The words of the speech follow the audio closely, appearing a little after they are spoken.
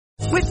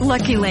With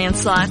Lucky Land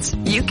Slots,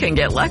 you can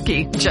get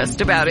lucky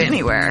just about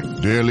anywhere.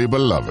 Dearly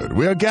beloved,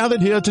 we are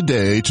gathered here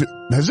today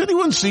to... Has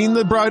anyone seen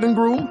the bride and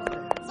groom?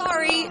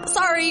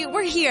 Sorry,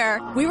 we're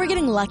here. We were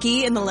getting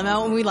lucky in the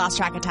limo and we lost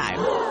track of time.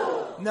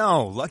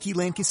 No, Lucky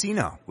Land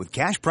Casino, with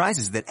cash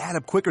prizes that add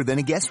up quicker than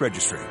a guest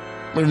registry.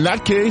 In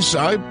that case,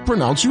 I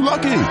pronounce you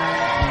lucky.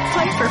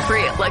 Play for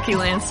free at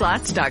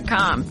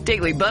LuckyLandSlots.com.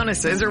 Daily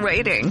bonuses are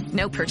waiting.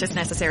 No purchase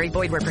necessary.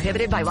 Void where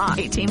prohibited by law.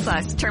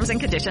 18+. Terms and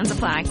conditions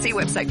apply. See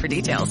website for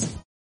details.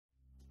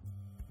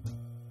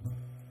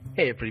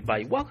 Hey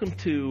everybody, welcome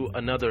to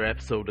another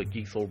episode of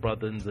Geek Soul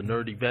Brother and the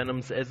Nerdy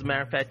Venoms. As a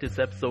matter of fact, it's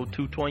episode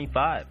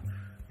 225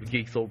 of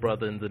Geek Soul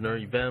Brother and the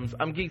Nerdy Venoms.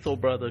 I'm Geek Soul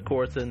Brother, of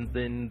course, and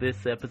in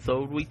this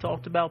episode we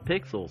talked about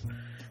pixels.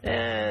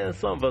 And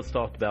some of us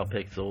talked about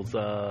pixels.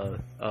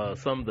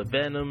 Some of the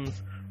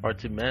Venoms,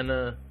 Arts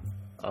Humana,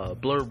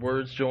 Blurred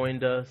Words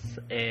joined us,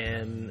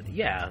 and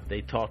yeah, they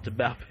talked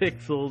about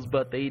pixels,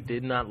 but they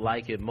did not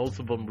like it. Most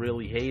of them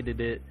really hated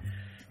it,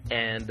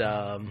 and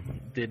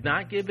did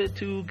not give it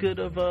too good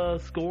of a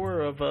score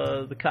of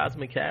the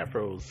Cosmic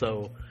Afros,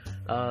 so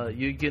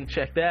you can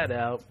check that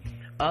out.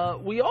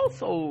 We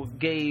also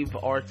gave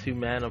Arts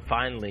Humana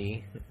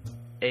finally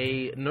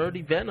a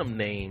Nerdy Venom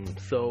name,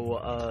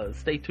 so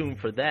stay tuned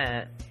for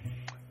that.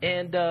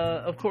 And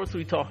of course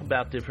we talk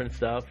about different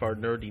stuff, our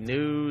nerdy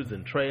news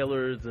and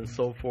trailers and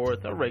so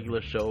forth, our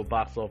regular show,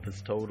 box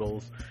office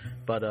totals,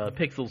 but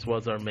Pixels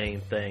was our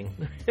main thing.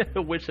 I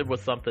wish it was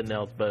something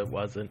else, but it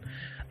wasn't.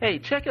 Hey,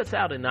 check us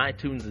out in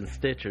iTunes and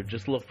Stitcher.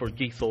 Just look for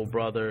Geek Soul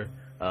Brother,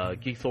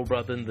 Geek Soul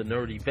Brother and the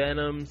Nerdy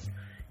Venoms.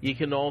 You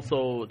can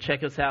also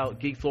check us out,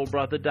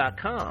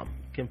 geeksoulbrother.com.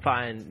 You can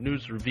find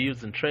news,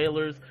 reviews, and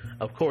trailers.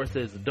 Of course,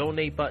 there's a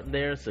donate button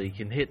there, so you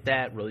can hit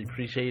that. Really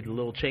appreciate a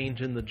little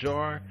change in the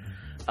jar.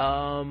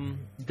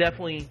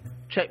 Definitely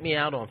check me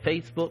out on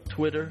Facebook,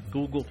 Twitter,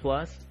 Google+.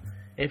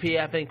 If you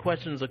have any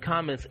questions or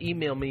comments,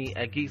 email me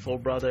at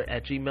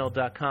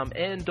geeksoulbrother@gmail.com.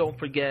 And don't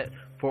forget,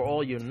 for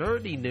all your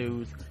nerdy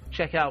news,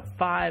 check out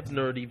 5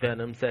 Nerdy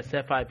Venoms, that's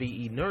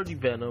F-I-V-E Nerdy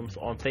Venoms,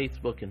 on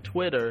Facebook and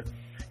Twitter.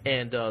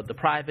 And the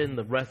Private and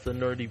the rest of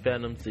the Nerdy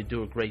Venoms, they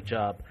do a great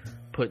job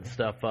putting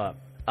stuff up.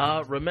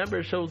 Remember,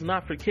 the show's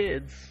not for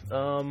kids,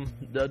 the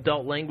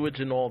adult language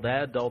and all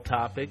that, adult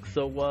topics,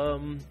 so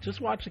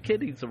just watch the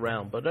kiddies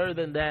around. But other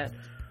than that,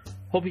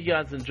 hope you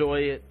guys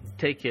enjoy it.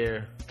 Take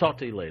care. Talk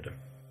to you later.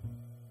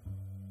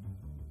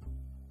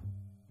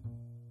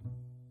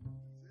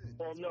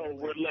 Oh no,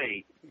 we're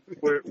late.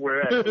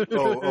 We're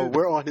at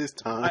we're on his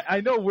time.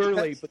 I know we're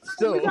late, but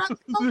still.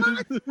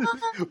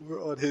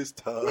 We're on his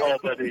time. Oh,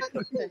 buddy.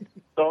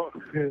 So,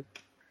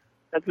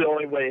 that's the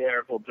only way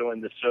Eric will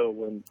join the show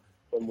when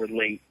we're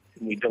late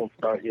and we don't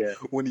start yet.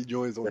 When he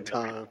joins on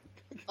time.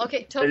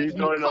 Okay, Toby, can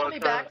you call me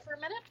back for a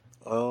minute?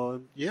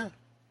 Yeah.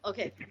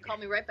 Okay, call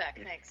me right back.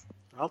 Thanks.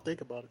 I'll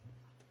think about it.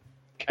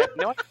 You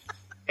know what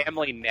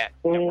Family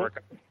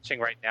Network I'm watching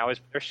right now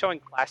is they're showing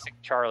classic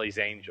Charlie's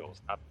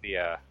Angels, not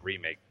the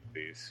remake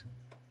movies.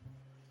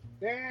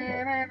 Just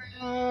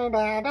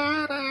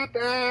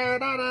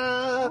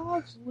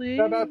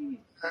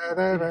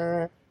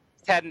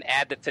had an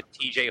ad that said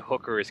TJ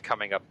Hooker is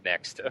coming up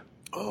next.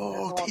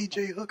 Oh,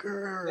 TJ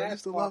Hooker! I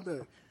used to love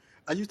that.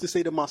 I used to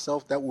say to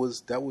myself that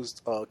was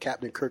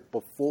Captain Kirk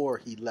before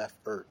he left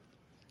Earth.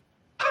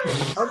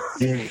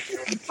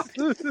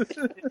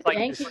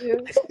 Thank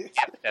you.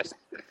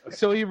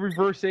 So he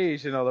reverse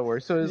aged, in other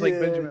words. So it was like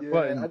Benjamin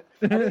Button.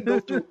 I didn't go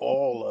through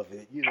all of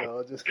it,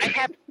 Just I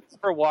have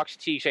never watched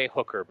TJ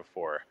Hooker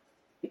before.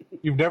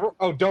 You've never?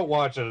 Oh, don't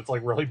watch it. It's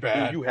like really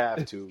bad. You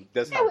have to.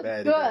 That's how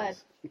bad good. it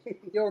is.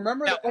 Yo,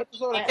 remember the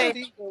episode of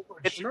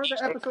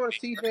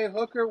TJ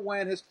Hooker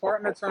when his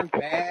partner turned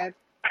bad?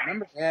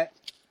 Remember that?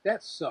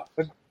 That sucked.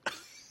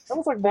 That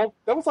was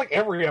like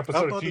every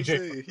episode of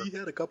TJ. He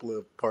had a couple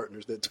of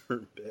partners that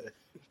turned bad.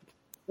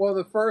 Well,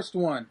 the first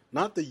one,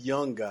 not the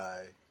young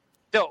guy.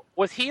 So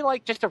was he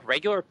like just a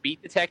regular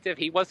beat detective?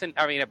 He wasn't.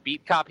 I mean, a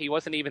beat cop. He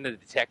wasn't even a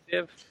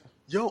detective.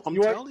 Yo, I'm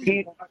telling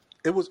you,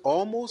 it was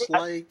almost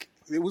like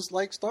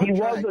Star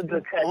Trek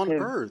on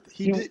Earth.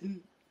 He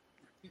didn't.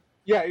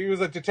 Yeah, he was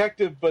a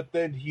detective, but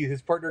then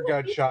his partner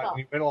got shot, and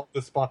he went all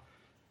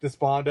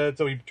despondent.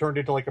 So he turned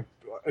into like a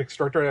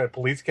instructor at a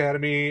police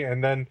academy,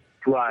 and then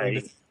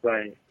right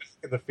in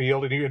the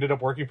field, and he ended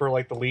up working for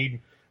like the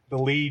lead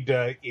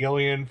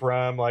alien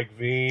from like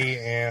V,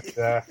 and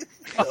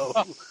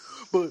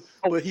but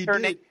he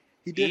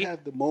did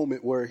have the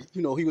moment where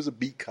he was a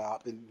beat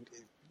cop, and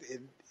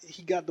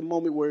he got the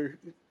moment where,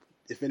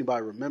 if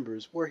anybody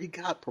remembers, where he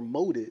got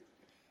promoted.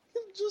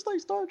 Just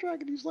like Star Trek,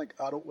 and he's like,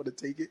 I don't want to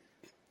take it.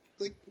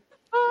 Like,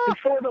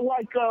 it's sort of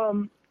like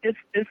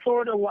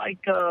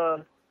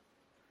Star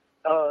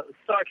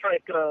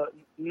Trek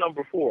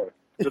number 4,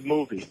 the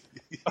movie,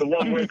 the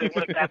one where they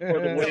went back for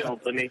the whales,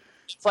 and it's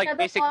like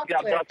basically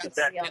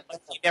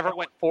he never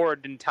went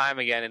forward in time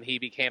again, and he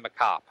became a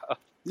cop.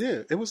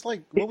 Yeah, it was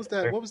like what was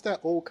that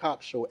old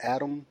cop show,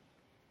 Adam.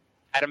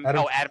 Adam.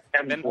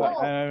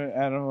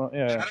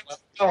 Yeah.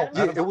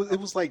 It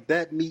was like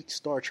that meets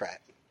Star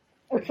Trek.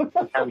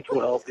 Adam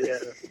 12, yeah.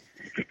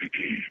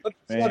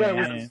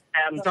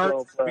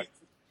 Well,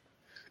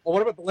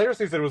 what about the later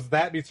season? It was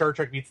that meets Star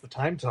Trek meets the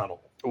Time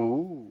Tunnel.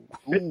 Ooh.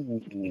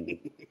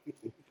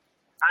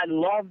 I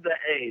love the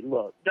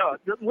look. No,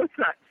 let's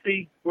not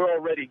see. We're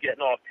already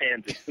getting off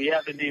tangents. We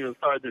haven't even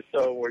started the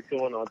show. We're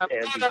going on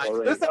tangents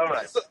already. All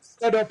right.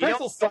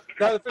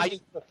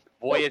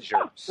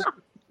 Voyagers,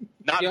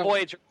 not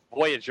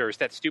Voyagers.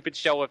 That stupid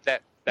show of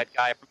that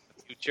guy from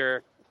the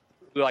future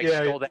who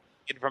stole that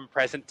kid from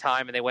present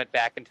time, and they went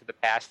back into the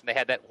past, and they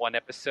had that one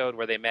episode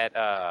where they met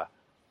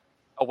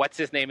what's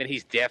his name, and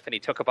he's deaf, and he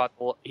took apart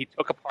the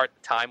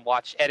time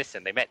watch.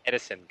 Edison. They met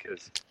Edison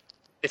because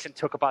Edison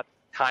took apart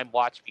the time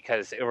watch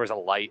because there was a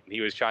light, and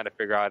he was trying to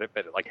figure out it,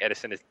 but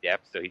Edison is deaf,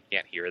 so he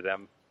can't hear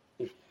them.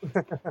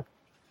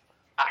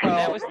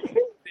 That was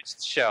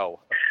this show.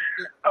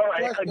 All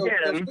right,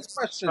 again,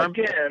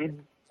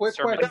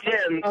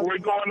 we're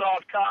going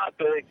off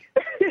topic.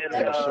 And,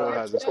 the show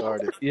hasn't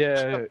started.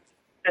 Yeah.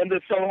 And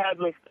the show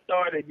hasn't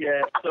started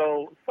yet,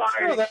 so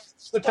sorry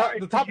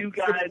to you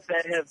guys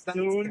that have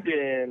tuned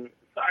in.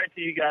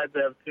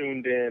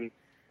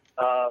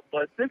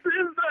 But this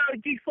is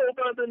Geek Soul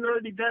Brother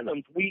Nerdy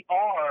Venoms. We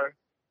are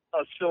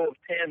a show of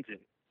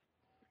tangents.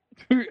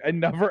 A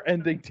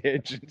never-ending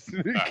tangents.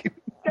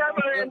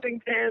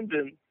 Never-ending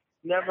tangents.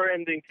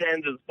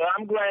 But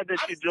I'm glad that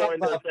you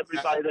joined us.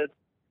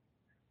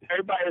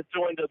 Everybody that's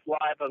joined us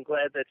live, I'm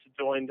glad that you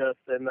joined us.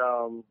 And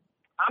I'm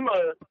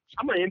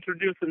gonna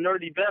introduce the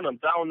Nerdy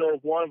Venoms. I don't know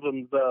if one of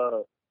them's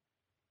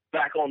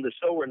back on the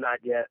show or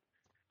not yet,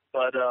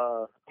 but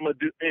I'm gonna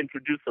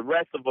introduce the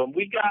rest of them.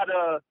 We got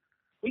El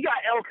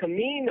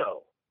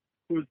Camino,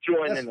 who's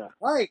joining us.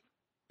 Right,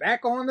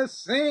 back on the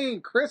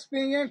scene,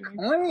 crispy and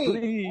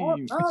clean,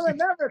 on time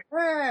and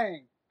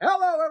everything.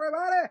 Hello,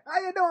 everybody. How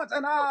you doing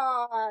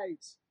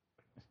tonight?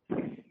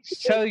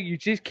 Tell you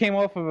just came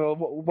off of a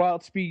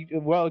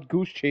wild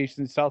goose chase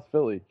in South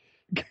Philly.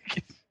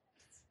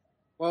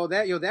 Well,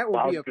 that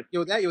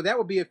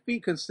would be a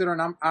feat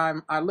considering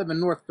I live in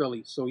North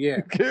Philly, so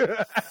yeah.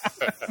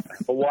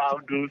 A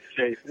wild goose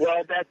chase.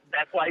 Well, that's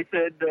why I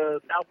said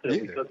South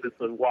Philly because it's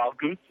a wild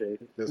goose chase.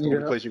 That's the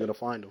only place you're gonna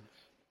find them.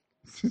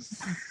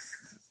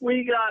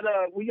 We got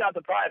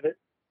the private.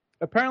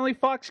 Apparently,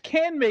 Fox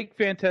can make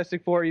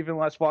Fantastic Four even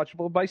less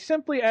watchable by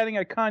simply adding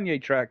a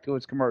Kanye track to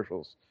its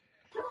commercials.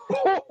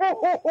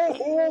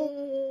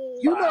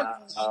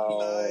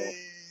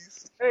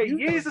 Hey,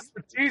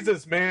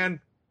 Jesus, man.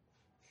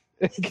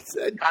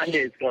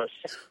 Kanye's going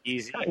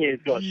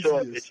to show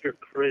up at your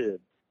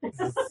crib.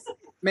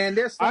 Man,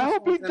 I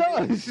hope he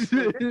does.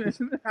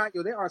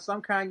 There are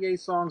some Kanye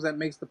songs that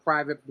makes the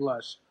private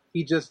blush.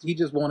 He just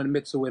won't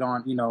admit to it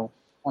on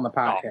the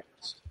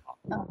podcast.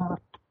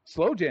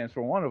 Slow Jams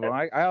for one of them.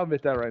 I'll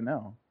admit that right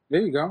now.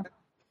 There you go.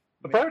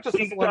 The private just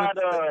we got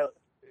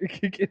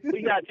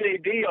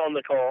JD on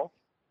the call.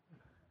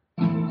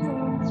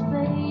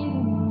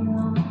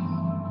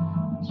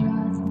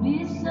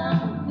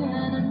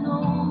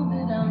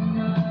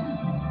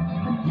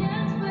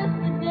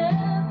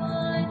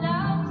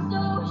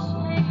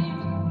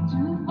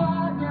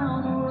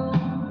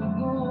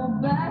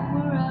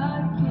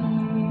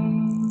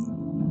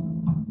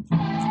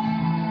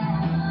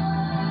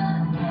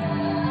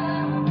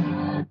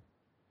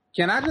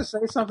 Can I just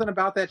say something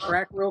about that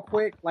track real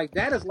quick? Like,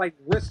 that is like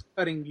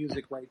wrist-cutting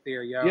music right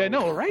there, yo. Yeah,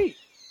 no, right.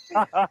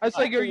 It's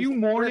like, are you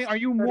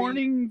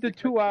mourning the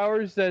 2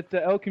 hours that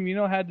El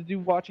Camino had to do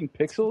watching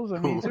Pixels? I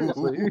mean,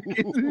 seriously.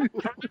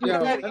 You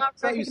recognize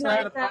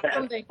that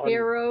from the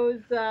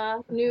Heroes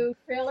new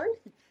trailers?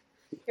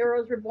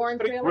 Heroes Reborn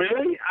trailer?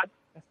 Really?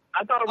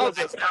 I thought it was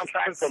a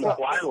soundtrack from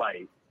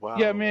Twilight. Wow.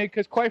 Yeah, man.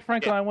 Because quite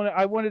frankly, I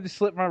wanted to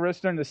slip my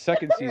wrist during the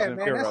second season of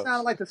Heroes. That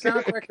sounded like the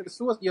soundtrack to the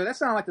Suicide. Yo, that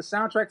sounded like the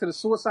soundtrack to the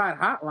Suicide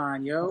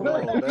Hotline, yo. No,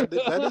 that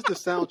is the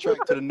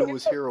soundtrack to the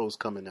newest Heroes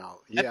coming out.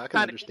 Yeah, I can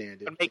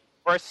understand it. Make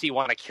Percy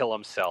want to kill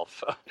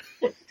himself.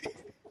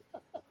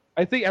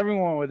 I think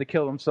everyone would have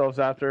killed themselves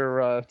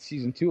after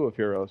season 2 of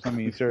Heroes. I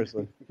mean,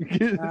 seriously.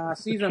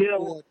 Season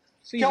 4.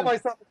 Kill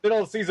myself in the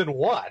middle of season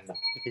 1.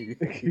 Kill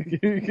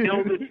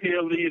the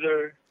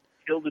cheerleader.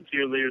 Kill the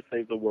cheerleader,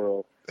 save the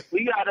world.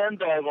 We got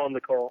N-Dog on the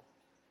call.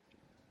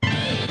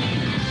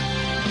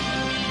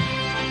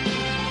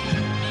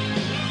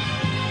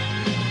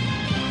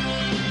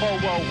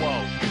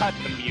 Whoa. Cut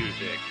the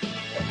music.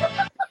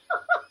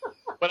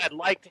 What I'd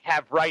like to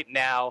have right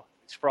now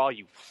is for all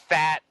you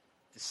fat,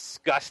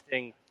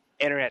 disgusting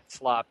internet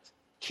slops,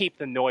 keep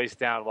the noise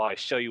down while I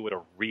show you what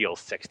a real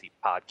 60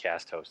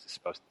 podcast host is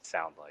supposed to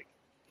sound like.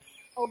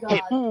 Oh,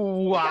 God.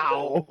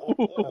 Wow.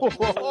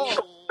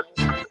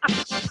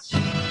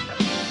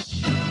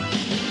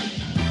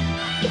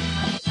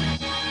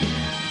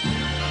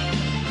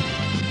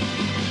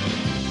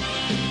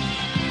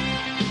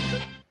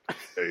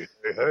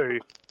 Hey.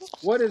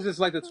 What is this,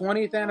 like the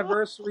 20th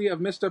anniversary of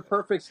Mr.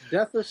 Perfect's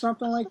death or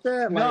something like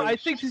that? No, I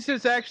think this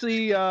is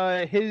actually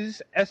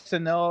his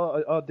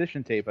SNL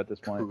audition tape at this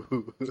point.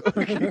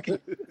 Because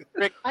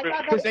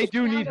they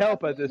do need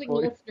help at this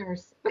point.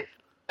 Listeners.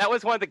 That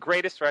was one of the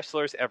greatest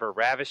wrestlers ever,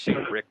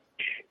 Ravishing Rick.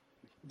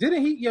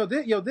 Didn't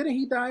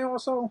he die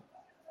also?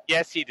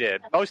 Yes, he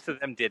did. Most of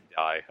them did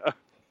die.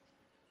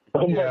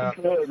 Oh my God,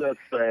 that's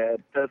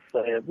sad. That's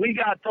sad. We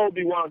got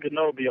Obi-Wan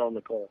Kenobi on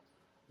the call.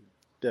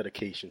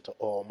 Dedication to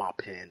all my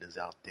pandas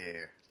out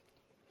there.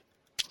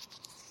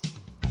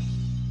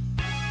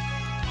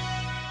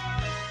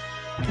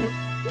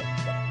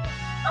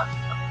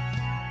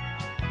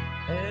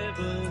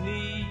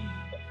 Ebony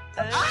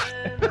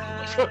and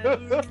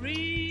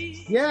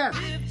ivory Yes.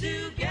 live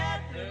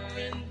together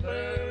in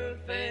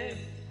perfect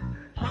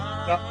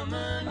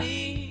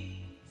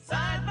harmony,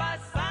 side by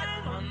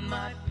side on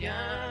my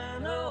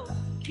piano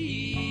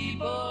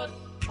keyboard.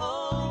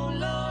 Oh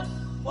Lord,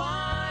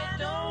 why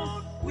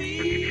don't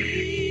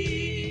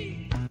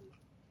we?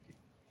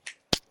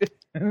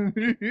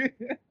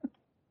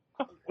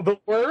 The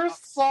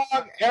worst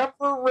song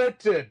ever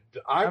written.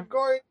 I'm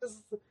going to.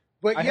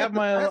 But I you have the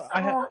my- best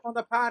I have- song on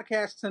the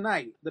podcast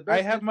tonight. The I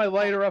best have my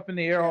lighter up in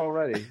the air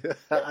already.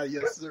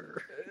 Yes,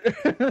 sir.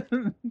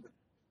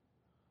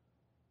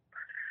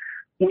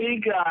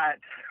 We got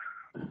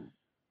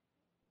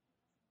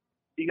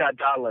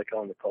Dalek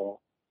on the call.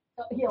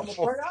 He almost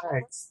burned out.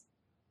 Thanks.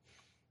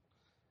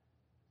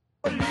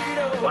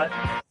 What?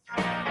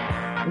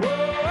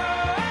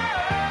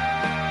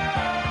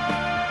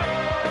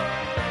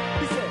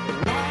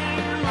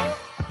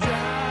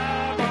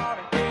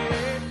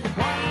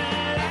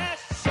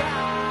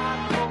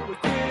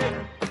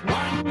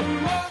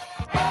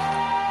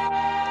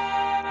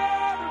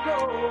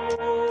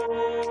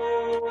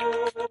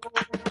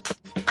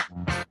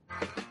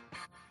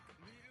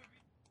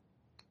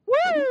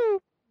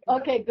 Woo!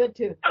 Okay, good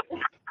too.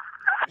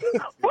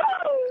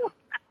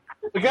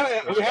 We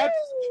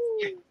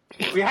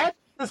had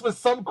this with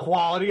some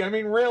quality. I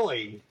mean,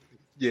 really.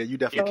 Yeah, you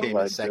definitely came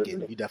in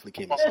second. You definitely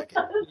came in second.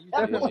 You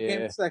definitely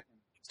came in second.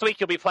 This week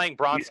you'll be playing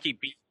Bronski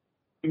Beat.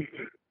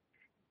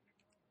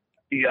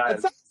 You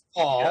guys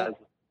are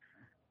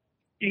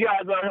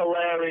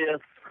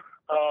hilarious.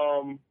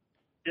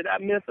 Did I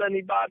miss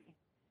anybody?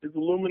 Is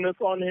Luminous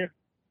on here?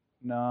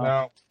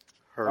 No.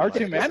 Arts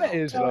Humana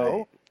is,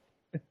 though.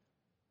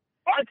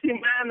 Arts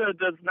Humana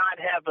does not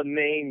have a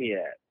name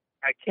yet.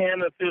 I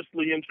can't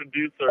officially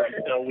introduce her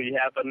until we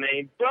have a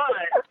name. But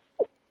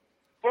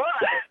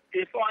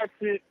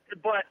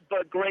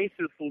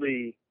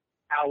graciously,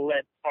 I'll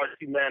let Arts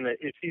Humana,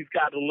 if she's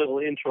got a little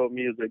intro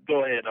music,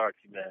 go ahead, Arts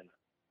Humana.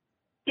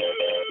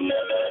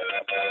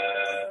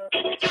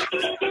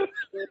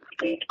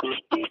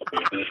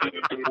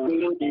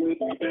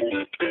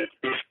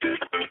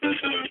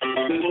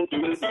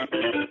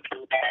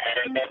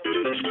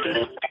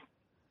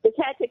 Just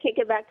had to kick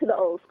it back to the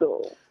old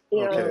school.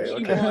 You know?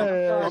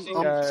 Okay.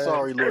 I'm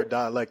sorry, Lord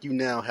Dialect. You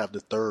now have the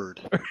third.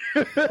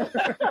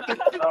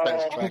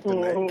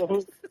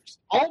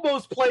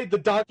 Almost played the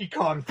Donkey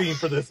Kong theme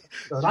for this.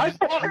 You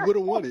would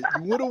have won it.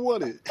 You would have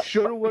won it.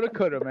 Shoulda, woulda,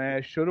 coulda,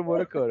 man. Shoulda,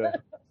 woulda,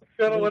 coulda.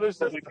 Shoulda, woulda,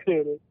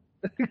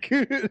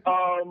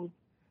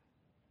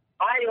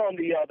 I, on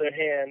the other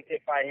hand,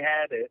 if I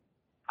had it,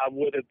 I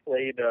would have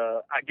played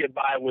I Get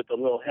By with a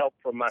little help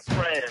from my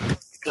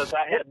friends because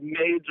I had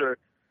major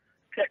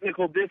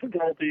technical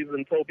difficulties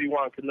and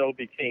Obi-Wan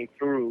Kenobi came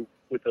through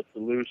with a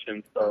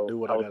solution, so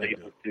I was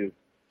able to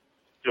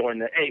join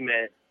the. Hey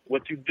man,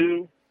 what you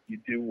do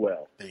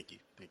well. Thank you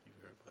very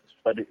much.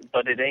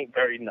 But it ain't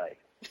very nice.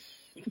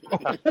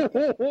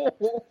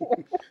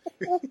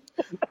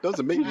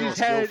 Doesn't make me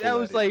that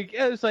was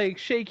like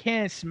shake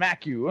hands,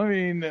 smack you. I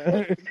mean,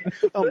 I'm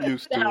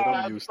used to it.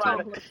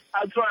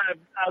 I'm trying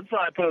to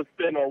put a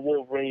spin on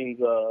Wolverine's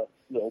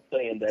little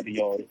saying that he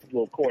always,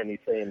 little corny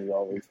saying he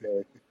always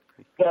says.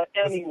 But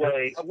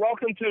anyway,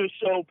 welcome to the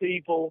show,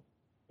 people.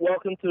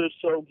 Welcome to the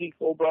show, Geek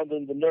Soul Brother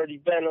and the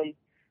Nerdy Venom.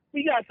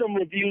 We got some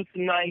reviews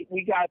tonight.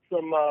 We got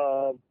some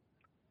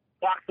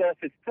box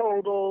office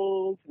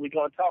totals. We're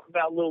going to talk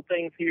about little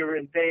things here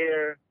and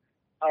there.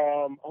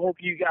 I hope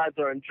you guys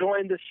are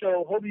enjoying the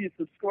show. Hope you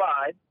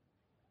subscribe.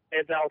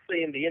 As I'll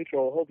say in the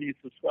intro, hope you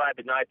subscribe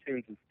in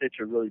iTunes and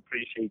Stitcher. Really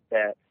appreciate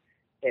that.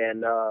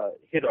 And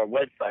hit our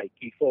website,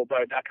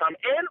 geeksoulbrother.com.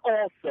 And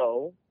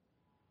also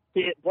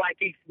hit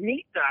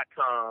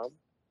blackgeeksmeet.com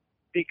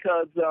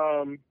because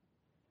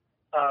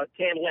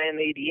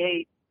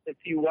Candland88 and a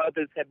few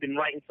others have been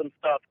writing some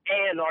stuff.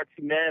 And Arts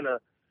Humana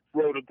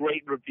wrote a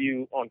great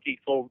review on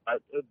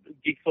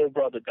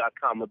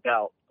geeksoulbrother.com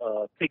about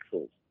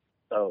Pixels.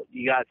 So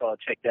you guys ought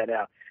to check that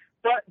out.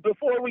 But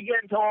before we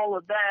get into all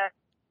of that,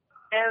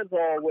 as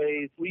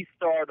always, we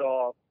start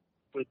off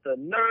with the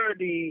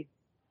nerdy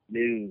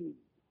news.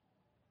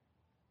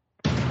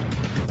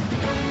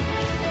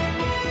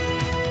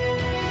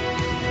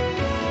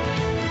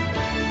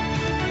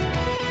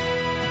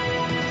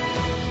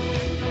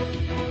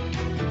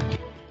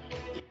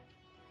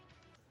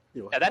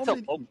 Yeah, that's a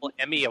local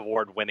Emmy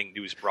Award-winning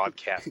news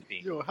broadcast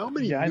theme. How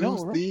many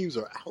news themes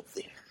are out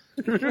there?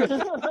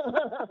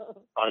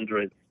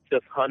 Hundreds.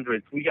 Just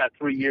hundreds. We got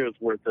 3 years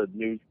worth of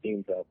news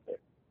themes out there.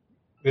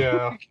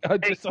 Yeah.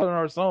 Just on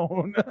our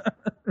own.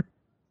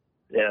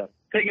 Yeah.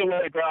 Take it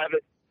away,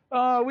 Private.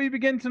 We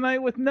begin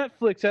tonight with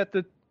Netflix at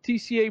the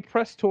TCA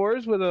press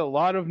tours with a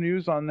lot of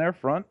news on their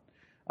front.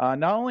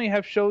 Not only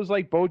have shows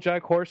like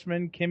BoJack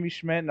Horseman, Kimmy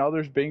Schmidt, and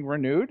others being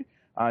renewed,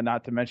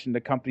 not to mention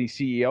the company's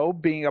CEO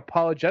being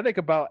apologetic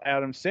about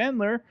Adam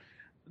Sandler,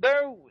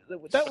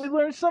 that we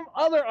learned some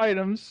other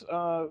items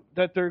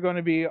that they're going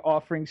to be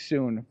offering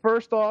soon.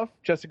 First off,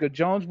 Jessica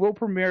Jones will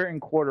premiere in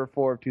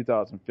Q4 of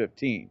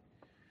 2015.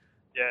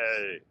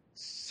 Yay!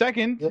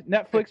 Second,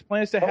 Netflix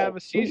plans to have a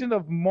season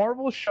of a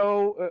Marvel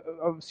show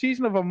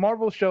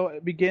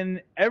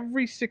begin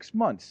every 6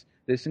 months.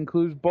 This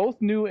includes both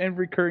new and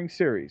recurring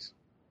series.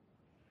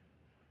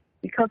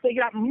 Because they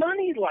got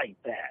money like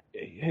that.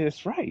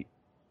 That's right.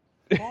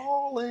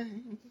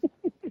 Falling.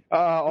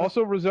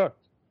 Also, Rosario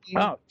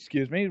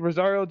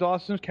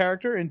Dawson's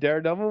character in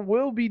Daredevil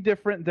will be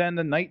different than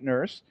the Night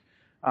Nurse,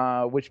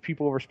 which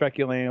people were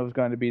speculating was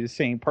going to be the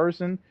same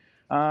person.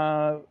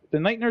 The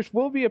Night Nurse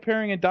will be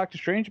appearing in Doctor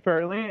Strange,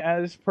 apparently,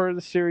 as per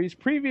the series'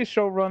 previous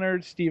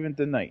showrunner, Stephen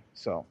DeKnight.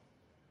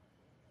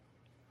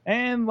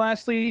 And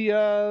lastly,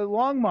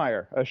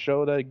 Longmire, a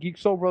show that Geek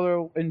Soul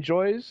Brother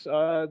enjoys.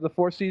 The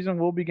 4th season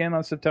will begin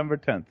on September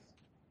 10th.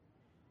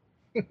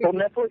 So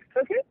Netflix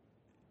took it?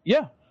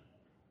 Yeah.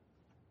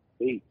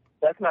 Sweet.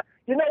 That's not.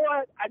 You know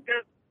what?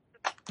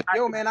 I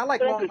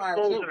like Longmire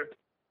too.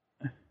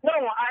 No,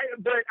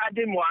 but I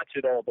didn't watch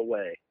it all the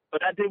way.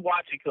 But I did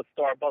watch it because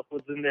Starbuck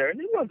was in there, and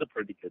it was a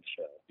pretty good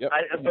show. Yep.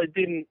 But it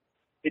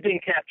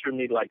didn't capture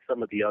me like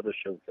some of the other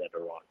shows that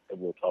are on that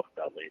we'll talk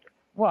about later.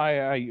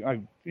 Well,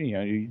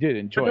 you did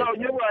enjoy it. No,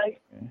 you're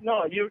right.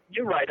 No,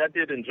 you're right. I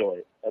did enjoy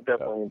it. I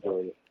definitely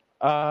enjoyed it.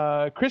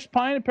 Chris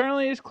Pine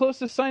apparently is close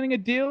to signing a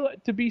deal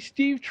to be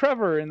Steve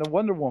Trevor in the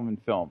Wonder Woman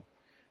film.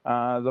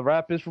 The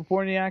Wrap is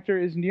reporting the actor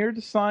is near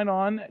to sign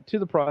on to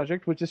the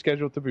project, which is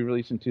scheduled to be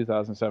released in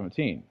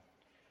 2017.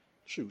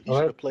 Shoot, he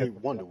should have played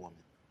Wonder Woman.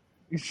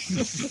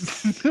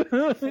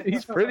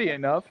 He's pretty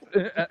enough.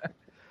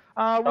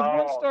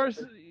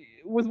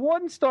 With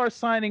one star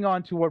signing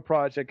on to our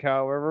project,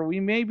 however, we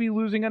may be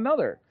losing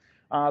another.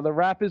 The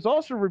Wrap is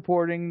also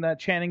reporting that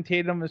Channing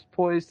Tatum is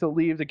poised to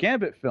leave the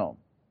Gambit film.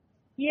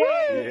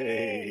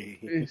 Yay!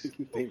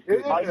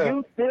 Are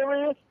you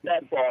serious?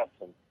 That's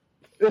awesome.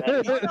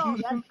 That's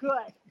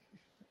good.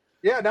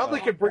 Yeah, now they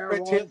can bring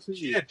back Taylor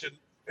Swift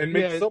and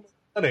make so much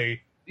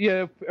money.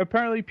 Yeah,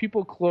 apparently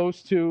people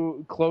close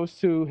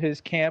to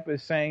his camp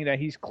is saying that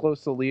he's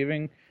close to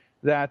leaving.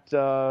 That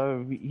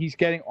he's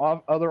getting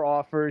other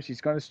offers.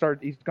 He's going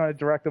to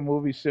direct a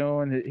movie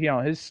soon.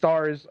 His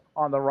star is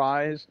on the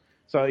rise,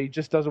 so he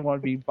just doesn't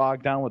want to be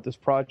bogged down with this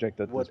project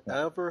at this point.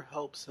 Whatever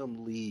helps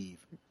him leave,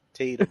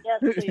 Tatum.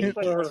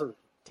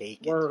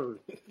 Take it.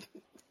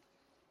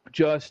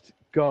 Just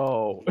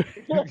go.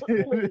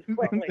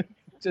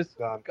 Just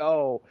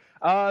go.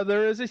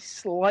 There is a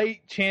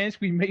slight chance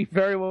we may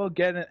very well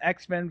get an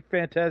X-Men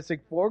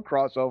Fantastic Four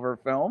crossover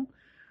film.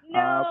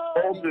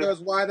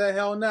 Because why the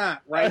hell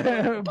not,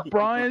 right?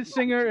 Bryan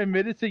Singer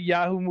admitted to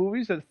Yahoo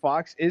Movies that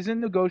Fox is in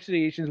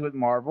negotiations with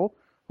Marvel,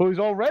 who is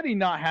already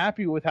not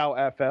happy with how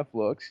FF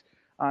looks,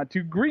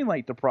 to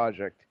greenlight the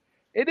project.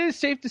 It is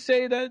safe to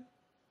say that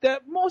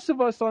most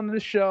of us on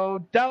this show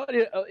doubt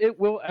it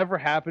will ever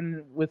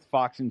happen with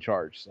Fox in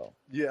charge. So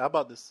yeah, I'm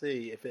about to say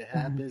if it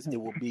happens,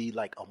 it will be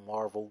like a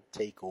Marvel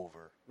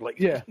takeover. Like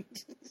yeah,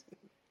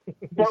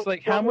 it's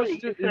like how much?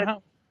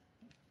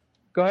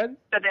 Go ahead.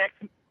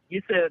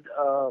 You said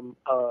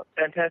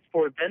Fantastic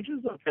Four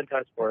Avengers or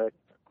Fantastic Four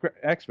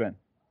X-Men?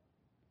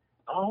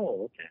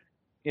 Oh, okay.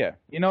 Yeah,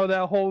 you know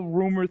that whole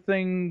rumor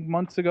thing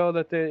months ago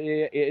that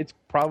it's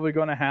probably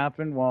going to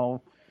happen.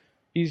 Well,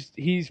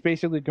 he's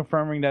basically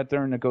confirming that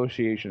they're in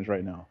negotiations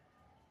right now.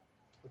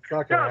 It's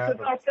not going to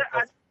happen.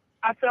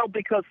 I felt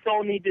because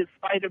Sony did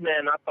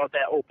Spider-Man, I thought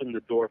that opened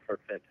the door for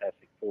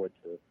Fantastic Four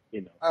to,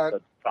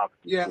 the Fox.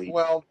 Yeah,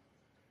 well.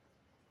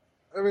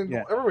 I mean,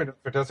 everyone knows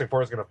Fantastic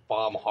Four is going to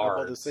bomb hard. I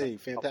was about to say,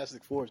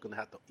 Fantastic Four is going to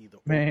have to either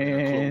open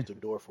or close the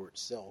door for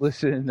itself.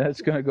 Listen,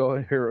 that's going to go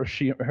in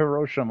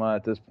Hiroshima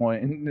at this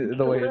point,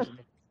 the way it is.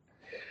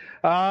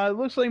 It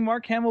looks like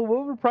Mark Hamill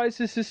will reprise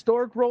his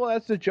historic role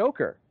as the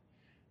Joker.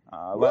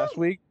 Last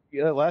week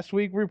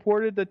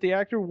reported that the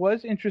actor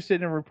was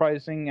interested in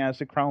reprising as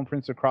the Crown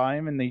Prince of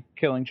Crime in the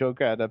Killing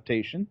Joke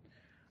adaptation.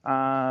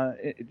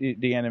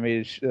 The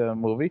animated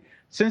movie.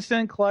 Since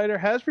then, Collider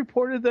has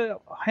reported that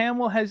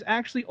Hamill has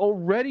actually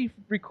already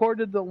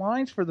recorded the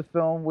lines for the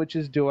film, which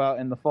is due out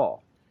in the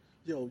fall.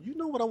 Yo, you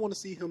know what I want to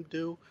see him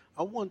do?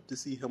 I want to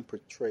see him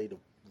portray the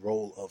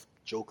role of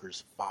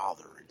Joker's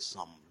father in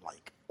some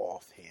like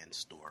offhand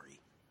story.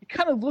 He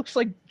kind of looks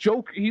like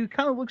Joker. He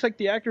kind of looks like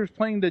the actor who's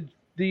playing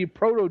the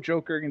proto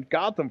Joker in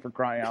Gotham, for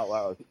crying out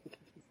loud.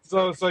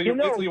 So you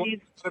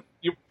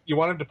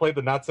want him to play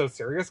the not so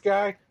serious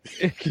guy?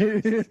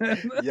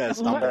 Yes,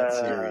 I'm not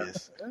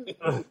serious.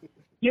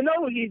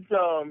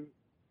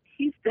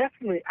 He's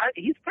definitely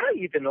he's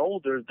probably even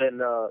older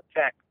than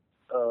Jack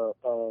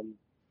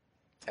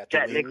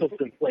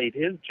Nicholson played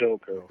his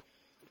Joker.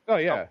 Oh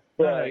yeah,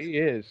 he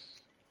is.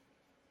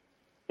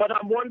 But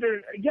I'm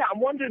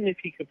wondering if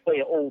he could play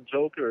an old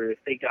Joker if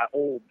they got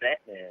old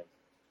Batman.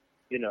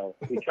 We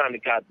kind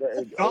of got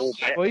the old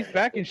Batman. Well, he's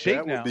back in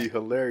shape now. That would be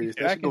hilarious.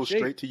 That should go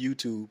straight to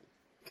YouTube.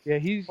 Yeah,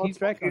 he's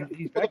back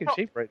in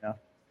shape right now.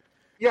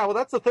 Yeah, well,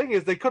 that's the thing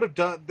is they could have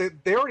done.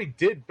 They already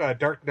did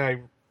Dark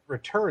Knight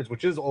Returns,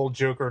 which is old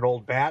Joker and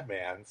old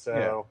Batman.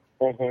 So,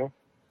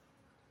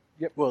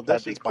 Yep. Well,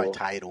 that's just by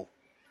title.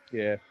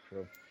 Yeah,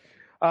 true.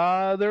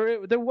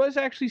 There was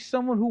actually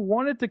someone who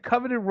wanted the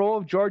coveted role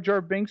of Jar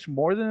Jar Binks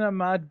more than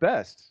Ahmad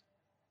Best.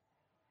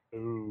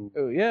 Ooh.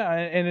 Oh, yeah,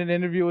 in an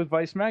interview with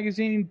Vice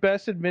magazine,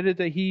 Best admitted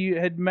that he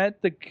had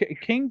met the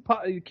King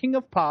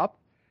of Pop,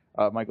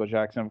 Michael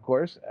Jackson, of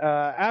course,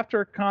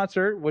 after a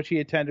concert which he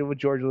attended with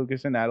George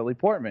Lucas and Natalie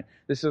Portman.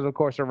 This is, of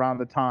course, around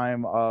the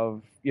time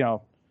of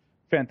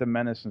Phantom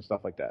Menace and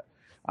stuff like that.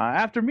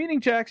 After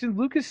meeting Jackson,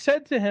 Lucas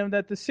said to him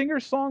that the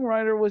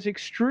singer-songwriter was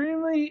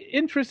extremely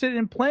interested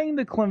in playing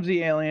the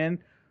clumsy alien,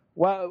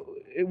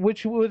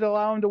 which would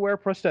allow him to wear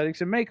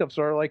prosthetics and makeup,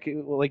 sort of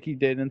like he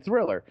did in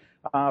Thriller.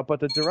 But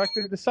the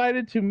director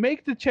decided to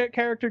make the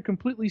character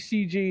completely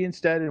CG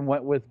instead and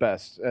went with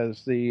Best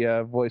as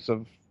the voice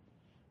of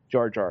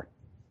Jar Jar.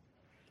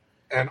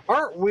 And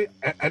aren't we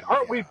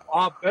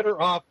better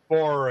off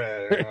for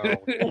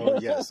it?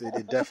 Well, yes, it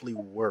definitely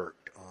worked.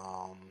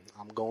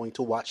 I'm going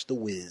to watch The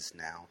Wiz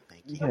now.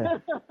 Thank you. Yeah.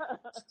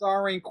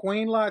 Starring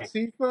Queen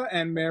Latifah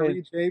and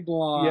Mary J.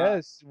 Blige.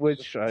 Yes,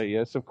 which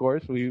yes, of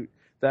course we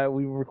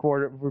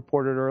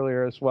reported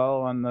earlier as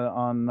well on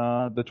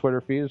the Twitter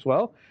feed as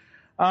well.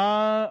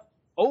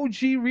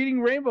 OG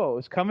Reading Rainbow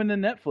is coming to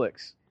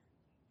Netflix.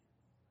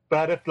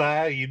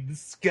 Butterfly in the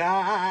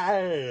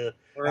sky,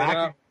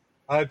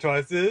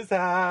 twice as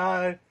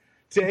high.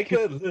 Take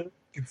a look,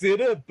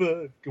 consider a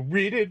book,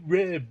 read it,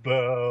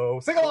 Rainbow.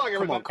 Sing along,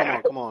 everyone.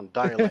 Come on.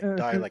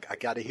 Dialect. I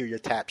gotta hear your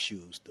tap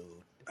shoes, dude.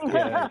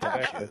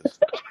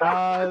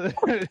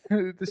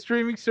 The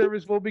streaming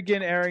service will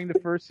begin airing the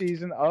first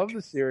season of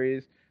the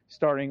series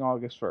starting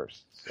August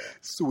 1st. So.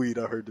 Sweet,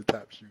 I heard the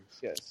tap shoes.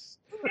 Yes.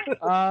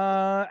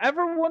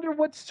 Ever wonder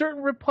what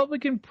certain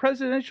Republican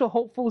presidential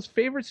hopefuls'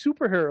 favorite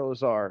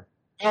superheroes are?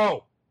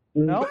 Oh.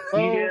 No?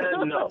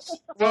 Yeah, no.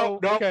 Well,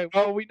 okay.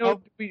 Well,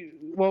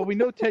 we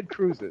know Ted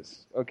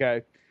Cruz's.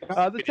 Okay.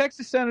 The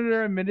Texas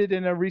senator admitted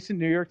in a recent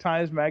New York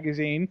Times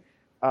Magazine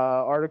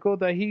article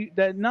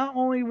that not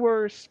only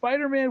were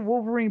Spider-Man,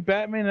 Wolverine,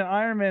 Batman, and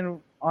Iron Man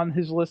on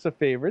his list of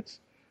favorites,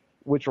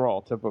 which are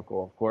all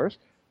typical, of course,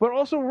 but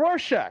also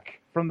Rorschach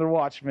from The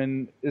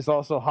Watchmen is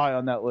also high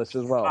on that list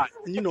as well.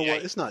 And you know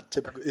what? It's not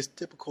typical. It's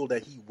typical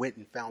that he went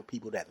and found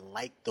people that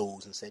liked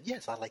those and said,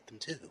 "Yes, I like them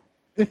too."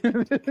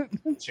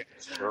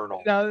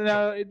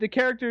 Now, the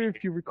character,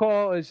 if you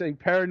recall, is a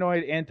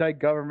paranoid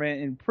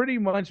anti-government and pretty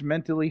much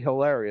mentally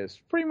hilarious.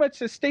 Pretty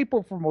much a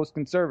staple for most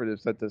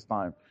conservatives at this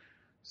time.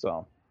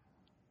 So,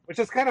 which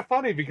is kind of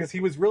funny because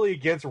he was really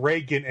against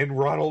Reagan and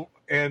Ronald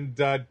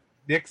and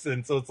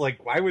Nixon. So it's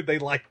like, why would they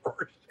like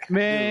Rorschach?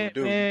 Man,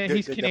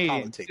 he's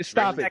Canadian. Just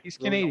stop it. He's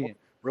Canadian.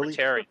 Really?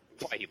 Terry,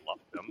 why he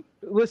loved them.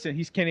 Listen,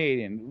 he's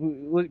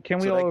Canadian. Can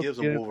we all that gives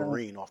him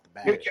Wolverine off the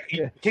bat?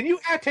 Can you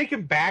take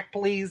him back,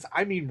 please?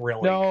 I mean,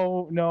 really?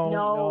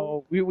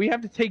 No. We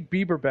have to take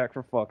Bieber back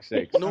for fuck's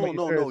sake.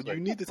 No. You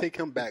need to take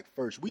him back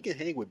first. We can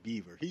hang with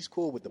Beaver. He's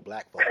cool with the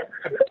black folk.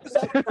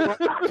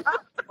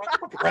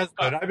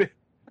 President. I mean,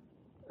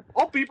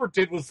 all Bieber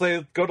did was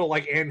go to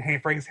Anne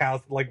Frank's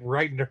house,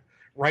 write.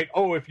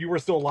 Oh, if you were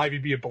still alive,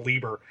 you'd be a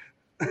believer.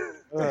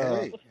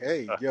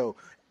 Hey, yo.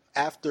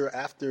 After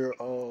Usher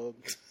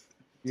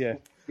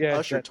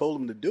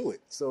told him to do it.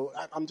 So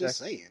I'm just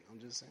saying.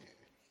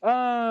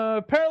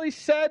 Apparently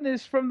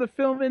Sadness from the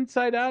film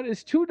Inside Out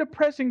is too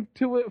depressing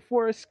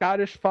for a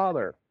Scottish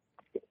father.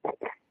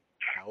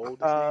 How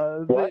old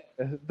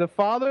is the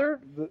father,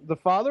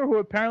 who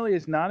apparently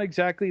is not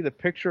exactly the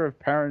picture of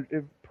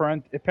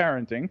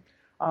parenting,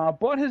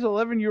 bought his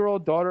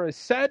 11-year-old daughter a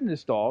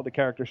Sadness doll, the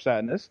character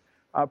Sadness,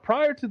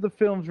 prior to the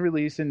film's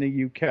release in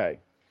the UK.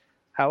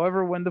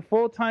 However, when the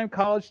full-time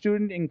college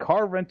student and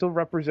car rental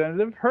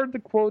representative heard the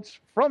quotes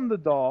from the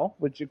doll,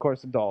 which of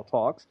course the doll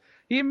talks,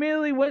 he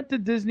immediately went to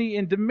Disney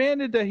and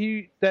demanded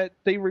that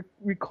they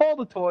recall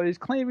the toys,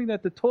 claiming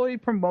that the toy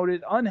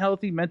promoted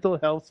unhealthy mental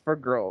health for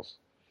girls.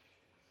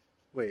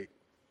 Wait.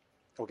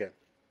 Okay.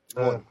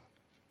 I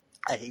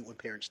hate when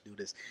parents do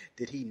this.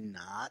 Did he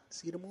not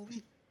see the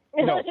movie?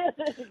 No.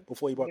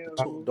 Before he bought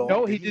the doll?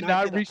 No, he did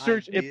not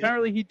research.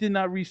 Apparently, he did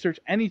not research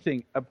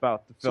anything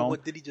about the film. So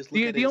what, did he just look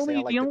at it and say,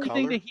 I like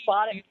the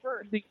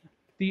color?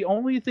 The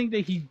only thing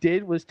that he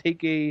did was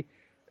take a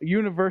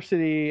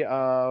university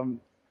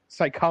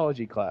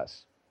psychology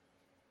class.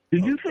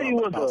 Did you say he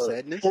was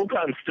a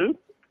full-time student?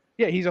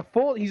 Yeah, he's a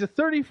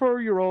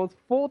 34-year-old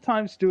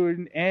full-time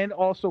student and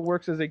also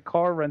works as a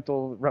car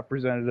rental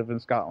representative in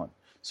Scotland.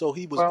 So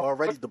he was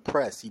already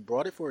depressed. He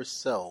brought it for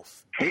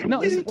himself. Didn't he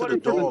listen to the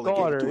doll and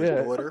gave it to his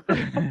daughter.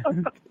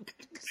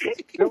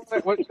 You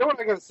know what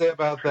I got to say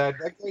about that?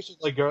 That guy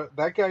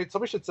should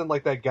somebody should send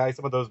that guy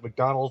some of those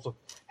McDonald's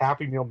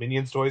Happy Meal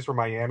Minions toys from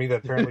Miami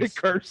that apparently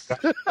cursed.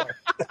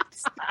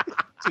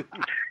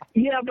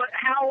 Yeah, but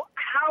how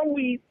are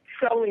we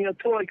selling a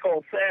toy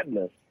called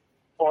Sadness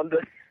on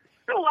the?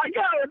 Oh my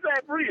God, is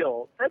that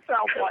real? That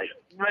sounds like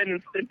Ren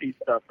and Stimpy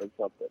stuff or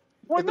something.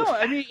 Well, no,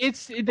 I mean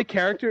the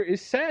character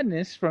is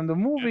Sadness from the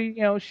movie.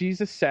 You know,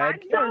 she's a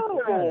sad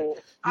character.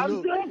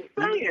 I'm just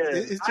saying.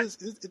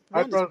 It's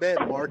one is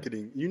bad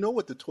marketing. You know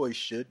what the toy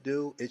should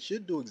do? It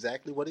should do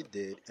exactly what it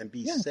did and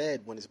be sad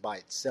when it's by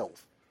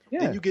itself. Yeah.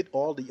 Then you get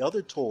all the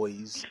other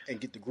toys and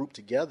get the group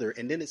together,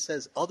 and then it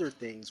says other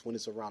things when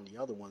it's around the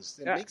other ones.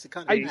 It makes it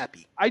kind of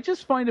happy. I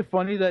just find it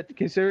funny that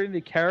considering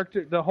the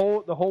character, the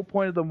whole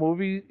point of the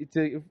movie,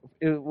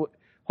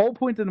 whole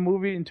point of the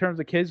movie in terms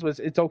of kids was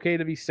it's okay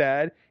to be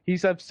sad.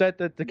 He's upset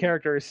that the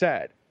character is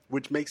sad,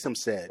 which makes him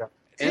sad.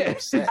 Yeah.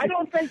 Upset. I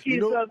don't think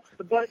he's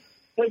upset, but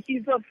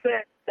he's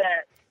upset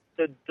that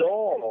the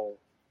doll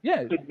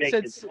could make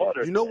his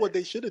daughter. You know what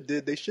they should have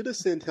did? They should have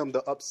sent him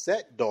the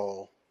upset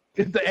doll.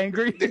 The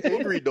angry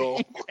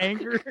doll.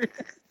 Angry.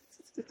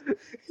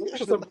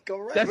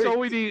 That's all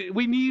we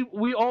need.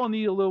 We all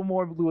need a little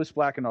more Lewis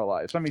Black in our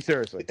lives. I mean,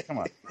 seriously, come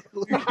on.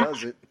 Who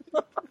does it?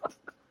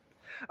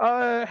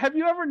 Have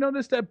you ever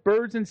noticed that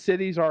birds in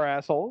cities are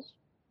assholes?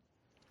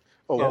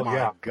 Oh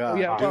my God,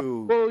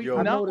 dude! Well,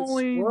 not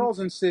only squirrels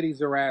in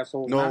cities are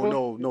assholes.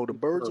 No. The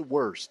birds are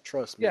worse.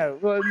 Trust me. Yeah.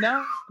 Well,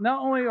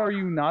 not only are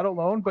you not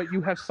alone, but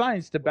you have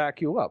science to back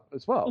you up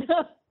as well.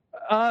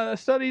 A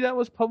study that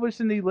was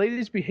published in the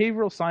latest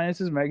Behavioral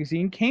Sciences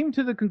magazine came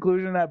to the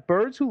conclusion that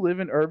birds who live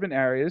in urban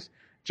areas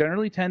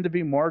generally tend to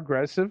be more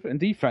aggressive and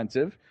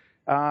defensive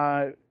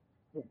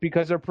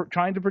because they're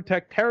trying to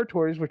protect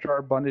territories which are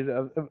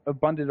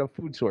abundant of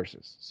food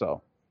sources.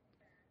 So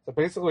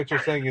basically what you're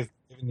saying is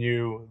giving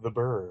you the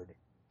bird.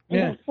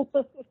 Yeah,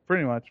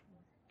 pretty much.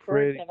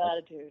 Birds have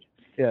attitude.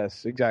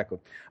 Yes, exactly.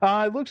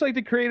 It looks like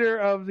the creator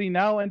of the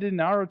now ended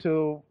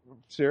Naruto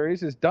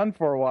series is done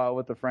for a while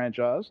with the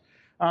franchise.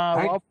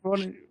 While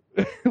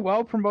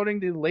promoting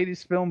the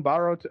latest film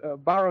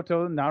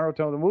Naruto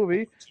the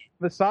movie,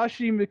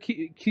 Masashi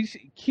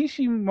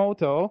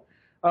Kishimoto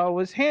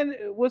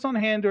was on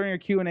hand during a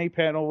Q&A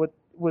panel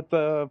with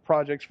the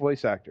project's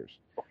voice actors.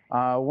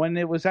 When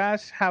it was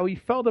asked how he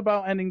felt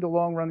about ending the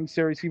long-running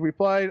series, he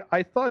replied,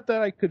 "I thought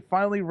that I could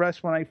finally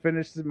rest when I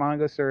finished the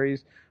manga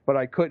series, but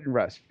I couldn't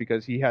rest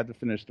because he had to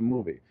finish the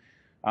movie."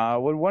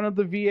 When one of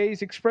the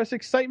VAs expressed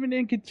excitement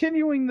in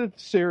continuing the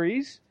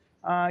series,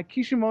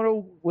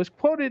 Kishimoto was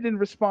quoted in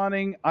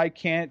responding, "I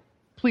can't.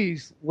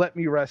 Please let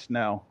me rest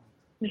now."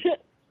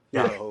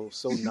 No,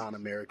 so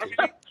non-American.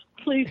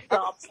 Please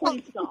stop.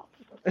 Please stop.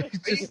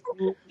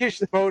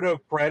 Kishimoto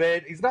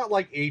credit. He's not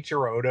like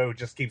Eiichiro Oda,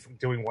 just keeps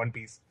doing One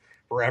Piece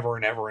forever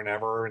and ever and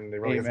ever, and they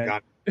really hasn't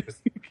got.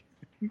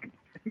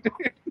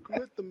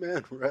 Let the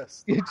man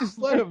rest. Yeah, just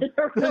let him.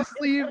 Just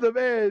leave the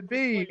man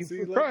be.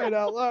 Crying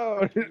out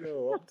loud.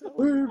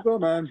 Leave the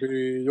man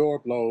be, or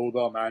blow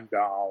the man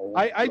down.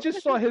 I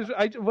just saw his.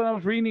 When I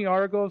was reading the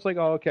article, I was like,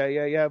 "Oh,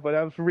 okay, yeah." But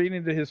I was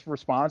reading his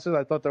responses.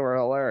 I thought they were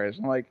hilarious.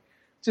 I'm like,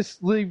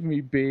 just leave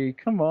me be.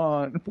 Come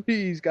on,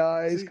 please,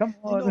 guys. Come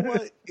on.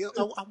 You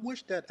know what? I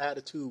wish that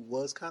attitude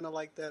was kind of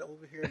like that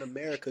over here in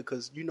America,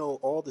 because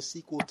all the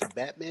sequels to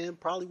Batman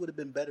probably would have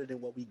been better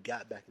than what we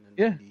got back in the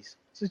 90s.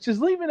 So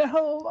just leave me the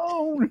hell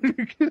alone.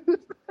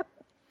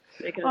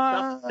 They could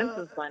have stopped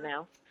Simpsons by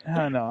now.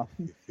 I know.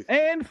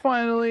 And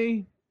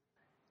finally,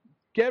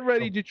 get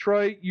ready,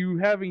 Detroit. You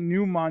have a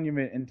new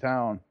monument in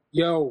town.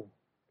 Yo,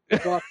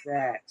 fuck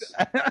that.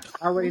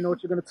 I already know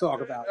what you're going to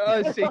talk about.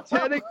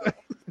 Satanic.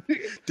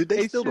 Did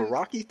they steal the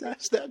Rocky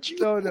statue?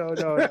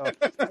 No.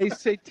 A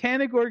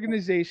satanic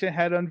organization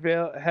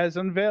has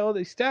unveiled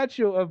a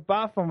statue of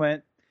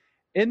Baphomet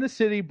in the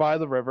city by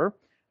the river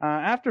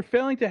after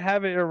failing to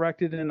have it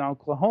erected in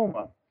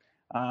Oklahoma.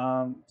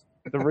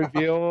 The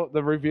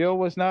reveal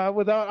was not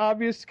without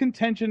obvious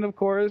contention, of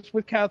course,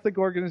 with Catholic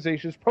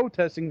organizations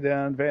protesting the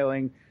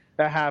unveiling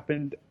that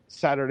happened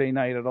Saturday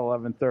night at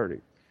 11:30.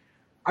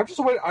 I'm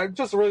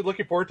just really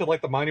looking forward to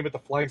the monument, the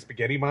flying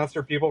spaghetti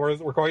monster people we're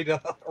going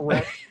to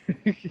erect.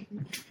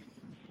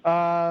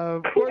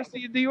 Of course,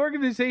 the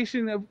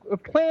organization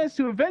plans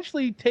to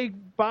eventually take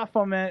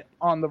Baphomet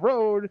on the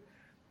road,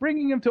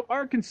 bringing him to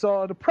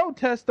Arkansas to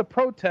protest the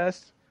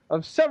protests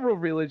of several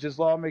religious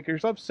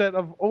lawmakers upset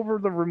over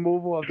the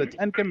removal of the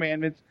Ten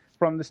Commandments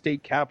from the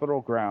state capitol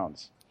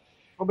grounds.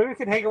 Well, maybe we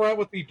can hang around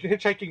with the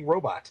hitchhiking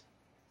robot.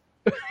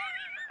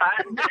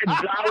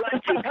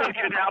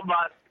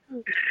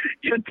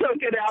 You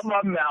took it out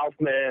my mouth,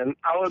 man.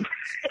 I was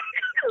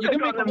going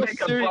to make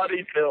a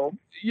buddy film.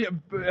 Yeah,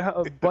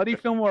 a buddy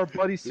film or a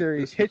buddy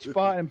series.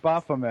 Hitchbot and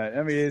Baphomet.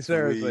 I mean,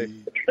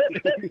 seriously.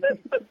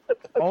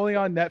 Only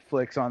on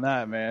Netflix on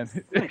that, man.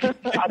 I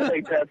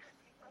think that's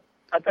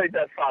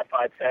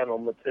sci-fi channel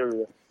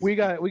material. We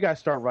got to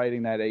start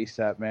writing that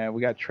ASAP, man.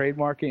 We got to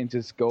trademark it and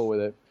just go with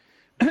it.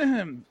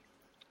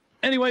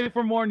 Anyway,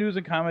 for more news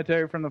and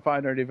commentary from the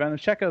 5 Nerdy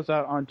Venoms, check us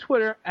out on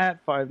Twitter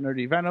at 5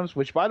 Nerdy Venoms,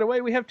 which, by the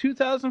way, we have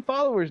 2,000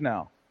 followers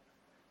now.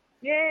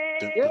 Yay!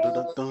 Break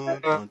out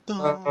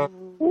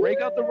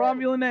the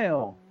Romulan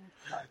nail.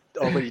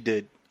 Already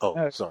did.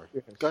 Oh, sorry.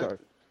 Sorry.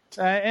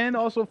 And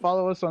also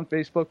follow us on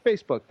Facebook,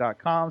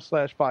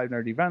 facebook.com/5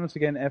 Nerdy Venoms.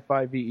 Again,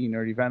 F5VE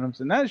Nerdy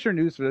Venoms. And that is your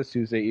news for this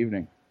Tuesday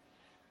evening.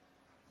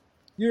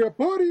 Yeah,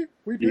 buddy,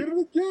 we did it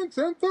again.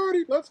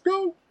 10:30. Let's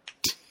go.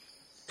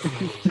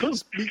 Who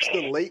speaks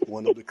the late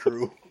one of the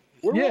crew?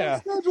 We're on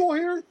schedule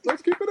here.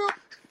 Let's keep it up.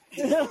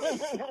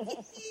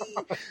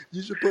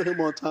 You should put him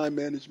on time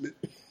management.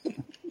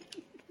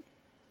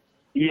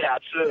 Yeah, I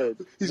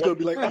should. He's going to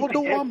be like, oh,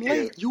 no, I'm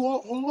late. You are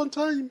all on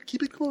time.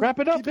 Keep it going. Wrap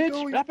it up,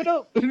 bitch. Wrap it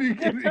up.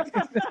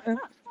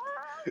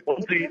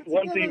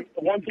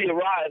 Once he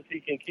arrives, he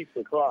can keep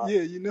the clock.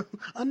 Yeah, you know.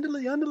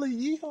 Underlay,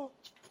 yeehaw.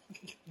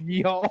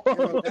 Yo.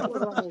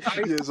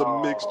 There's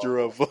a mixture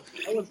of...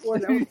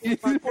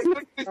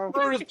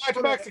 Brewers back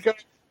to Mexico.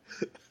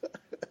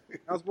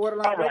 I was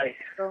borderline. All right.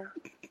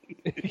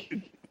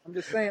 I'm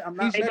just saying, I'm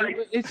not.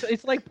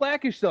 It's like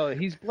Blackish though.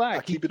 He's black.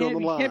 I keep it on the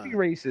line. He can't be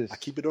racist. I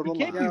keep it on the line.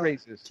 He can't be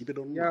racist. Keep it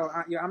on the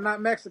line. I'm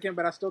not Mexican,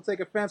 but I still take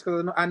offense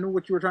because I knew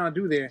what you were trying to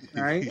do there.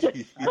 All right.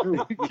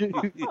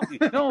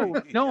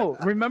 No.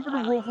 Remember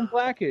the rule from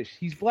Blackish.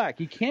 He's black.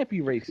 He can't be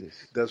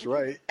racist. That's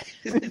right.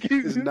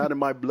 It's not in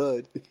my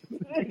blood.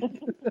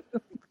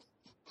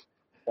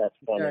 That's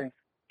funny. Okay.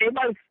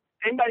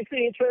 Anybody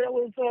seeing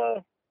trailers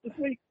this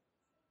week?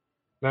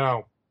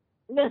 No.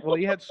 Well,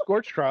 you had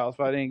Scorch Trials,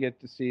 but I didn't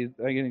get to see.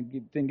 I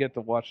didn't get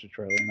to watch the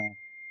trailer. No.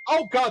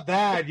 Oh God,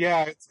 I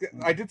did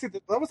see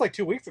that. That was like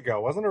 2 weeks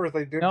ago, wasn't it? Or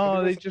they did?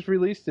 No, they just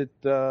released it.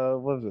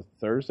 What was it?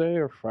 Thursday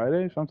or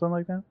Friday, something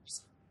like that.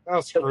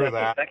 Oh, screw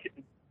that.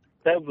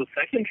 That was the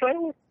second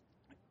trailer.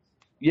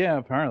 Yeah,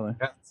 apparently.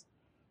 Yes.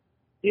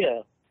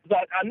 Yeah,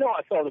 I know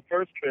I saw the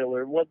first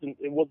trailer. It was a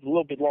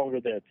little bit longer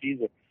than a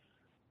teaser. It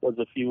was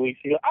a few weeks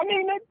ago. I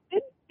mean,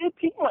 it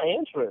piqued my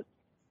interest.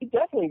 It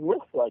definitely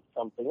looks like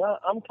something.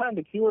 I'm kind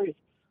of curious.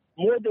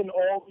 More than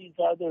all these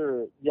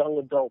other young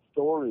adult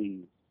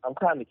stories, I'm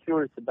kind of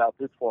curious about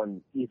this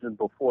one even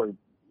before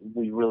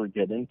we really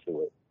get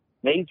into it.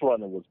 Maze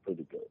Runner was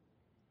pretty good.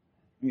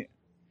 Yeah.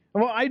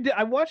 Well,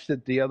 I watched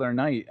it the other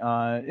night.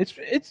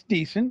 It's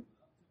decent.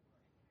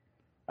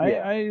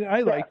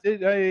 I liked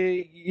it.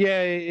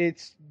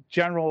 It's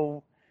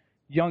general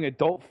young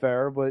adult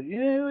fare, but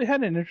it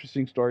had an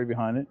interesting story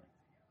behind it.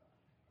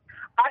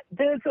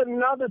 There's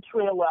another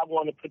trailer I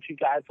want to put you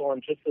guys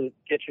on just to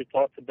get your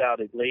thoughts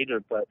about it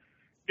later, but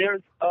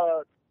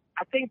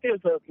I think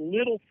there's a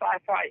little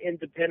sci-fi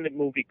independent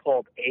movie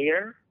called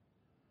Air,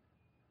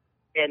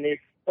 and it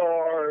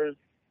stars,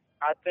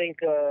 I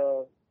think,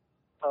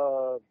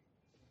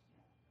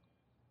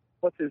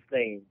 what's his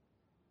name?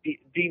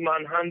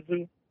 Djimon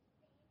Hounsou?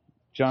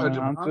 John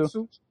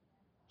Hounsou?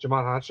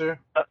 Jimon Hounsou?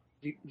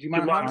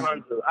 Jimon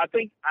Hounsou. I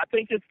think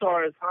it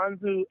stars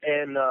Hounsou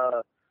and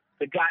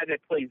the guy that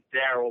plays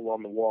Daryl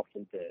on The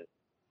Walking Dead.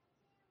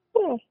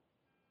 Oh.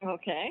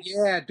 Okay.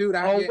 Yeah, dude.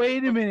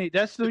 Wait a minute.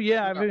 That's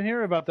I've been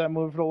hearing about that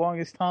movie for the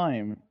longest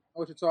time.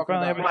 What you talking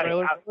about? Have a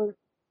trailer?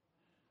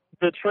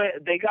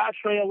 They got a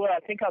trailer.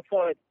 I think I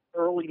saw it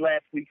early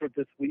last week or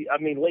this week. I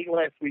mean, late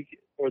last week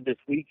or this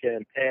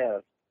weekend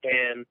past.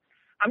 And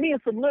I mean,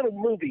 it's a little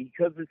movie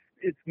because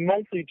it's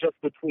mostly just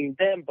between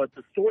them. But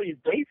the story is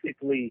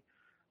basically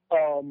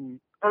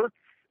Earth's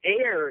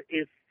air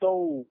is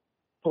so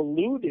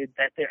polluted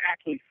that they're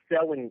actually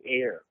selling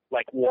air,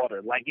 like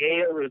water. Like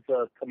air is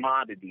a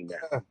commodity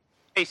now.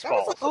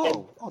 Baseball.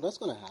 That's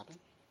going to happen.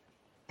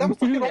 That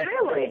was like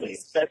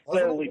That's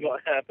totally going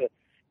to happen.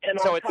 And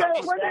so wasn't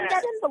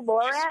that in the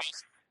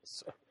Lorax?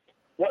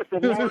 What's the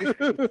Lorax?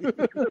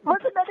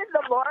 Wasn't that in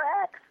the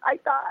Lorax? I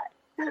thought.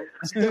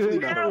 It's definitely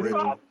not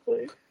original.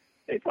 Probably.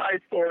 They probably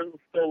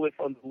stole it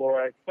from the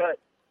Lorax. But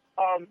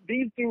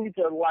these dudes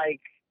are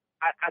like,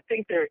 I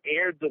think they're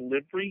air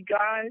delivery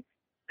guys.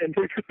 And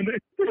they're gonna,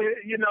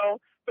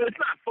 but it's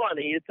not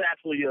funny. It's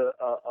actually a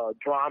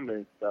drama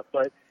and stuff.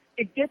 But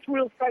it gets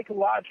real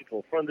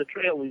psychological. From the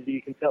trailers, you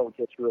can tell it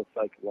gets real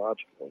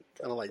psychological.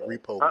 Kind of like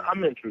Repo Man.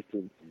 I'm interested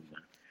in seeing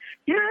that.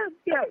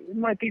 Yeah, it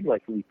might be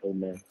like Repo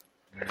Man.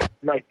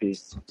 Might be.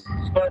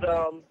 But,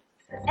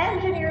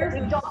 engineers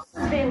and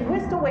doctors being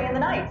whisked away in the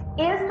night.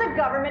 Is the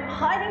government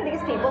hiding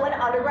these people in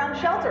underground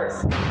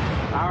shelters?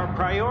 Our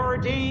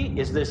priority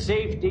is the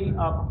safety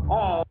of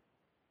all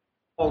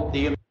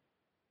the...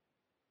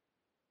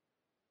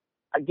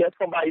 I guess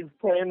somebody's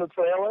playing the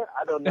trailer.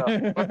 I don't know.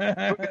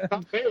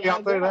 I'll say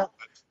that.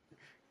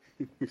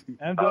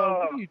 And what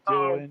are you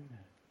doing?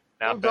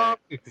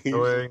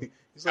 Nothing.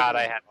 God,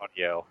 I had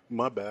audio.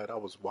 My bad. I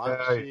was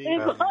watching.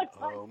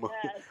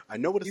 I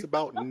know what it's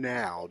about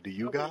now. Do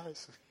you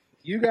guys?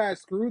 You guys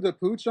screwed the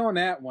pooch on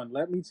that one.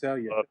 Let me tell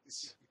you.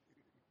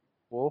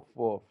 Woof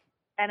woof.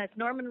 And it's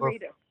Norman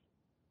Reedus.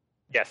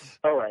 Yes.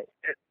 All right.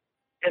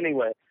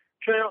 Anyway,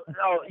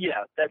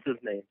 that's his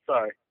name.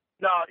 Sorry.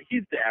 No,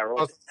 he's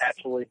Daryl.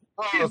 Actually,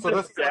 he's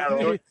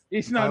Daryl.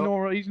 He's not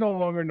Norman. He's no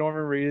longer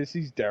Norman Reedus.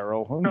 He's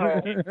Daryl. No,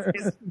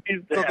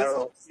 he's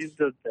Daryl. He's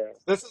just Daryl.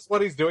 This is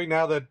what he's doing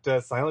now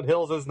that Silent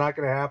Hills is not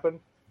going to happen.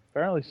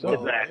 Apparently so.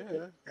 Exactly.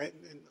 Yeah.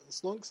 And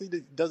as long as he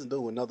doesn't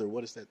do another,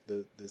 what is that?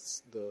 The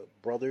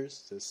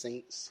brothers, the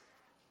Saints.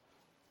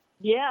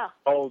 Yeah.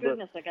 Oh,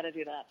 goodness, I got to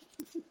do that.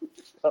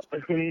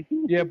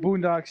 Yeah,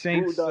 Boondock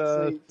Saints.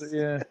 Boondock Saints.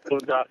 Yeah.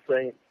 Boondock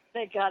Saints.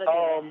 They got to do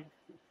that.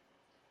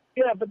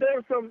 Yeah, but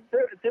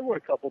there were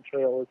a couple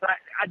trailers.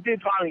 I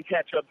did finally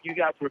catch up. You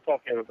guys were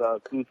talking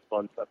about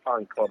Goosebumps. I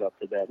finally caught up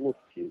to that. It looks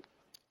cute.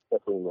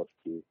 Definitely looks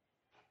cute.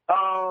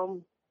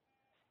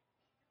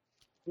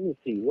 Let me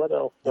see, what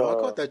else? Yo, I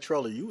caught that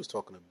trailer you was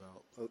talking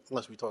about,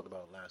 unless we talked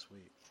about it last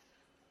week.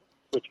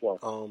 Which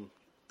one?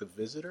 The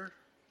Visitor?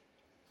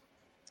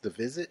 The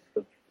Visit?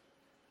 The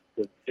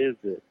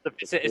Visit.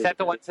 Is that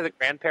the one to the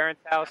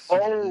grandparents' house?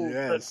 Oh,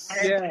 yes.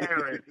 The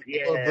grandparents,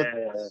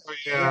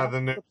 yeah. The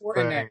new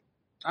supporting thing. that.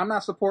 I'm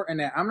not supporting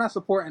that. I'm not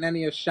supporting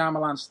any of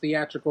Shyamalan's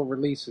theatrical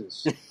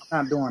releases.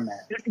 I'm not doing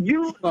that.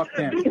 You fuck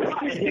him.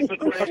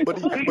 But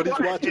he's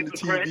watching the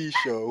TV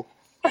show.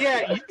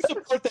 Yeah, you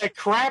support that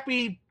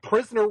crappy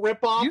prisoner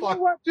ripoff. You know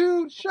what,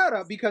 dude? Shut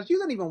up, because you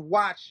didn't even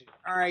watch it.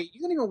 All right,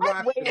 you didn't even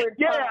watch it.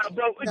 Yeah,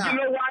 but you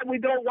know why we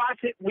don't watch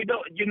it? We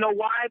don't. You know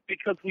why?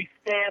 Because we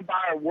stand by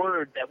our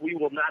word that we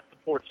will not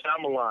support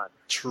Shyamalan.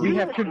 True. We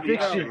have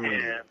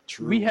conviction.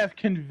 True. We have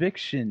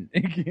conviction.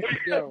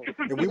 Yo,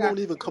 and we won't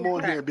even come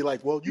on here and be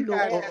like, well, you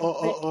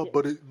know,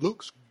 but it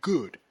looks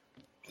good.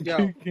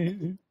 Yo,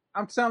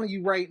 I'm telling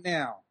you right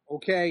now,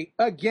 okay?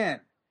 Again,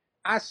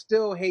 I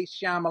still hate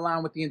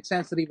Shyamalan with the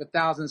intensity of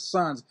 1,000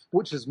 Suns,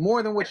 which is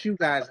more than what you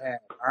guys had,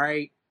 all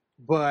right?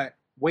 But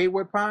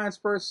Wayward Pines'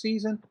 first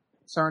season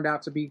turned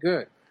out to be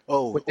good.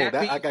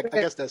 I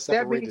guess that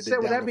separated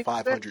it down to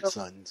 500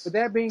 Suns. With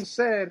that being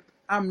said,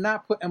 I'm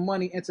not putting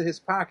money into his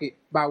pocket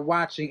by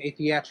watching a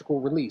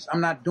theatrical release. I'm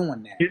not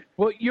doing that.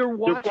 Well, you're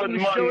watching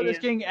the show that's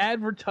getting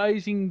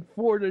advertising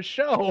for the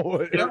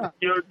show.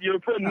 You're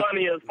putting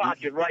money in his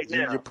pocket right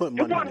now. You're putting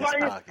money in his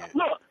pocket.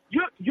 Look,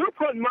 you're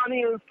putting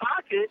money in his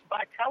pocket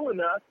by telling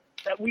us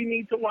that we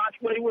need to watch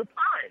Wayward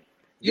Pines.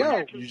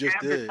 Yo, you just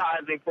did.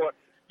 For,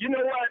 you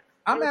know what?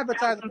 I'm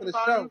advertising for the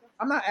show.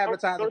 I'm not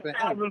advertising for him.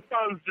 1,000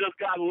 Suns just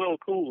got a little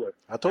cooler.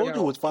 I told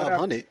you it was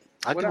 500.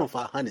 I give him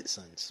 500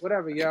 Suns.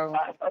 Whatever, yo.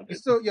 You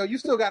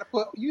still got to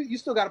put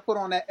put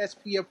on that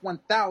SPF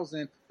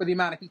 1000 for the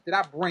amount of heat that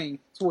I bring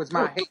towards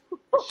my hate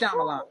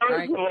Shyamalan,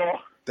 right?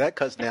 That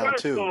cuts down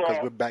too,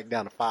 because we're back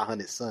down to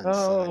 500 Suns.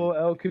 Oh,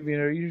 El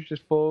Camino, you're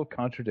just full of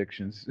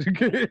contradictions.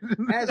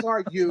 As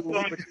are you,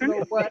 but you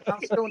know what?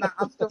 I'm still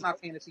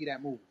not paying to see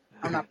that movie.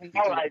 I'm not paying.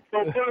 All right,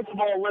 so first of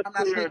all, let's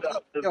clear it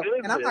up.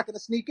 And I'm not going to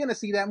sneak in to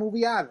see that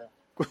movie either.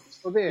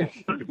 So there.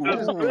 The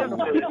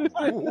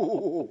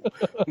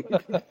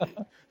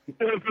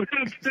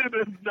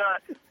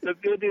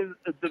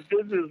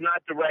Visit is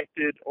not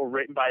directed or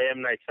written by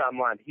M. Night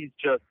Shyamalan. He's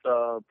just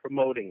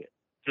promoting it,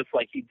 just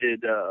like he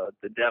did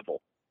The Devil.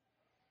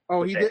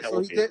 Oh, he did.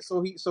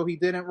 So he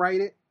didn't write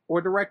it or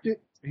direct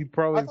it. He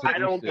probably. I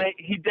don't think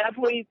he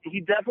definitely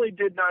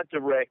did not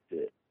direct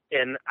it,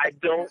 and I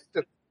don't.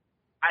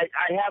 I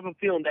have a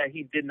feeling that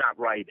he did not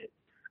write it.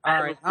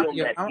 All right,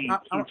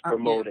 he's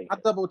promoting.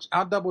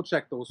 I'll double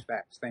check those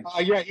facts. Thanks.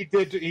 Yeah, he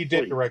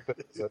did direct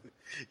it.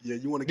 Yeah,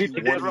 you want to keep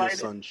one of your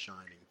suns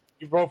shining.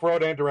 You both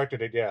wrote and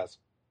directed it, yes.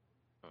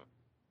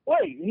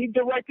 Wait, he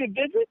directed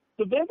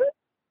The Visit?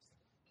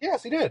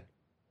 Yes, he did.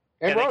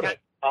 And wrote it.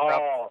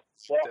 Oh,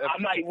 well, I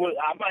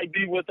might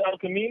be with El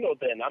Camino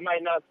then. I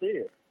might not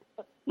see it.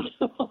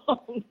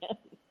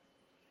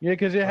 Yeah,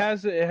 because it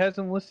has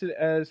him listed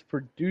as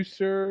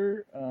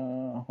producer.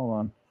 Hold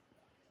on.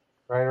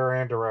 Writer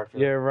and director.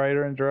 Yeah,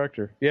 writer and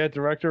director. Yeah,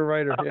 director,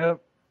 writer. Yep.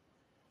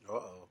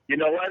 You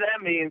know what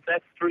that means?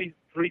 That's three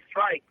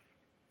strikes.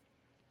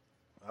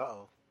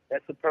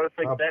 That's a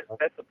perfect.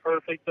 That's a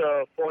perfect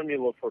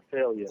formula for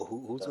failure.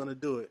 Who's gonna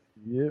do it?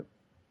 Yep.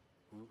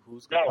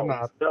 Who's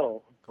gonna?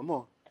 No. Come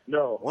on.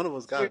 No. One of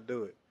us gotta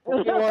do it.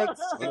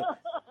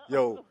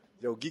 Yo,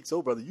 Geek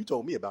Soul Brother, you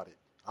told me about it.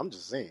 I'm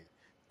just saying.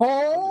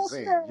 I'm just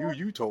saying.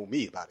 You told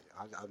me about it.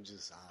 I'm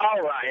just.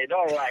 All right.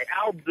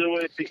 I'll do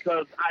it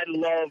because I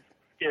love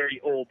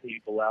scary old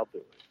people. I'll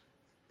do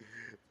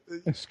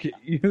it.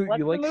 You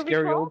like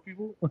scary old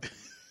people?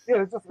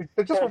 Yeah,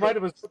 it just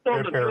reminded us of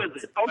The parents.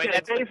 Visit.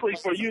 Okay, basically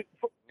for you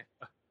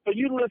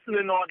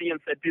listening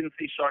audience that didn't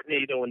see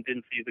Sharknado and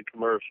didn't see the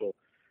commercial,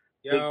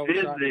 Yo, The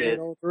Visit.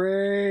 Sharknado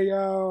 3,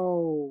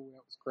 yo,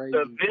 that was crazy.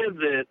 The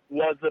Visit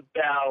was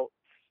about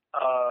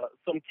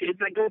some kids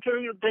that go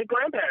to their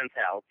grandparents'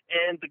 house,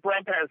 and the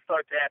grandparents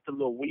start to act a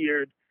little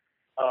weird,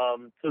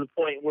 to the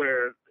point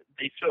where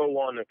they show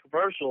on a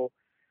commercial,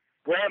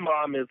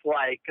 grandmom is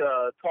like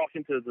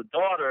talking to the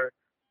daughter,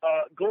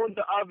 go in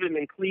the oven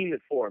and clean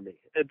it for me.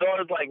 The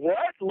daughter's like,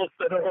 what? Looks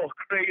at her all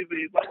crazy.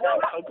 He's like, no,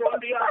 go in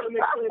the oven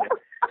and clean it.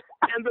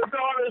 And the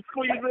daughter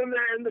squeezes in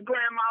there, and the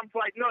grandmom's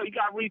like, no, you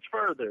got to reach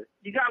further.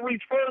 You got to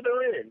reach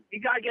further in.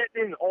 You got to get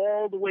in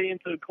all the way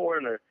into the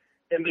corner.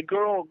 And the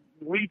girl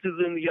reaches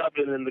in the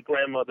oven, and the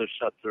grandmother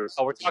shuts her.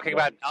 Oh, we're talking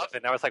about an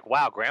oven. I was like,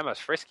 wow, grandma's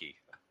frisky.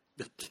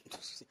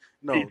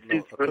 No,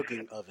 a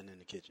cooking oven in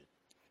the kitchen.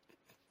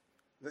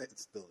 That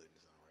still is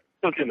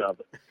all right. Cooking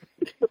oven.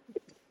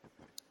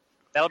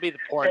 That'll be the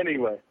porn.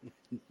 Anyway,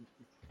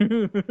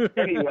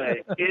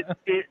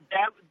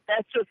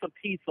 that's just a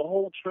piece. The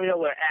whole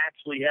trailer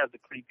actually has a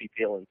creepy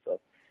feeling. So,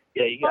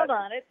 yeah, you got. Hold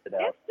on. It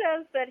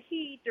says that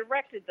he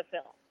directed the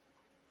film.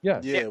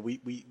 Yes. Yeah, we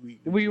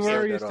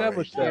already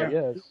established that.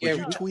 Yes. Yeah,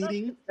 you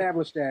tweeting?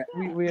 Established that.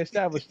 We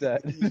established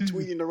that. You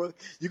tweeting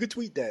you can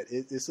tweet that.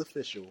 It's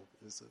official.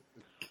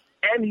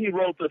 And he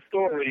wrote the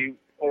story,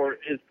 or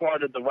is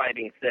part of the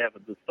writing staff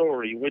of the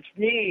story, which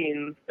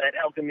means that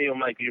El Camino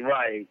might be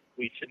right.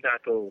 We should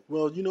not go.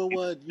 Well, you know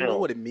what? You know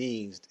what it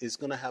means. It's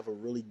going to have a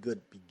really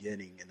good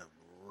beginning and a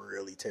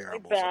really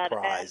terrible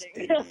surprise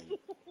ending.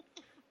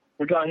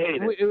 We're gonna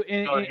hate it.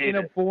 In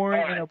a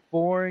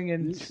boring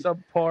and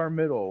subpar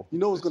middle. You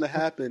know what's going to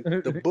happen?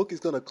 The book is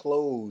going to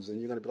close, and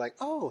you're going to be like,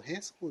 "Oh,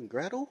 Hansel and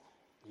Gretel."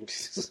 I'm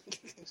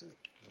sorry.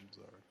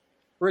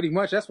 Pretty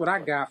much, that's what I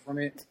got from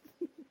it.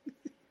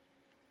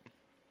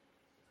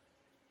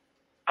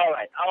 All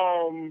right.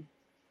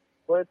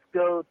 Let's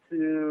go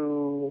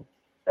to.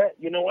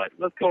 You know what?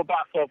 Let's go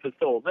box office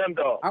totals. Them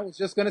dogs. I was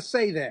just gonna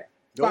say that.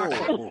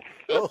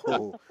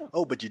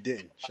 Oh, but you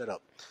didn't. Shut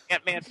up.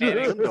 Ant-Man.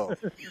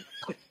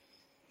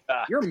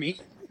 You're mean.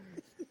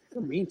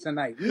 You're mean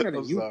tonight.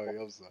 I'm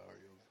sorry.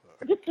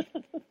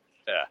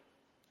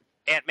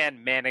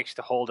 Ant-Man managed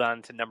to hold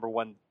on to number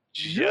one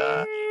just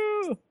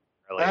barely.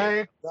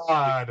 Thank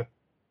God.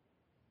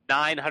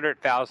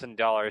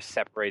 $900,000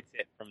 separates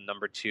it from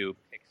number 2,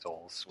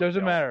 Pixels.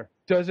 Doesn't matter.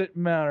 Doesn't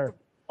matter.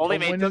 Only a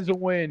made win is a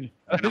win.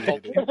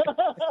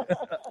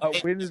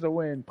 A win is a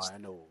win. My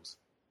nose.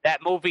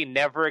 That movie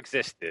never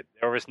existed.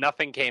 There was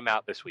nothing came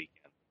out this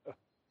weekend.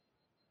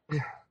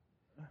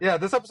 Yeah,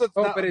 this episode's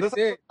not. But this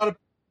it did.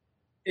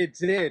 It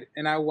did,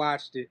 and I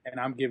watched it, and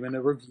I'm giving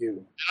a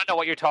review. I don't know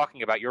what you're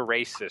talking about. You're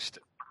racist.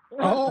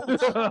 Oh,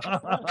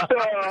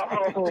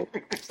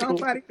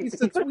 somebody needs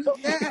to tweet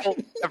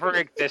that. Never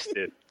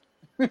existed.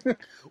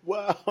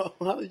 Wow,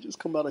 how did they just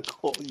come out and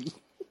call you?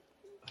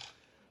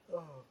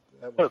 Oh,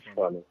 that's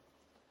funny.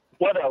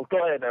 What else?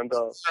 Go ahead,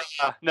 Endo.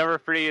 Number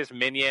 3 is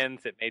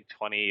Minions. It made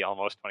 20,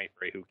 almost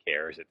 23. Who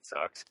cares? It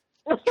sucks.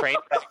 Train.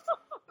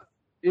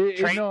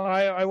 No,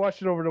 I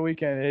watched it over the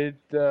weekend.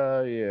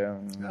 Yeah.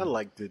 I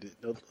liked it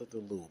a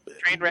little bit.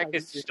 Trainwreck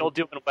is still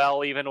doing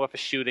well, even with a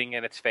shooting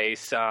in its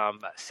face.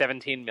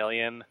 $17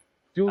 million.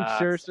 Dude,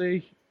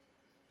 seriously?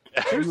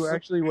 You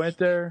actually went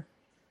there?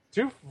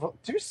 Too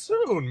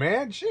soon,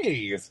 man.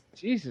 Jeez.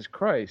 Jesus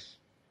Christ.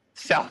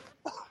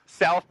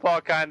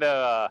 Southpaw kind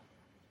of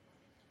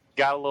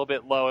got a little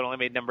bit low. It only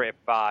made number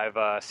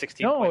 5,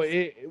 16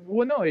 points.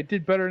 No, it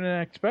did better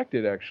than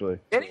expected, actually.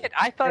 Did it?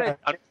 I thought it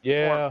underperformed.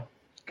 Yeah,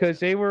 because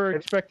they were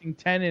expecting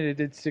 10 and it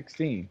did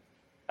 16.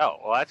 Oh,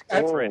 well, that's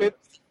good for it.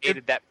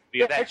 That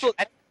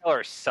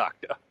trailer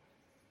sucked.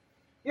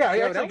 Yeah, I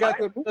actually got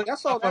the movie. I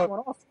saw that one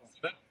also.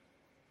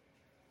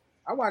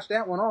 I watched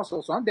that one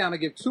also, so I'm down to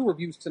give 2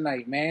 reviews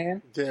tonight,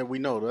 man. Yeah, we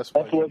know. That's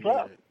what's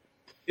up.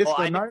 It's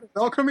the night of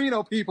El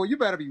Camino, people. You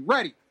better be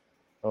ready.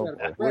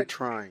 We're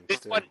trying.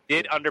 This one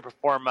did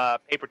underperform.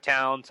 Paper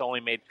Towns only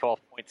made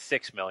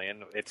 $12.6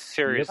 million. It's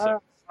serious.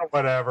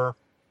 Whatever.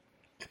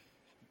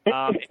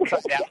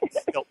 It's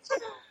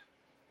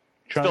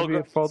Trying to be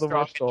a father of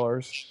our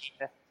stars.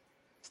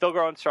 Still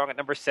growing strong at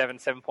number 7,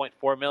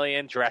 $7.4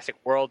 million. Jurassic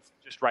World's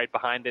just right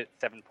behind it,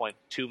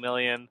 $7.2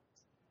 million.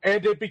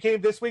 And it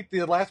became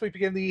the last week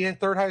became the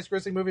 3rd highest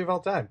grossing movie of all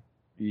time.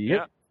 Yep.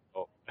 Yeah.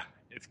 Oh,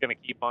 it's going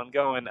to keep on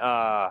going.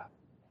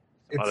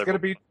 It's going to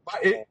be.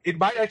 It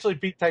might actually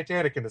beat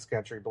Titanic in this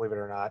country, believe it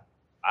or not.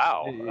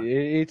 Wow.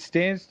 It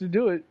stands to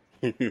do it.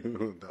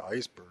 The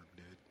iceberg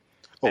did.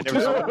 Oh,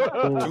 too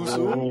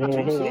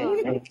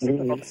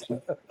soon?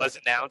 Was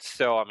announced,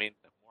 so I mean,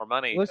 more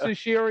money. Listen,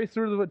 she already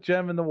threw the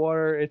gem in the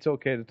water. It's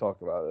okay to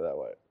talk about it that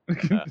way.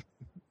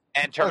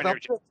 And Terminator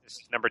Genesis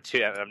is number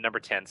 2. Number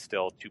 10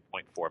 still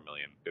 $2.4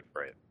 million. Good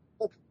for it.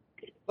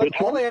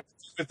 All they have to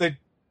do is they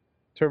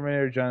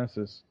Terminator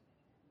Genesis.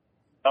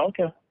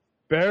 Okay.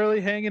 Barely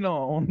hanging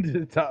on to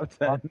the top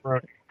 10.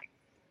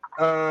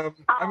 I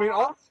mean,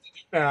 all they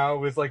do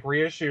now is like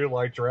reissue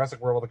like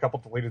Jurassic World with a couple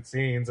deleted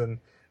scenes, and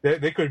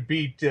they could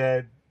beat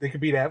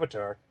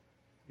Avatar.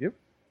 Yep.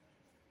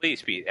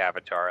 Please beat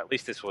Avatar. At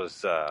least this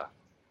was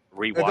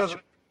rewatchable.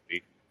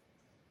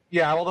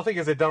 Yeah, well, the thing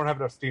is, they don't have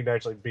enough steam to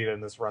actually beat it in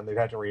this run. They'd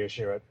have to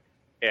reissue it.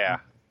 Yeah.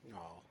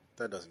 No,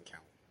 that doesn't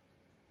count.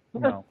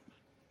 No.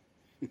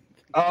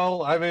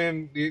 Oh, I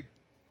mean,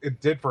 it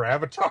did for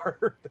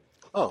Avatar.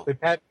 Oh,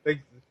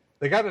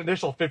 they got an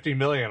initial $50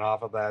 million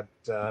off of that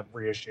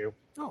reissue.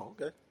 Oh,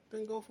 okay.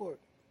 Then go for it.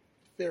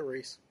 Fair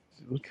race.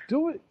 Let's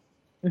do it.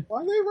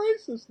 Why are they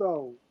racist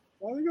though?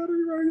 Why they gotta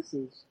be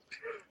racist?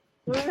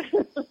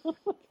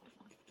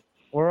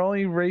 We're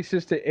only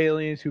racist to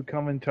aliens who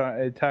come and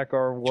attack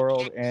our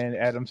world and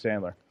Adam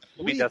Sandler.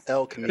 Leave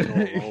El Camino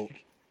alone.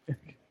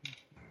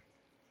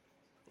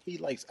 He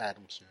likes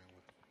Adam Sandler.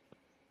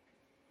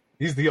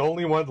 He's the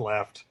only one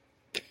left.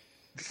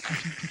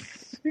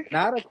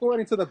 Not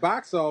according to the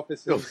box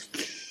office.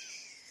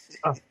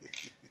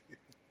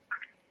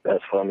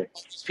 That's funny.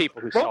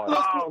 People who saw it.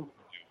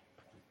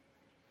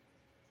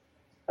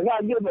 I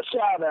gotta give a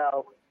shout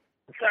out.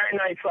 Saturday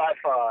Night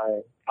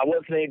Sci-Fi. I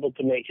wasn't able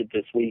to make it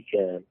this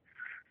weekend.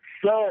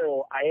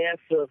 So I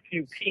asked a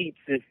few peeps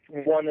if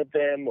one of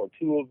them or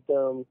 2 of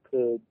them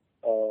could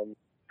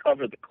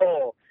cover the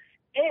call.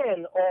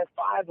 And all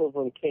 5 of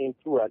them came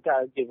through. I got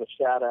to give a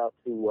shout out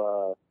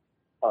to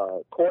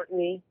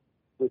Courtney,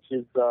 which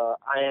is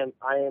I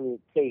am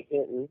Kate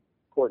Hinton,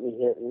 Courtney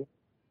Hinton.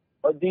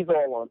 These are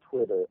all on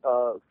Twitter.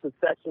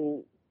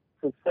 Secession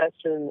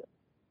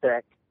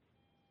Tech,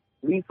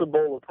 Lisa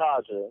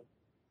Bolataja,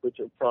 which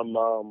is from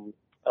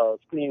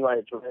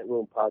Screenwriter Rent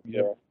Room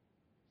podcast.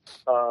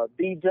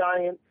 The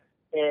Giant,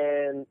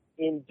 and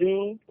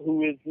Indu,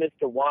 who is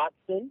Mr.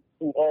 Watson,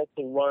 who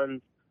also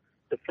runs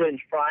the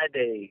Fringe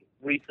Friday,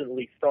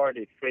 recently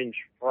started Fringe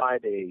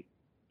Friday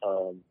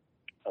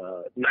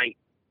night,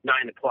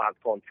 9 o'clock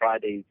on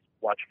Fridays.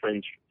 Watch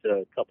Fringe,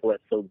 a couple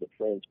episodes of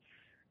Fringe.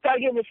 So I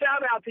give a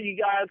shout out to you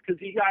guys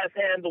because you guys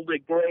handled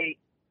it great.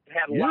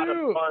 Had a lot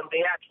of fun.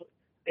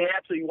 They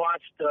actually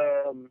watched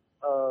The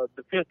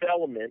Fifth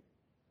Element,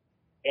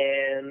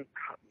 and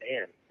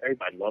man,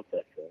 everybody loved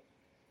that film.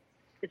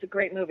 It's a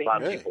great movie. A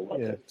lot of people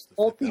love it.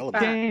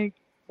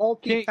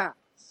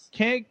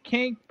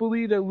 Can't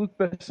believe that Luc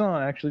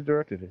Besson actually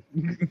directed it.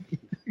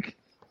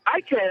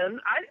 I can.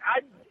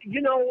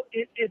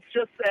 It's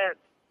just that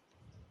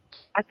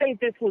I think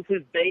this was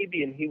his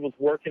baby, and he was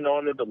working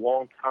on it a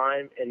long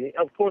time. And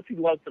of course, he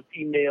loves the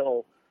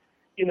female,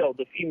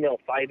 the female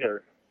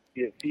fighter,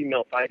 the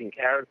female fighting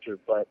character.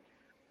 But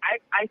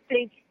I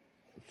think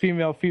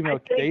female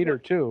dater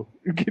too.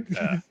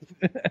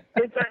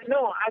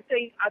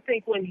 I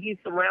think when he's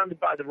surrounded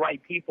by the right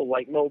people,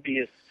 like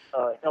Mobius,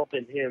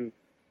 helping him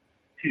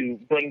to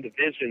bring the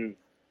vision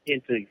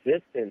into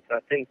existence, I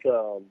think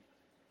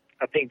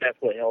that's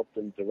what helped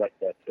him direct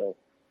that film.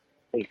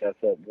 I think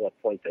that's at what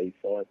point that he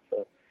saw it.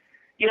 So,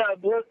 yeah,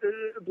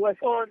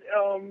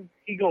 Besson,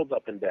 he goes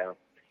up and down.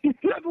 He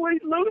said,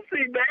 "Where's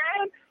Lucy,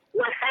 man?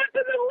 What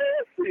happened to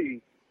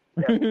Lucy?"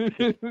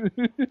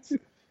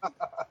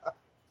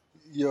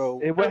 Yo,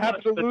 hey, what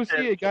happened to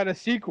Lucy? It got a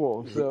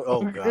sequel. So.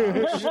 Oh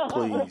gosh,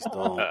 please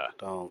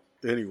don't.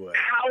 Anyway,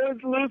 how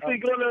is Lucy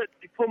gonna?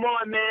 Come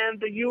on,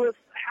 man.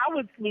 How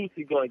is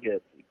Lucy gonna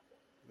get?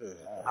 I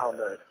don't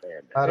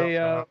understand that.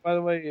 Hey, by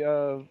the way,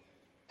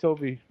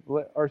 Toby,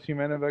 let Arts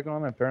Humana back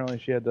on. Apparently,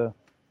 she had to.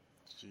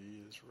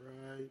 She is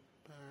right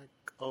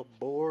back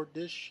aboard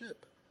this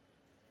ship.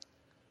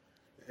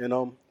 And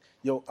I'd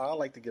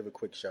like to give a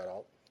quick shout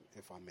out,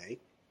 if I may.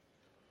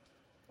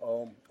 I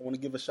want to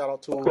give a shout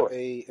out to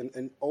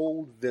an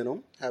old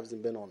Venom,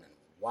 hasn't been on in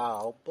a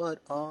while, but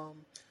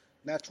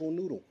Natural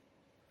Noodle.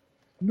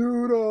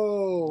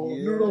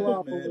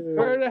 Noodle, man.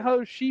 Where the hell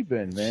has she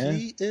been, man?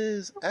 She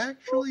is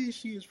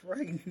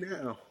right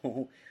now,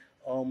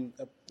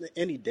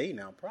 any day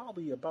now,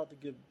 probably about to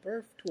give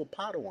birth to a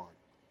Padawan.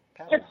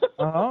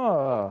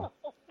 Oh,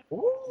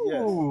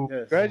 ooh!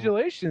 Yes.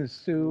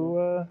 Congratulations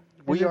to.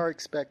 We are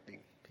expecting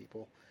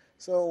people.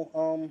 So,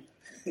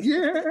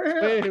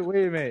 yeah.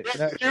 Wait a minute.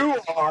 You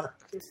are.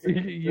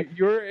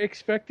 You're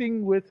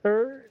expecting with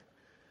her,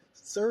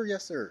 sir?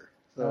 Yes, sir.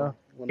 So,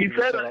 he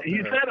said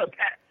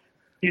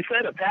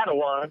a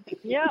Padawan.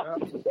 Yeah.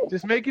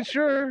 Just making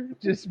sure.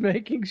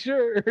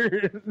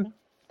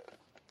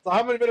 So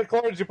how many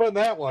midichlorians you put in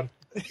that one?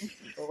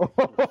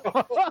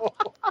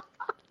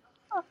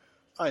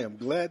 I am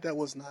glad that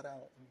was not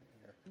out.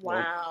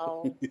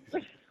 Wow.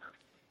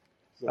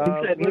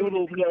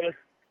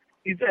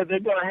 He said they're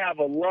gonna have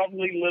a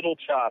lovely little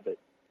Chobbit.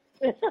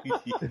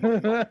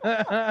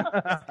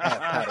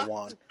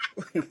 Padawan.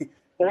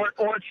 or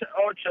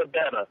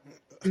Chabetta.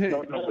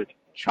 Don't know which.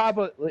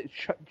 Chobbit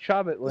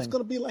It's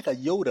gonna be like a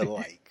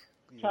Yoda-like.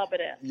 Chobbit.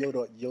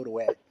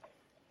 Yoda-at.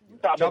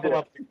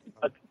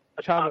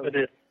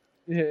 Chobbit.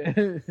 Yeah.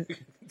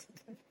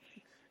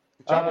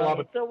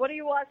 So what are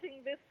you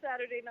watching this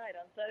Saturday night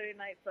on Saturday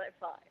Night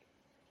Sci-Fi?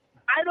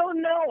 I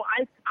don't know.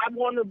 I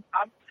want to.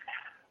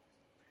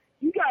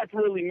 You guys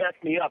really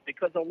messed me up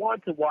because I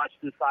wanted to watch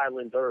This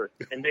Island Earth,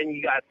 and then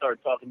you guys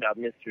started talking about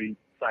Mystery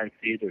Science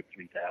Theater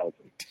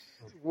 3000.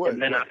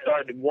 And then I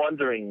started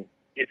wondering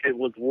if it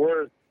was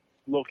worth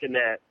looking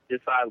at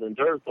This Island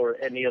Earth or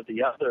any of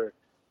the other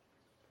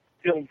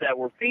films that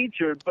were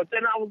featured. But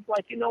then I was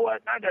like, you know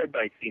what? Not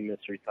everybody's seen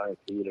Mystery Science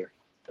Theater.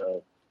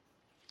 So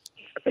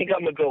I think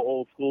I'm going to go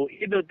old school.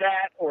 Either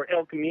that or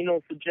El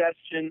Camino's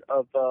suggestion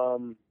of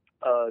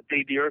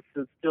Day the Earth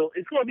is still.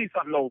 It's going to be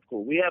something old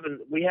school. We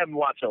haven't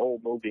watched an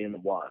old movie in a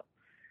while,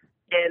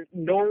 and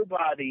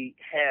nobody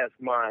has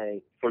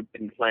my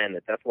Forbidden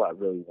Planet. That's what I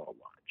really want to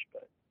watch.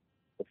 But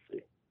we'll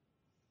see.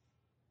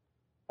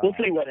 We'll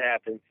see what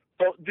happens.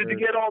 So, did you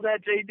get all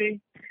that,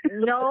 JD?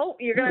 No,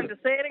 you're going to have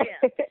to say it again.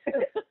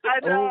 I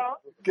know. Oh,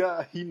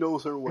 God, he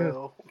knows her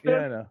well. Yeah,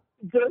 I know.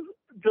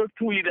 Just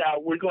tweet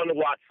out. We're going to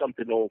watch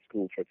something old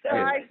school for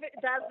Saturday.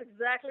 That's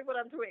exactly what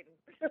I'm tweeting.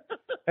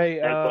 Hey,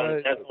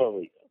 that's what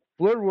we do.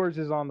 Blood Wars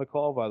is on the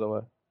call, by the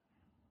way.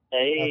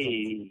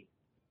 Hey.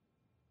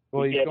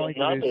 Well, he's going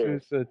to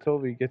as soon as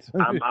Toby gets.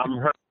 I'm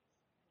hurt.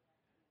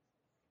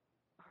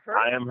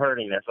 I am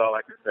hurting. That's all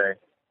I can say.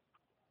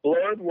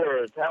 Blood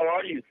Wars, how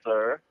are you,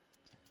 sir?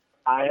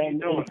 I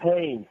am in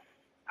pain.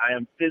 I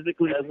am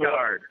physically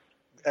scarred.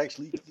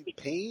 Actually,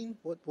 pain?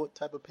 What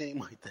type of pain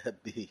might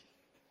that be?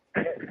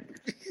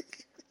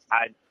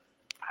 I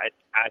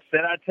I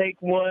said I'd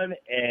take one,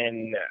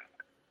 and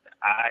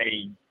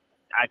I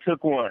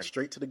took one.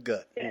 Straight to the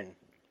gut. Yeah,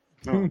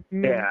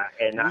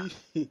 and I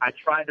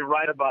tried to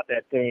write about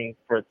that thing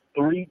for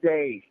 3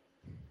 days,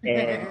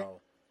 and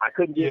I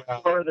couldn't get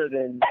further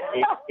than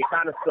it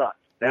kind of sucked.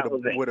 That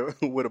was it.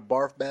 With a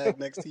barf bag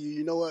next to you,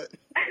 you know what?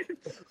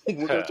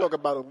 We're gonna talk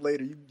about it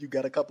later. You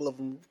got a couple of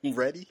them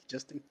ready,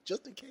 just in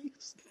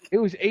case. It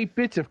was 8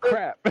 bits of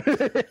crap.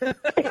 There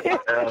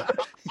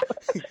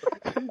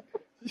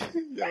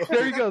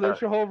you go.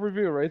 There's your whole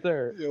review right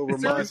there.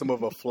 Reminds them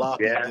of a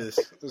floppy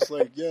disk. It's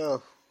like,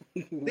 The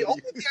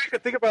only thing I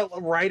could think about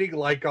writing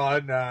like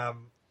on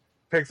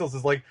Pixels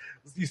is like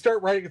you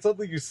start writing and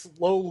suddenly you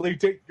slowly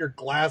take your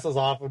glasses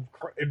off and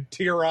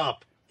tear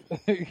up.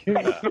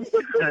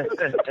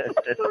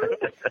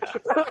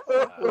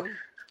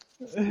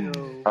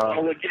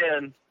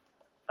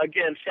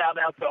 Again, shout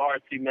out to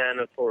Arts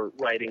Humana for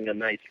writing a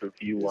nice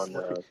review on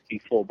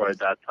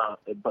geekfullbright.com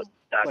about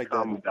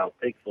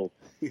Pixels.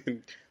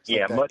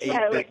 Much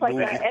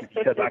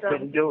because I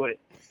couldn't do it.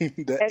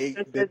 The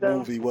 8-bit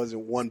movie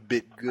wasn't 1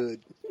 bit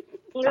good.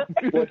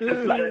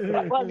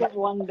 It wasn't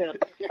 1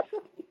 bit.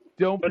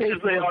 Don't pay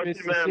for it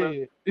to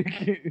see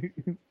it.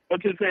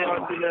 What you say,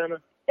 Arts Humana?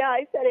 Yeah,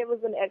 I said it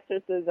was an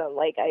exorcism.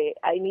 Like,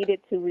 I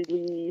needed to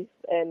release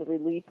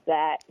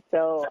that,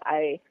 so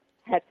I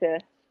had to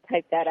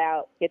type that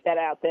out, get that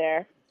out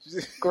there.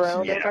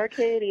 Grounded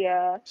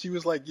Arcadia. She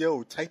was like,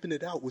 yo, typing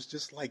it out was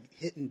just like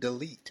hitting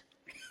delete.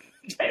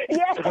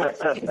 Yeah.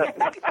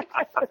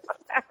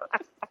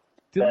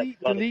 delete.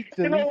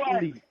 You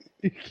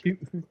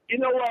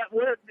know what?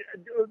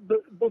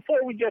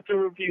 Before we get to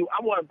review,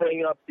 I want to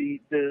bring up the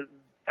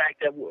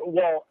fact that, I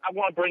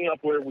want to bring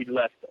up where we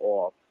left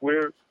off.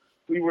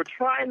 We were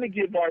trying to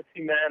give Arts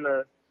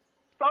Humana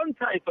some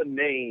type of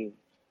name,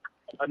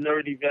 a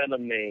Nerdy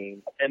Venom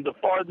name, and the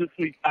farthest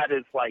we got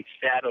is like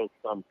Shadow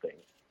something.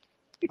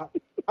 How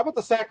about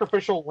the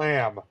sacrificial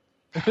lamb?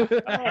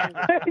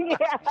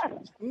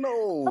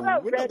 No,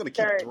 we're not going to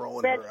keep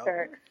throwing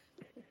her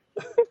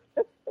out.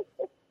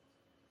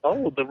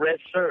 Oh, the red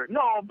shirt.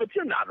 No, but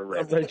you're not a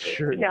red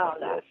shirt. No,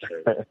 not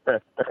shirt.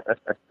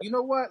 You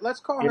know what? Let's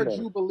call her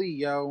Jubilee,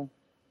 yo,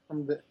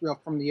 from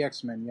the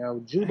X-Men, yo.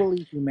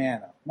 Jubilee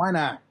Humana. Why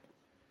not?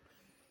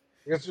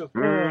 It's just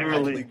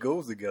actually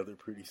goes together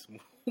pretty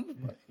smooth.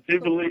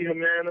 Jubilee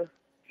Humana.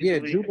 Yeah,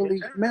 Jubilee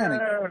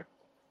Humana.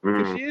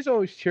 She is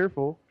always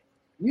cheerful.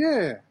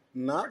 Yeah.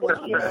 Not when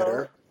I met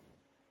her.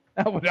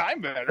 Not when I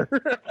met her.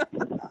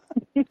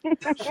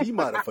 She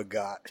might have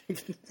forgot.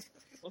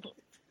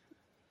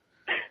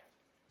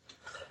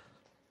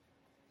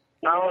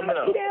 I don't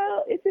know. You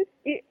know, it's just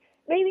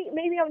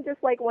maybe I'm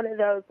just like one of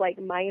those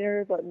like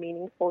minor but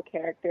meaningful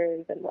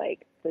characters in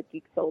like the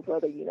Geek Soul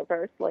Brother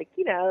universe. Like,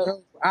 you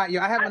know. I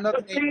have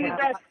another name.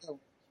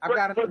 I've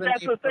got another but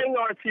that's the thing,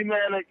 Arts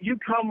Humana. You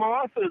come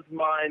off as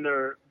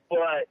minor,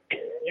 but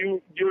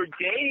your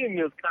game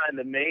is kind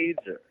of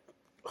major.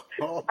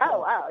 Oh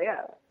wow,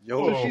 yeah.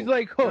 Yo, she's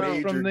like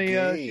Hooks from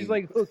the she's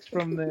like Hooks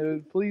from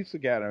the Police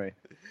Academy.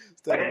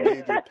 Instead of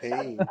Major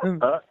Pain.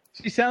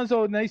 She sounds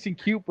all nice and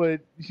cute,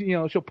 but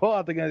she'll pull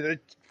out the gun and say,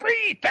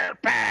 "Free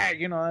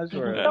dirtbag," that's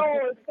where.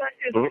 No,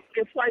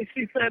 it's like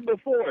she said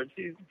before.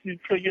 She's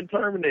freaking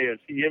Terminator.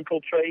 She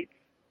infiltrates.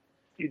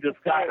 She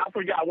just got. I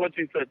forgot what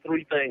you said.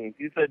 3 things.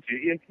 You said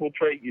you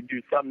infiltrate. You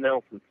do something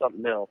else and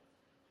something else.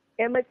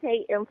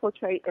 Imitate,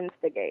 infiltrate,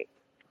 instigate.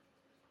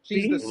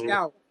 She's the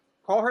scout.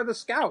 Call her the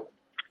scout.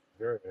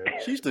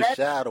 She's the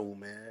shadow,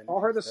 man.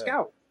 Call her the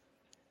scout.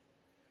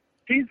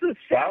 She's the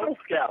shadow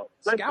scout.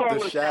 The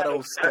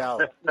shadow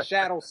scout. The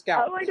shadow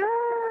scout. Oh my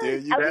god. There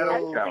you I'm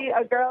go. actually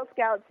a Girl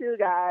Scout too,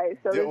 guys.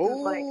 So this is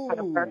like kind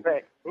of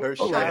perfect. Her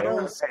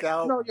shadow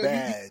scout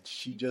badge.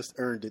 She just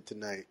earned it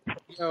tonight.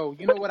 Yo,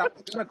 you know what I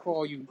was gonna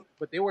call you,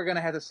 but they were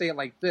gonna have to say it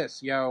like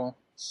this, yo.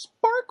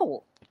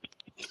 Sparkle.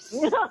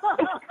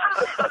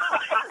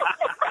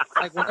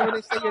 Like whenever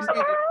they say your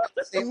name,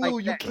 they say it like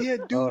you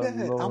can't do that.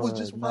 Lord, I was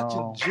just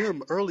watching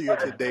Jim earlier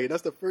today.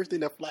 That's the first thing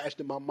that flashed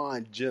in my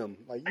mind, Jim.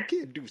 Like, you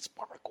can't do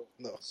Sparkle.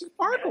 No.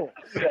 Sparkle.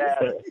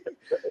 Yeah.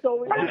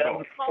 So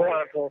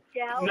Sparkle.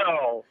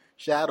 No.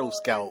 Shadow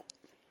Scout.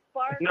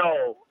 Sparkle.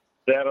 No.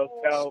 Shadow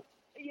Scout.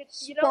 You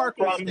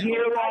Sparkle. From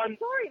here on. I'm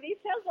sorry, these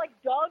sound like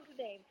dogs'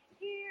 names.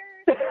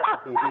 Here,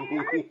 Sparkle. Come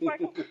here.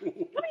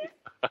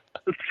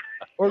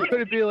 Or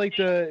could it be like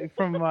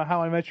from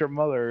How I Met Your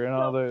Mother?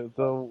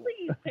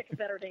 Please pick a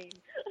better name.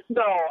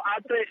 No, I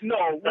think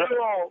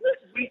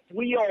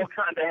we all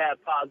kind of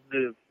had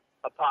positive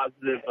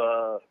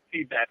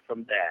feedback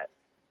from that,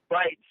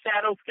 right?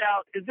 Shadow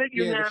Scout, is it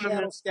unanimous?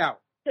 Shadow Scout.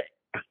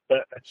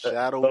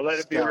 Shadow So let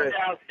it be Scout.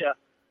 Shadow Scout.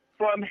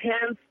 From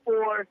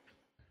henceforth,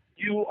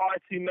 you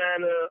Arts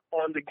Humana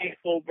on the Geek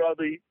Soul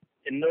Brother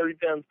and Nerdy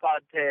Venom's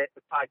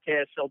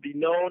podcast shall be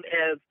known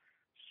as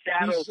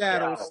Shadow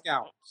Scouts.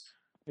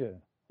 Yeah.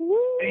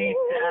 The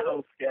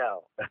Shadow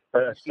Scout.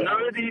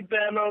 Nerdy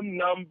Venom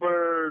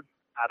number,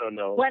 I don't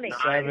know. 20.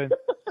 7.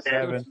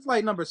 It's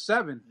like number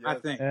 7, I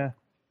think. Yeah.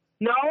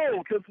 No,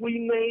 because we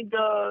named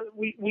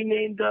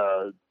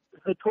Hattori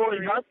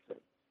Hudson.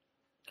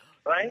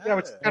 right? Yeah,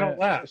 but I don't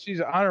laugh. She's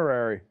an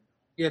honorary.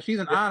 Yeah, she's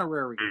an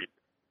honorary.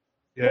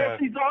 Yeah,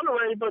 she's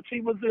honorary, but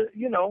she was,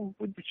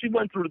 she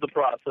went through the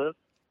process.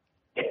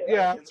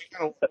 Yeah,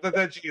 but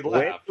then she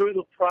Went left. through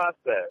the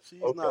process.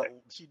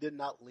 She did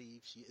not leave.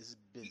 She is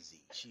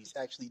busy. She's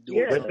actually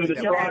doing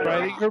something.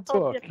 Writing her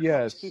book,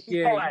 yes.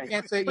 Yeah, you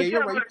can't say. Yeah,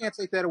 you're right. You can't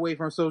take that away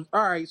from her. So,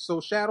 all right.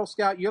 So, Shadow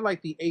Scout, you're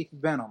like the 8th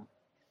Venom.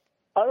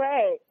 All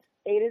right.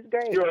 8 is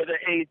great. You're the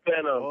 8th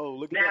Venom. Oh,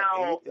 look at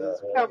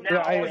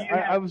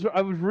that. I was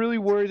really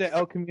worried that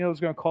El Camino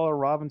was going to call her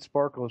Robin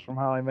Sparkles from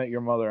How I Met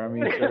Your Mother. I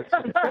mean,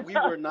 we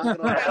were not going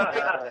to allow that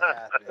to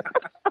happen.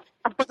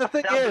 But the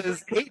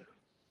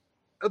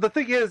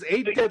thing is,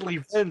 8 Deadly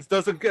Vens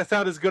doesn't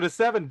sound as good as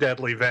 7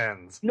 Deadly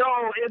Vens. No,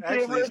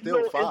 it's the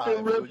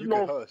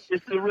original.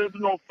 It's the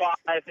original 5,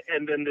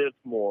 and then there's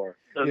more.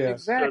 Yeah.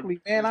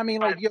 Exactly, man. I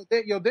mean, like,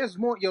 there's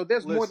more.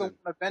 There's more than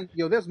one.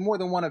 There's more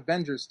than one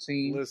Avengers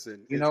team.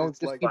 Listen,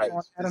 just like, keep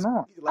on adding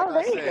on. Like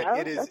I said,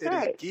 it is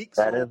Geek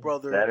Soul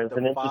Brother. That is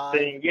an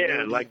interesting,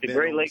 like the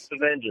Great Lakes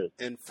Avengers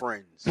and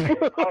Friends. All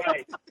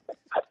right.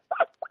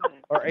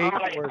 All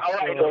right.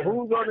 So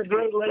who's on the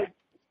Great Lakes?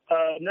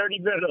 Nerdy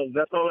Venom.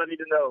 That's all I need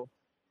to know.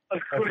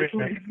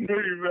 Nerdy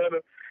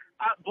Venom.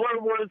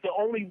 Bloodborne is the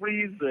only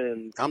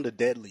reason. I'm the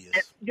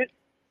deadliest.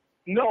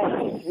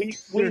 No,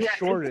 You're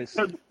shortest.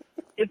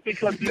 It's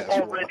because you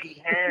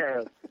already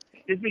have.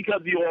 It's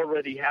because you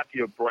already have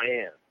your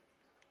brand.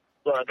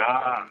 But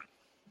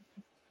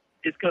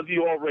it's because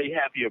you already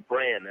have your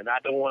brand, and I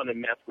don't want to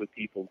mess with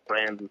people's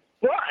brands.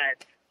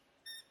 But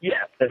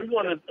yes,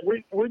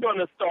 we're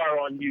gonna start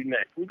on you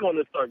next. We're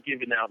gonna start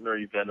giving out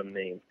Nerdy Venom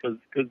names because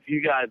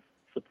you guys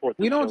support.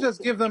 We don't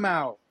just give them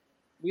out.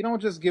 We don't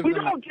just give them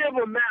out.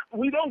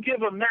 We don't give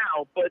them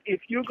out. But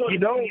if you're going to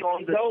be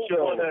on the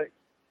show,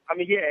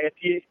 if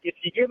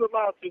you give them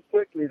out too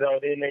quickly though,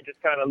 then they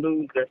just kind of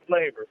lose their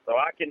flavor. So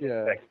I can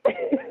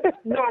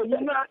respect. No,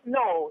 you're not.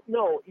 No,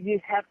 you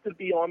have to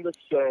be on the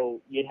show.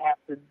 You have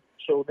to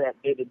show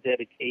that bit of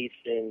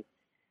dedication.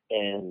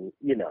 And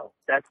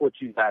that's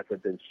what you guys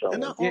have been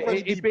showing. And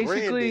it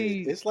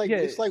basically, it's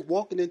like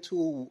walking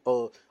into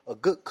a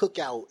good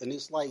cookout, and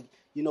it's like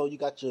you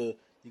got your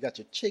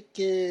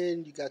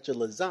chicken, you got your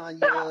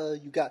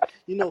lasagna, you got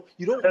you don't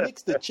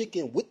mix the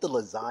chicken with the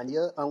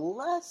lasagna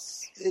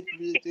unless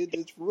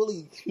it's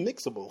really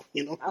mixable,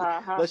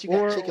 unless you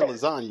got chicken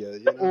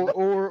lasagna,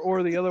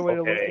 or the other way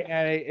to looking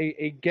at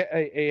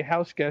a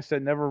house guest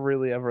that never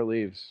really ever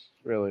leaves,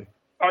 really.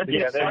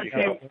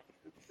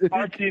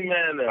 Arts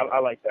Humana. I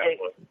like that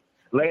one.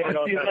 Laying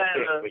on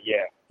that, but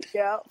yeah.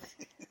 Yeah.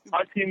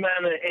 Arts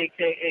Humana,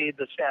 a.k.a.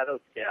 the Shadow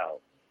Scout.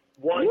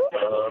 One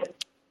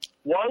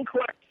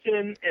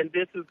question, and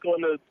this is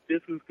gonna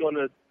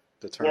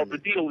determine. The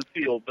deal is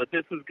sealed, but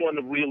this is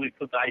gonna really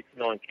put the icing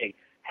on cake.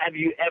 Have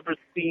you ever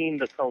seen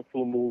the Kung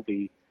Fu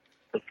movie,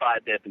 The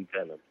 5 Deadly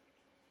Venoms?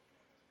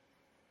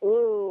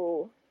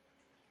 Ooh.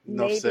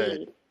 Enough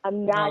said.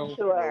 I'm not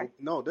sure.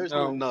 No, there's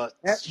no nut.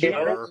 That's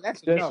no.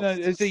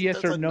 It's a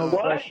yes or no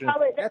question.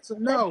 That's a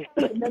no.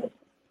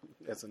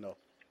 That's a no.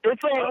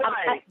 It's all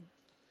right.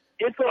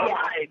 It's all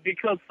right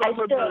because some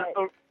of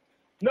the.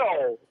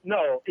 No,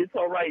 it's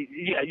all right.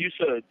 Yeah, you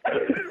should.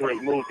 It's a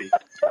great movie.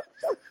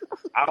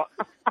 I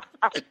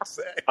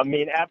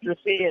mean, after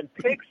seeing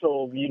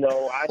Pixels,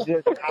 I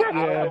don't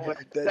know what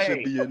to that say.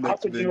 Should be your How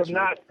next could you have venture.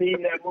 not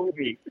seen that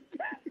movie?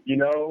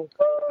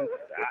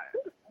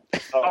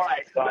 All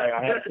right, sorry,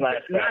 I had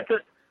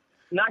flashbacks.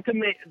 Not to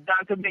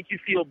make you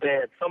feel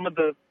bad. Some of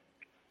the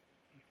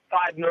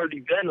 5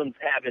 Nerdy Venoms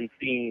haven't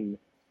seen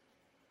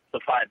the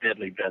 5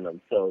 Deadly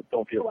Venoms, so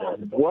don't feel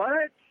bad.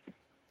 What?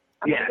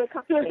 Yeah.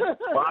 Wait,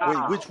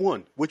 which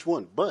one? Which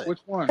one? But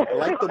which one?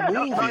 Like the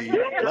movie,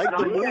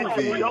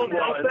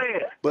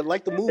 but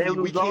like the movie,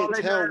 we can't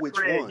tell which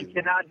one. You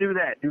cannot do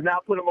that. Do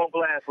not put them on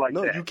blast like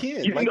that. No, you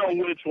can't. You know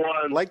which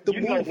one. Like the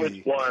you movie. know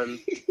which one.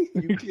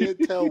 You can't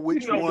tell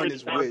which one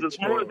is which. It's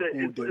more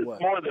than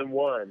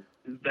one.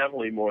 It's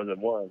definitely more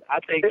than one. I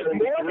think it's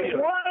more than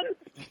one.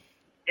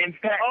 In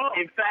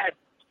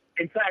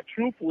fact,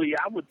 truthfully,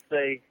 I would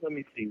say. Let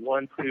me see.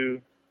 1, 2,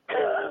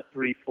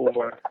 3,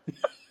 4.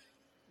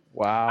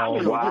 Wow.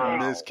 You're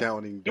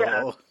miscounting,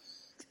 dog.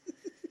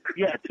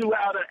 Yeah,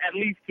 at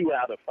least 2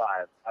 out of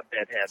 5. I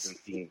bet haven't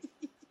seen.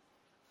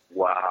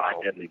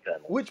 Wow. Deadly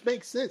Venom. Which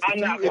makes sense.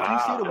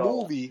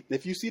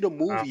 If you see the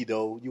movie,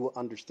 though, you will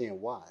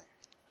understand why.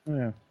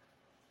 Yeah.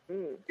 I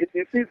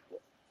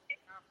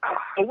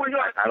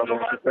don't know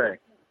what to say.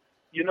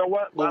 You know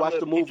what? We'll watch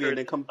the movie and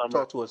then come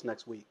talk to us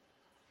next week.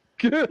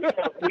 We're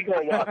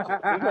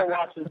gonna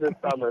watch it this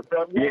summer.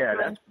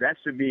 Yeah, that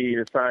should be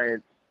the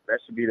science. That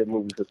should be the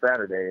movie for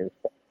Saturday. And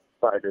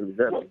 5 Deadly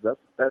Venoms. That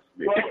should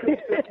be.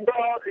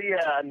 Well,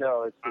 yeah, I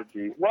know it should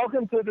be.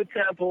 Welcome to the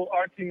temple,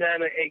 Arts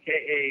Humana,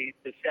 a.k.a.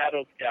 the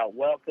Shadow Scout.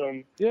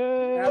 Welcome.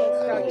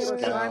 Shadow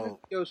Scout,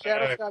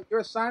 your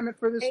assignment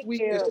for this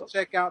week is to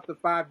check out the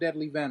 5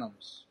 Deadly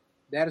Venoms.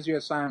 That is your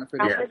assignment for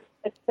this week.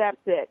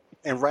 Accept it.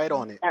 And write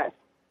on it. Yes.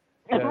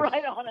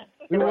 Right on it.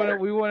 We want a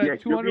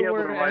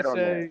 200-word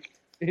essay.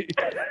 We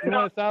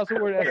want a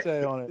 1,000-word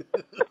essay on it.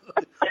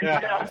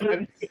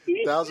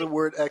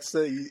 1,000-word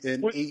essay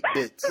in 8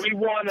 bits. We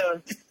want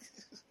a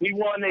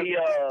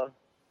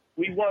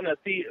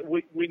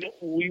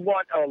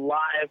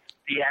live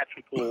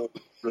theatrical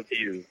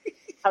review.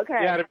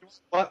 Okay. Yeah, and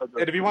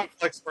if you want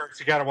Flexworks,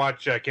 you got to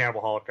watch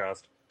Cannibal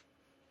Holocaust.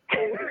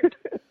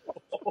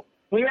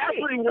 We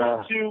actually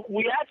want you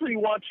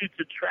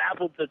to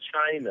travel to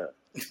China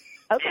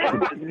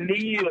and to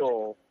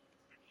kneel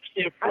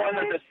in front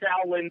of the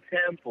Shaolin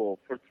Temple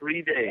for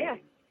 3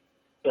 days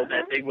so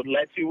that they would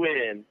let you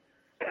in,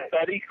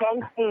 study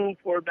Kung Fu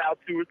for about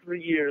 2 or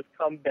 3 years,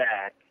 come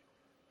back.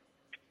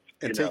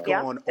 And take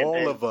on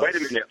all of us. Wait a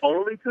minute,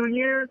 only 2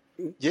 years?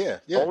 Yeah,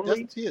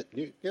 Only? that's it.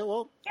 Yeah,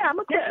 well. Yeah, I'm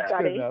a quick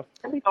study. Oh,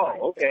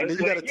 okay. And then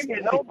you gotta you're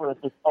getting over it.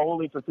 It's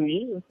only for 2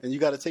 years. And you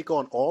got to take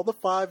on all the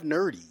 5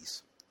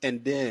 nerdies,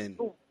 and then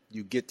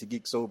you get to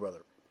Geek Soul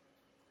Brother.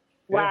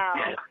 Wow.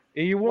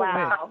 Yeah, you won't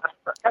Wow.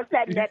 That's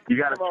that next You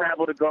got to level.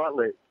 travel the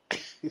gauntlet.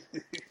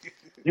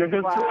 You're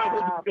going to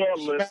travel the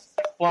gauntlet.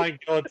 Flying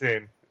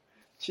guillotine.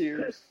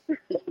 Cheers.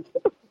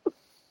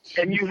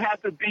 And you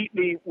have to beat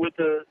me with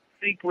a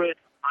secret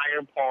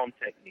iron palm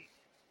technique.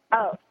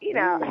 Oh,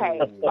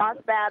 hey, boss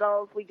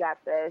battles, we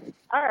got this.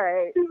 All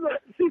right.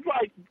 She's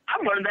like,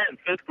 I learned that in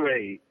 5th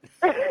grade.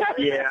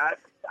 Yeah,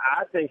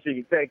 I think she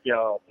can take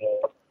y'all.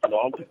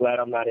 I'm just glad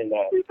I'm not in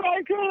that. She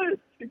probably could.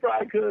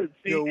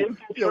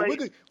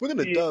 We're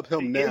gonna dub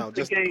him now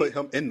just to put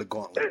him in the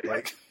gauntlet.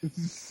 Like,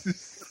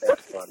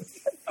 that's funny.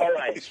 All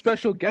right,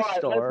 special guest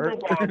star.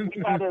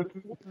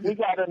 We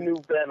got a new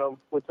Venom,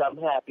 which I'm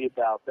happy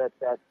about. That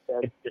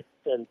just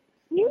sends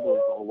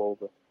emails all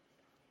over.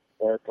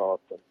 That's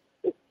awesome.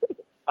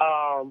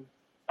 All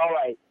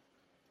right,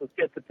 let's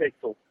get to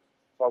Pixel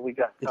while we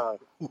got time.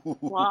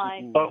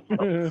 Why? Why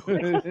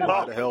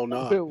the hell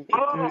not? Do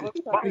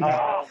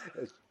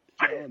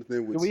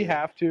we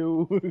have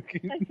to?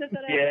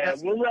 Yeah,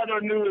 we'll let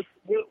our newest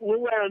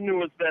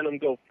Venom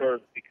go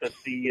first because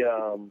the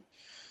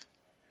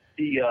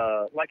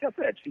like I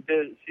said, she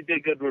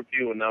did good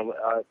review, and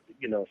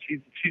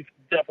she's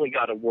definitely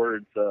got her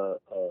words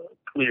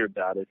clear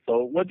about it.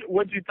 So what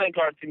do you think,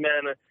 Arts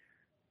Humana?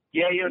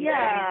 Yay or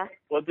nay?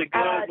 Was it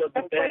good? Was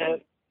it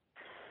bad?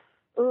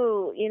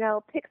 Ooh,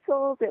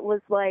 Pixels, it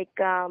was like,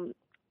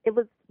 it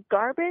was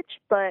garbage,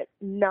 but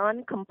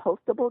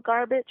non-compostable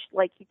garbage.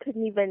 Like, you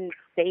couldn't even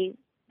save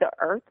the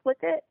earth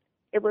with it.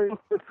 It was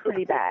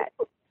pretty bad.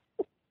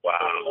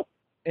 Wow.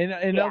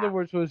 In other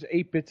words, it was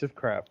 8 bits of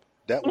crap.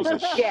 That was a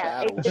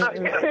shadow.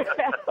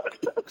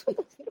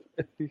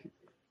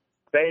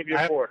 Save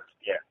your force.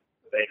 Yeah,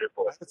 save your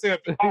force.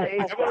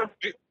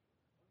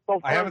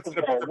 I haven't seen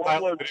a better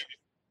pilot.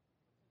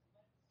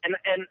 And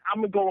I'm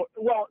gonna go.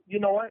 Well, you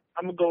know what?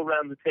 I'm gonna go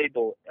around the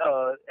table.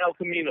 El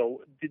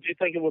Camino, did you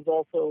think it was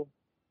also?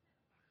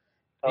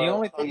 The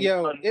only thing,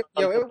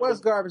 it was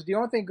garbage. The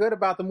only thing good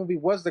about the movie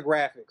was the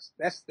graphics.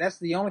 That's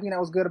the only thing that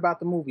was good about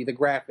the movie. The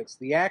graphics,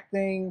 the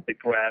acting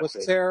was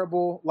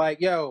terrible.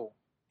 Like,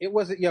 it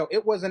was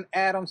an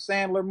Adam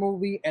Sandler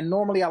movie, and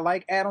normally I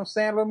like Adam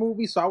Sandler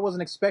movies, so I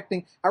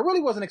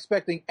really wasn't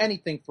expecting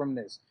anything from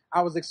this.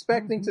 I was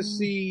expecting to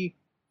see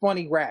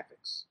funny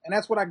graphics, and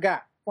that's what I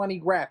got.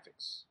 Funny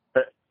graphics.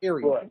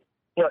 Period.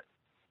 But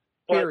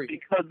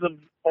because of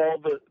all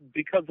the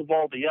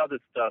other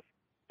stuff,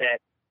 that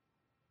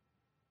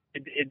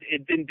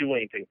it didn't do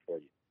anything for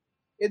you.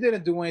 It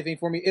didn't do anything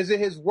for me. Is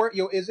it his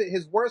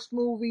worst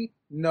movie?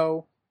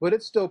 No, but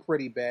it's still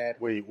pretty bad.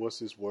 Wait, what's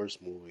his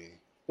worst movie?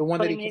 The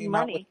one that he came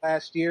out with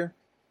last year.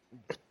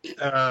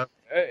 It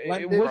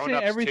wasn't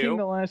everything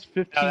the last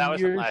 15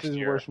 years his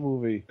worst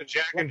movie. The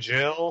Jack and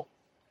Jill.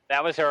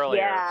 That was earlier.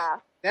 Yeah.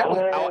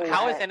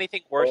 How is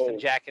anything worse than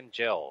Jack and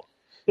Jill?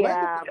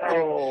 Yeah.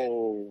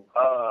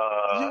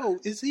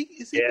 Is he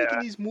making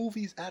these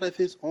movies out of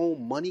his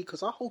own money?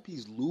 Because I hope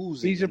he's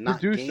losing. He's a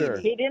producer.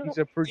 He's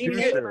a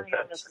producer.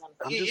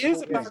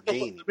 He's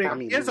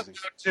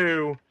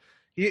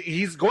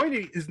going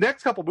to. His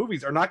next couple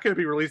movies are not going to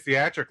be released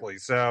theatrically.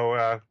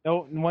 So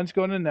no, one's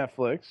going to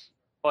Netflix.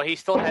 Well, he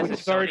still has a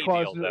Sony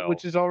deal, though.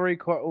 Which has already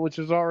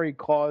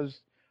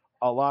caused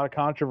a lot of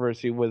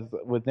controversy with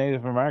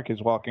Native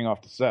Americans walking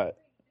off the set.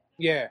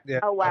 Yeah.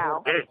 Oh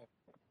wow.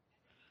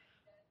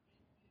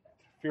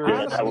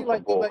 Honestly,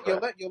 let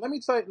me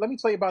tell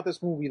you about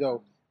this movie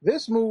though.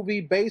 This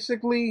movie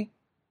basically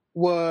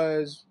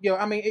was,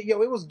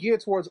 it was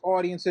geared towards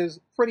audiences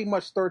pretty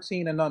much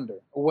 13 and under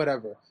or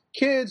whatever.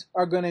 Kids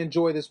are going to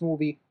enjoy this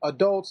movie.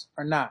 Adults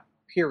are not.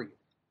 Period.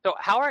 So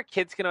how are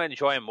kids going to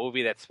enjoy a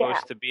movie that's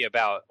supposed to be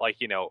about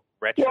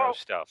retro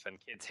stuff and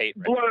kids hate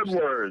retro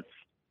stuff?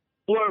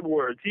 Blurred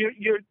words.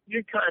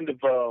 You're kind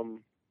of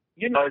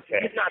you're not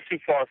too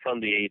far from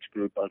the age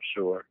group, I'm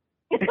sure.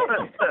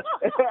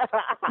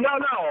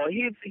 No,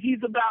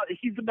 he's about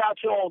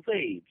y'all's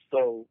age,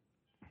 so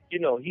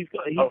he's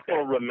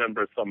gonna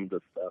remember some of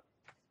the stuff.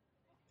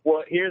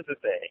 Well, here's the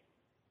thing.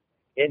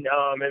 In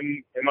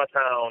my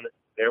town,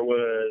 there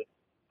was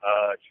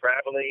a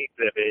traveling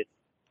exhibit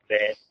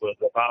that was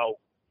about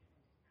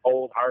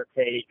old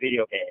arcade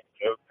video games.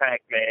 There was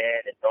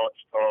Pac-Man and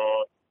Donkey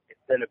Kong and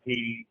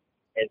Centipede.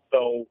 And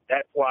so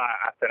that's why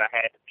I said I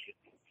had to see it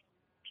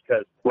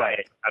because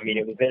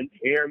it was in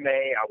here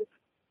May. I was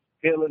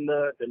feeling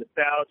the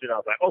nostalgia, and I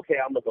was like, okay,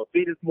 I'm gonna go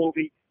see this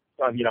movie.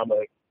 So I'm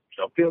gonna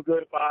feel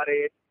good about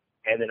it.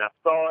 And then I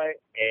saw it,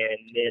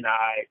 and then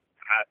I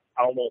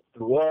almost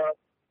threw up.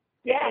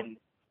 Yeah. And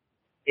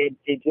it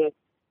just,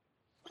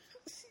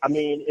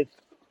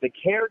 the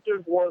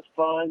characters were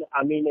fun.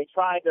 It's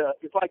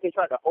like they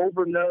tried to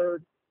over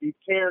nerd these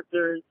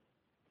characters,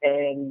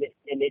 and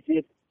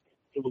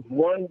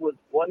one was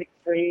one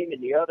extreme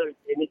and the other,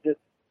 and it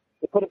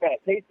put a bad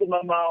taste in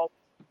my mouth.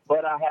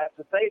 But I have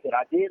to say that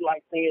I did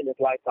like seeing this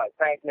life-size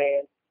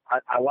Pac-Man.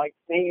 I like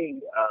seeing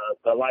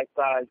the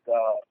life-size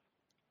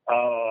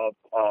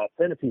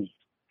Centipede.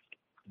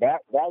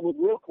 That was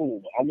real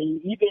cool.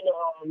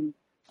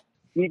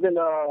 Even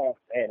I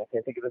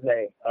can't think of his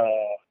name.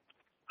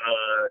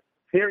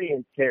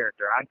 Tyrion's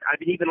character. I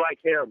didn't even like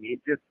him.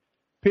 It just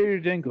Peter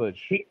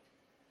Dinklage.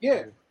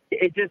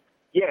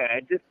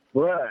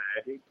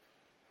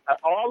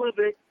 All of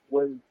it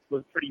was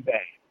pretty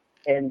bad.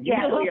 And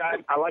usually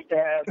I like to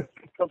have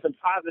something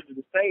positive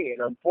to say,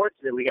 and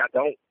unfortunately I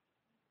don't.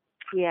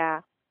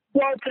 Yeah.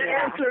 Well, to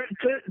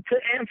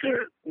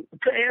answer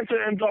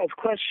Endall's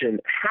question,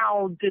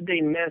 how did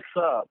they mess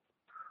up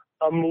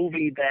a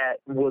movie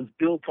that was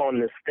built on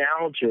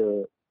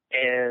nostalgia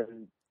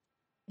and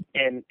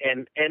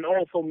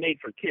also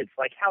made for kids?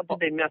 Like, how did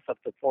they mess up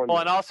the formula?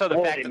 Well, and also the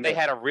fact that they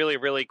had a really,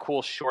 really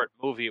cool short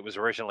movie it was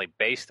originally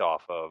based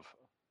off of.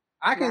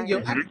 I can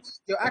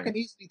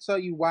easily tell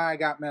you why I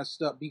got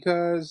messed up,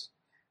 because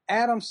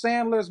Adam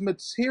Sandler's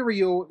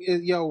material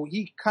is,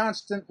 he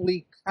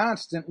constantly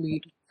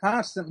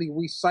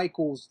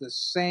recycles the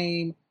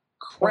same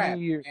crap.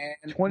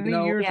 20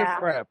 years of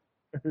crap.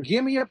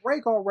 Give me a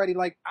break already.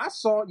 Like, I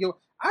saw you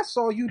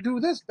do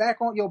this back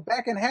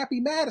in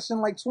Happy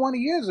Madison like 20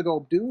 years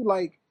ago, dude.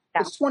 Like,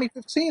 it's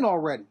 2015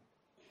 already.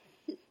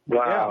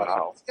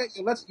 Wow.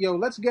 Let's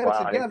get it together.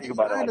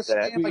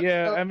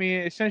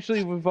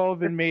 Essentially, we've all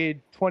been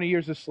made 20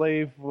 years a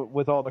slave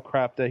with all the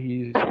crap that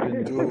he's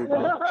been doing.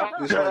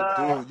 It's like,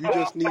 dude, you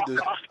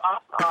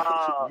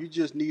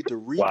just need to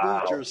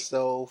reboot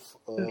yourself,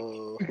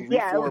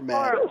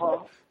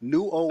 reformat,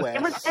 new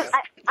OS.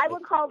 I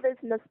would call this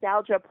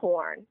nostalgia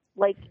porn.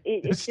 Like,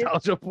 it's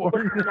nostalgia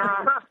porn.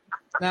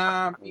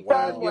 Not in a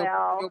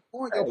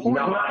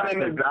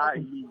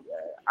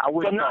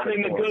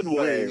good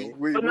way.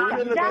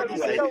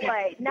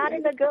 Not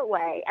in a good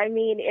way. I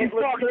mean,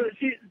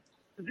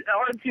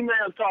 Arts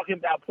Humana is talking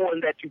about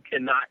porn that you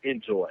cannot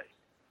enjoy.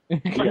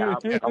 Yeah,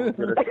 I was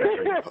gonna say.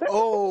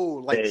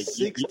 Oh, like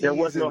 60s there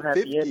was no and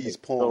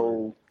 50s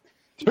porn.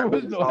 There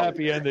was no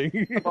happy ending.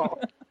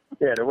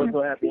 Yeah, there was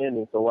no happy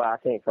ending, so I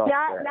can't talk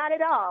that. Not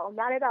at all.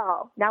 Not at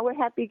all. Now we're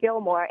Happy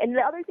Gilmore. And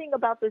the other thing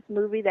about this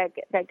movie that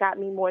got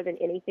me more than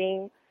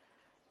anything,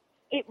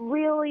 it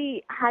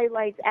really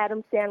highlights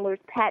Adam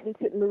Sandler's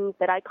patented move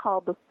that I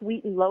call the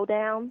sweet and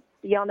lowdown.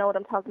 Do y'all know what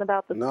I'm talking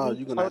about? No,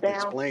 you're going to have to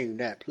explain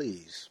that,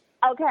 please.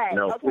 Okay.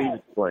 No, please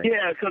explain.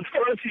 Yeah, because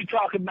first you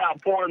talk about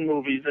porn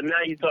movies, and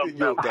now you talk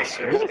about the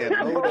sweet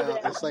and lowdown.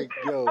 It's like,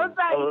 I'm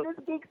sorry, is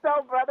this Geek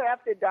Soul Brother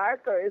After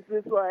Dark, or is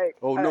this like...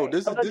 Oh, no,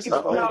 this is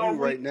all you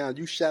right now.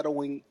 You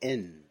shadowing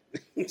N.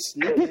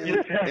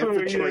 Sneaking,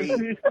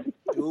 infiltrate,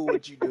 do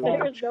what you do.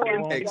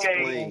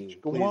 Explain.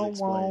 Please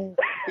explain.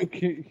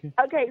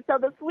 Okay, so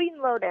the sweet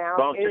and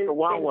lowdown is...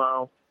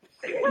 Oh,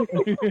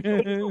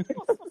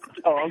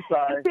 I'm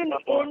sorry. It's in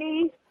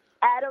any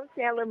Adam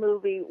Sandler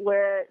movie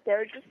where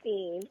there's a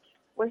scene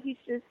where he's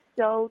just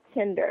so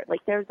tender.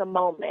 Like, there's a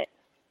moment.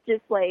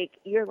 Just like,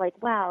 you're like,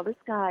 wow, this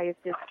guy is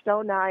just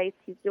so nice.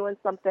 He's doing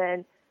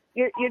something.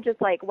 You're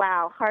just like,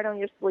 wow, heart on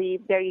your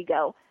sleeve. There you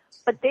go.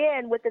 But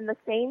then within the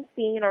same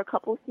scene or a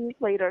couple of scenes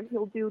later,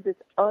 he'll do this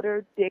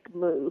utter dick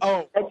move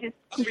that just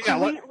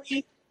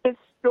completely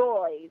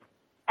destroys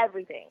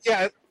everything.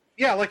 Yeah,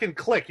 like in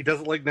Click. He does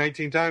it like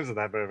 19 times in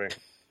that movie.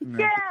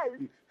 Yes.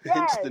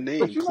 Hence the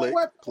name,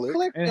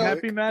 Click. And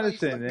Happy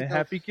Madison, and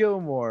Happy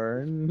Gilmore.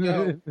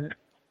 And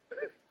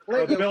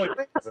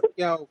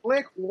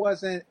Click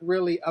wasn't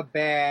really a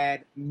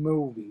bad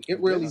movie.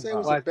 It really was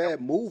a bad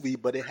movie,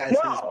 but it has his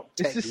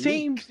it's the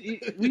same.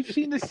 We've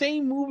seen the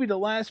same movie the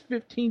last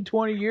 15,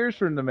 20 years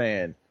from the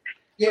man.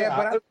 Yeah,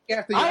 but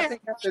I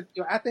think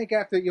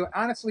after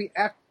honestly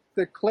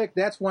after Click,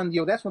 that's when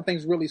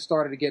things really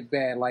started to get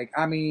bad. Like,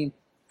 I mean,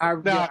 I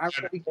haven't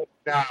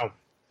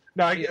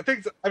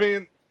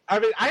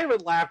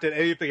laughed at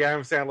anything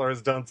Adam Sandler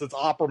has done since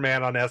Opera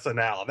Man on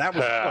SNL. That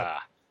was fun.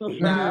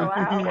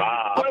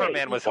 Opera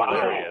Man was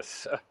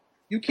hilarious.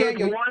 There's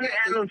one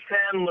Adam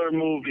Sandler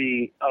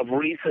movie of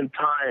recent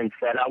times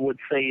that I would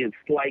say is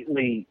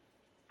slightly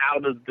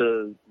out of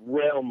the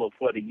realm of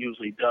what he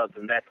usually does,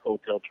 and that's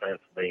Hotel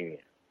Transylvania.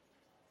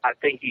 I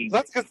think he...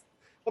 That's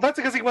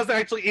because he wasn't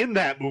actually in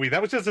that movie.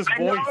 That was just his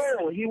voice. I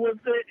know. He was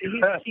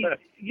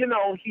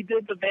he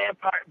did the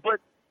vampire,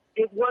 but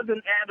it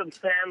wasn't Adam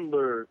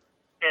Sandler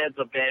as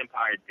a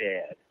vampire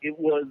dad. It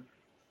was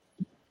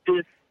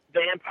this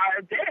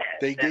vampire dad.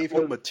 They gave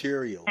him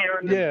material.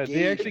 Yeah,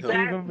 they actually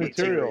gave him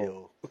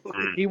material.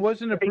 He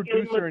wasn't a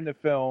producer in the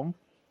film.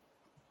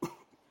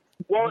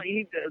 Well,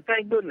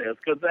 thank goodness,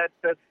 because that's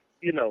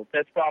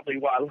probably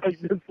why I like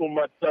this so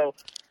much. So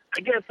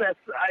I guess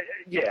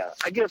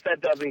I guess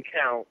that doesn't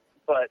count.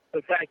 But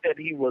the fact that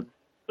he was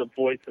the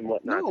voice and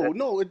whatnot.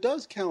 No, it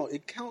does count.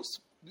 It counts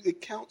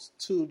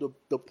to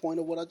the point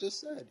of what I just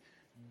said.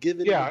 Give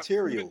it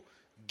material.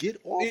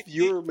 Get off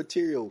your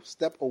material.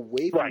 Step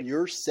away from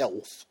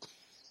yourself.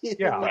 We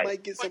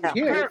might get something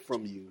good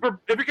from you.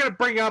 If you're going to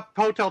bring up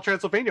Hotel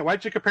Transylvania, why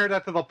don't you compare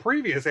that to the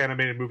previous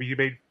animated movie you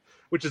made,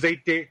 which is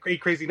Eight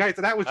Crazy Nights,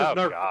 and that was just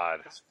God.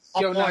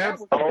 Yo, no,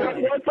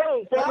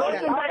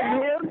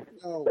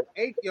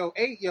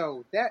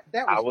 that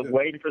I was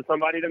waiting for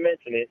somebody to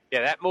mention it.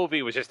 Yeah, that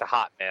movie was just a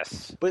hot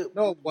mess. But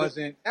no, it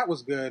wasn't. That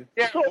was good.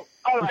 Yeah. So,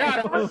 all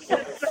right.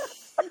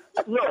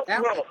 Look.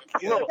 That was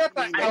good.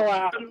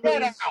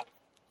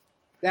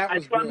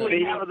 I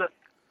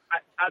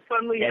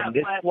suddenly have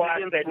this is why I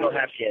said no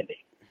happy ending.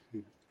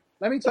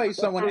 Let me tell you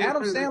something. When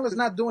Adam Sandler's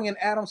not doing an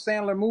Adam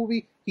Sandler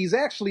movie, he's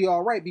actually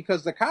all right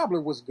because The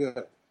Cobbler was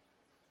good.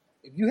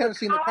 If you haven't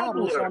seen The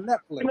Cobbler, it's on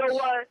Netflix. You know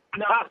what?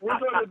 No, we're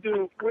gonna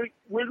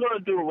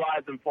do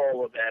Rise and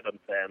Fall of Adam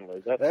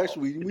Sandler. That's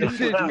actually we need to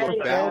do a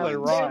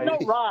balance. There's no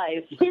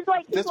rise. He's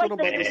like That's the what I'm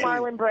about to say.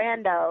 Marlon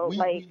Brando.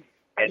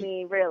 I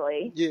mean,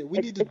 really. Yeah, we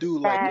need to do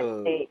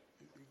like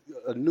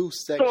a new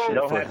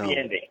section for him. We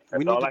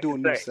need to do a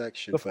new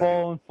section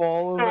for him.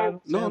 Fall of Adam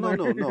No.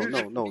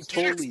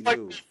 Totally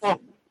new.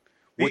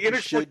 What you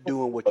should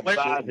do and what you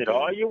shouldn't do.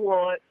 All you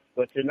want,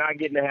 but you're not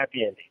getting a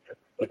happy ending.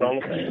 That's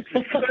all I'm saying.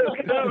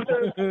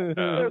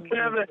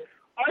 Kevin,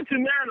 Archie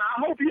Mann, I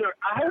hope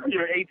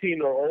you're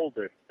 18 or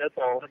older. That's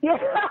all.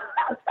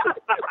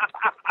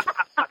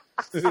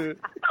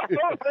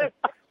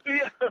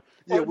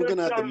 Yeah, we're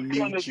gonna have to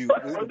mute you.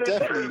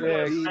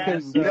 Definitely,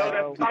 that's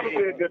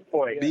probably a good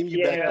point. Beam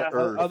you back to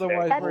Earth.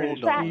 Otherwise, we're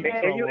in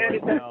Can you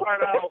edit that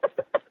part out?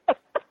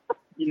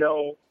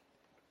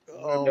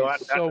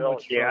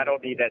 I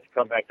don't need that to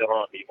come back to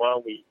haunt me. Why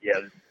don't we?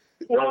 Yeah.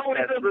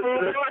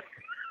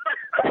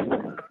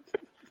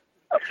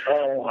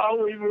 How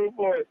we move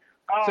forward?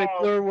 Say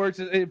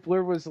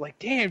Blur was like,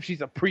 damn,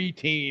 she's a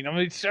preteen. I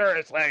mean,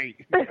 seriously.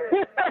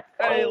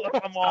 Hey,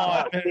 come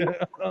on.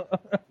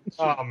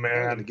 Oh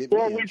man.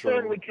 Well, we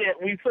certainly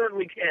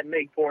can't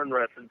make porn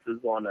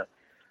references on a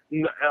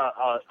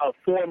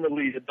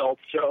formerly adult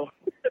show.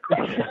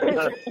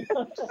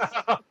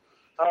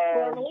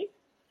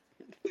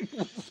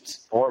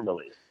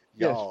 Formerly.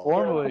 Yes,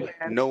 formerly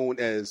known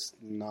as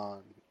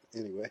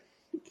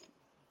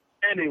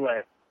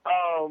Anyway,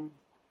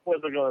 what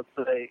was I going to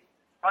say?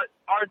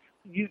 Arts,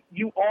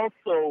 you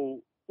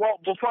also. Well,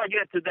 before I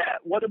get to that,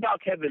 what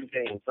about Kevin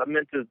James? I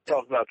meant to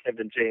talk about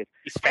Kevin James.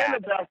 He's fat.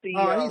 And about the,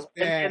 he's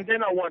bad. and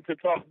then I want to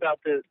talk about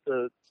the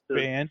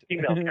band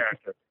female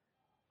character.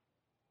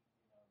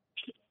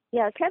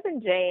 Yeah, Kevin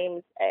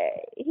James.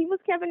 He was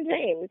Kevin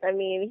James. I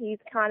mean, he's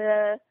kind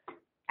of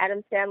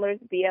Adam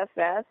Sandler's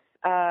BFF.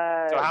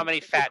 So how many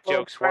fat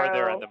jokes were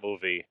there in the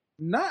movie?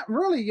 Not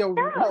really, yo.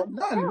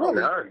 None,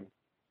 really.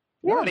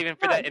 Yeah, Not even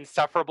for that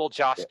insufferable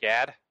Josh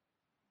Gad?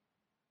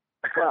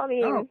 Well, I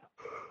mean,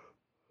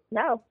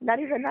 no, not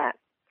even that.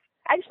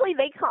 Actually,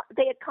 they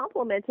had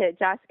complimented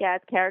Josh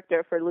Gad's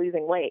character for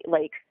losing weight.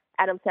 Like,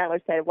 Adam Sandler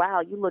said,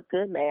 wow, you look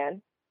good,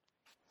 man.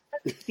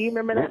 Do you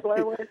remember that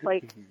Blur was?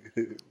 Like,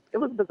 it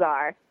was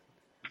bizarre.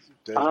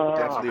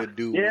 Definitely a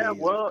dude. Yeah,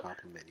 well,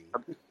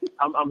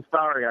 I'm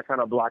sorry, I kind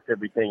of blocked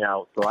everything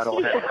out, so I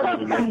don't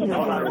have anything.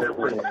 All I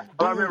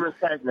remember is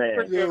Pac-Man.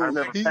 I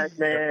remember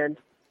Pac-Man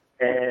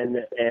and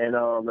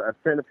a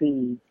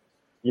Centipede.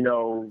 You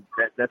know,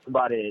 that's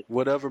about it.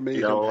 Whatever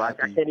made him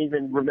happy. I can't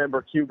even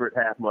remember Kubert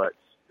half much.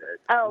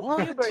 Oh,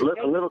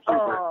 Kubert. A little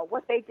Kubert. Oh,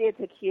 what they did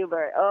to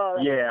Kubert. Oh,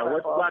 that's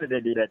horrible. Why did they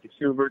do that to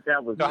Kubert?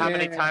 That was. So how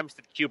many times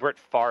did Kubert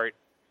fart?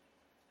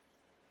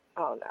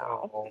 Oh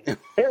no.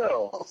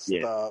 Ew.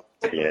 Stop.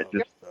 Yeah,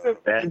 just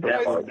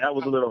that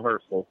was a little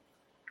hurtful.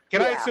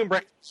 Can I assume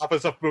Wreck-It Ralph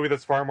is a movie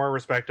that's far more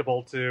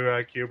respectable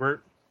to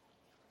Kubert?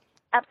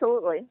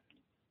 Absolutely.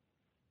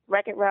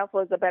 Wreck-It Ralph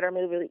was a better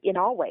movie in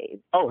all ways.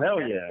 Oh, hell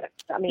yeah.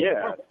 I mean,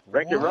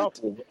 Wreck-It Ralph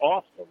was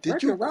awesome.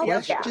 Did you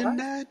question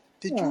that?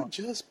 Did you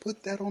just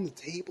put that on the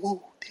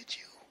table? Did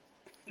you?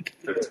 I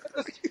mean,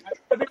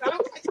 I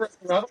don't like Wreck-It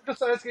Ralph. I'm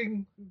just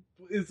asking,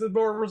 is it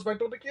more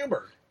respectful to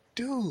Kubert?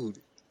 Dude,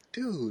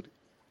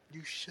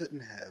 you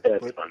shouldn't have.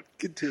 That's but fun.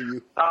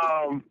 Continue.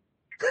 Archie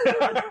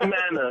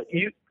Manna,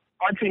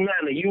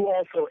 you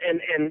also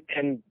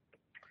and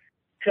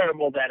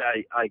terrible that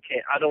I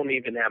don't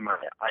even have my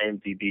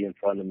IMDb in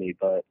front of me,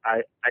 but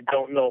I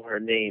don't know her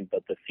name,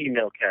 but the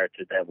female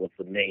character that was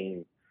the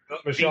main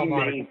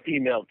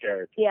female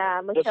character.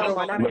 Yeah, Michelle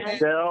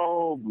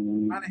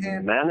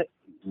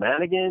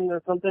Monaghan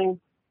or something.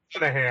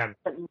 Monahan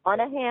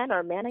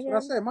or Manahan? Should I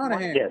say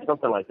Monahan? Yeah,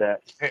 something like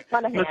that.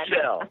 Monahan.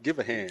 Michelle, give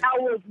a hand. How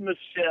was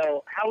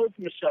Michelle?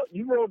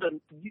 You wrote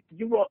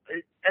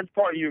as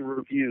part of your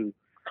review.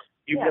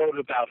 You wrote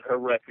about her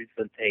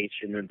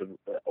representation and the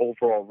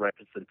overall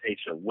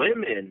representation of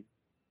women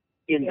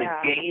in the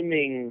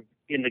gaming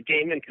in the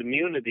gaming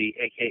community,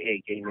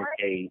 aka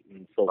Gamergate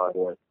and so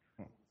forth.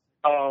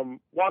 Why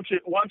don't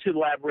you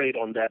elaborate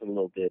on that a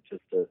little bit,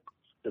 just to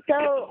get the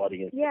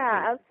audience?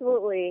 Yeah,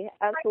 absolutely.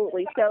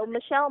 So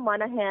Michelle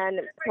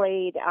Monaghan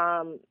played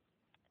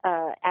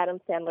Adam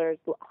Sandler's,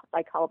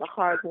 I call it a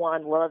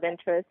hard-won love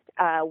interest,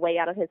 way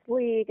out of his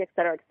league, et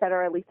cetera, et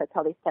cetera. At least that's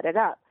how they set it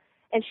up.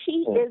 And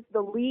she is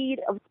the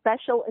lead of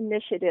special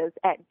initiatives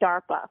at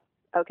DARPA,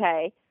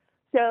 okay?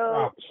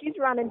 So she's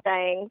running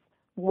things,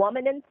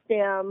 woman in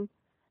STEM,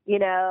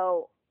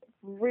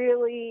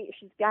 really,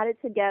 she's got it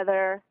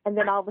together. And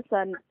then all of a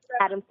sudden,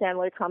 Adam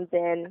Sandler comes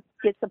in,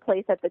 gets a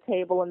place at the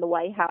table in the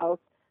White House,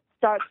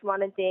 starts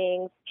running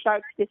things,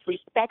 starts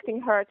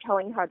disrespecting her,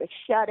 telling her to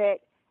shut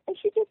it, and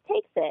she just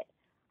takes it.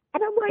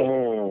 And I'm like,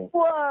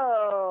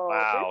 whoa.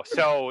 Wow.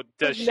 So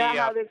does she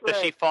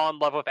fall in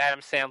love with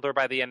Adam Sandler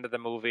by the end of the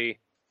movie?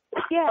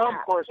 Yeah. Of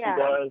course she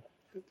does.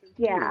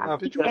 Yeah.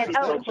 She's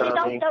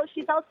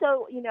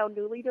also,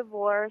 newly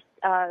divorced,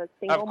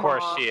 single Of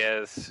course mom. she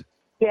is.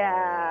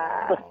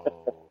 Yeah.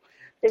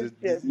 It's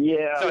just,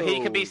 So he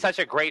can be such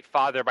a great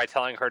father by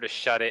telling her to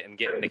shut it and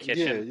get in the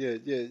kitchen. Yeah.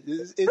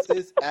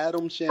 It's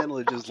Adam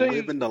Sandler just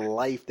living the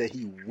life that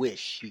he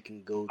wish he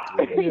can go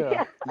through.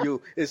 Yeah.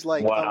 It's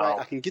like, all right,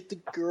 I can get the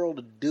girl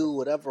to do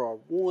whatever I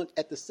want,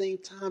 at the same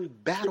time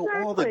battle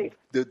all the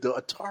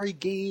Atari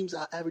games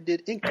I ever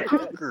did and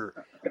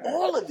conquer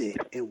all of it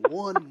in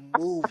one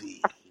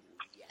movie.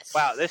 Yes.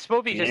 Wow, this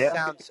movie just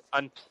sounds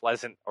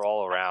unpleasant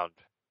all around.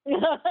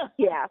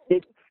 Yeah.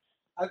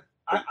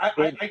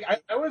 I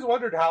always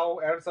wondered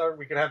how Adam Sandler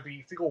we could have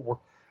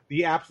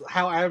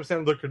how Adam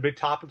Sandler could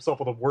top himself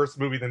with a worse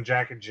movie than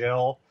Jack and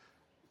Jill.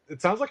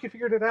 It sounds like he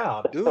figured it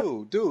out,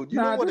 dude. You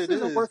know what it is? This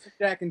isn't worse than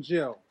Jack and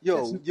Jill.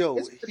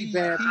 It's pretty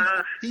bad.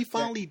 He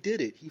finally did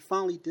it. He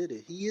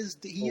is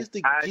the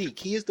geek.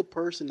 He is the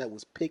person that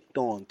was picked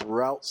on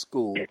throughout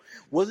school.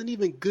 Wasn't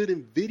even good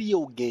in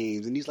video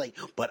games, and he's like,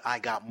 "But I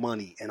got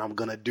money, and I'm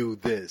gonna do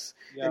this."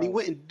 And he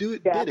went and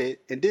did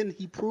it, and then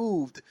he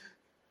proved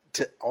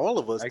to all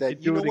of us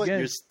that you know what,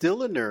 you're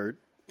still a nerd.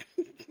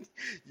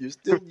 you're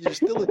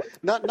still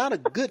not a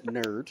good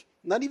nerd,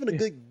 not even a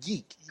good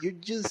geek. You're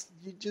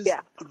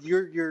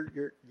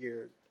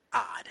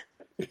odd.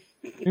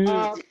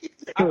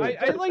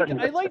 I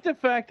like the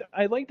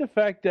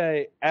fact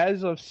that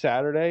as of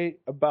Saturday,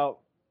 about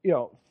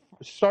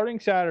starting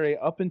Saturday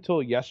up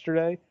until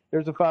yesterday,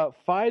 there's about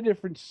 5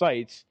 different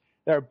sites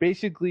that are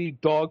basically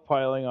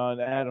dogpiling on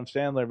Adam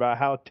Sandler about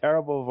how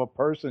terrible of a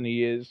person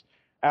he is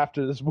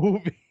after this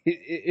movie.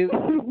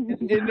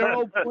 And they're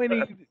all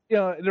pointing,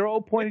 they're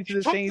all pointing to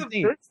the same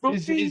thing.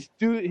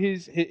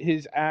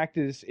 His act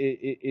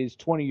is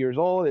 20 years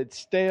old. It's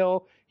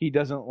stale. He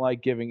doesn't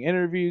like giving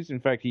interviews.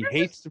 In fact, he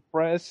hates the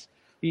press.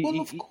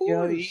 He's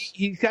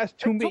got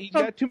too many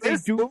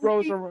dude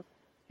bros around.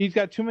 He's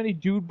got too many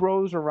dude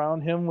bros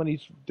around him when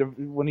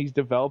he's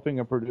developing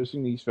and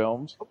producing these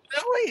films.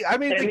 Really? I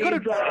mean, they could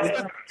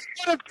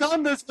have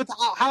done this with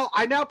how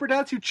I now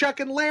pronounce you Chuck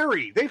and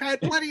Larry. They've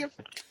had plenty of.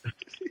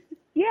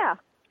 Yeah.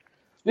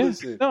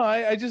 Listen. No,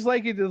 I just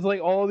like it. It's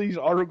like all these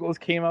articles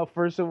came out.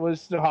 First, it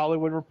was the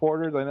Hollywood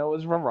Reporter. Then it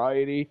was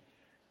Variety.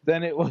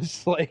 Then it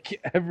was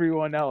like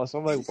everyone else.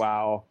 I'm like,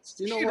 wow.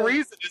 The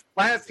reason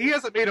is he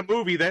hasn't made a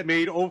movie that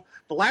made the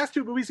last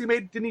 2 movies he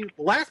made the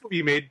last movie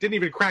he made didn't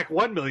even crack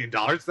 $1 million.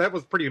 So that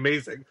was pretty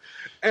amazing.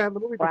 And the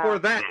movie before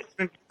that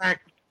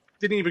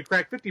didn't even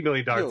crack $50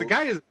 million. The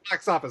guy is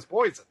box office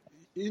poison.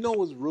 You know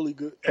what's really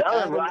good?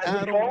 Adam,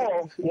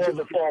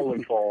 the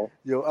fall.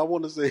 Yo, I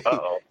want to say,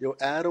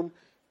 Adam,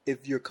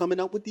 if you're coming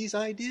up with these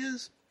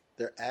ideas,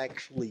 they're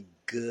actually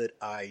good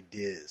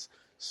ideas.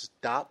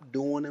 Stop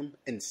doing them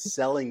and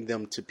selling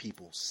them to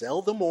people.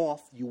 Sell them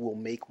off. You will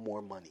make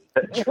more money.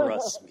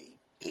 Trust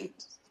me.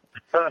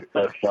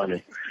 That's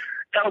funny.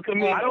 I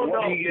don't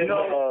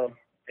know.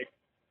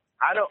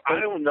 I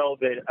don't know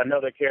that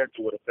another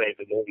character would have saved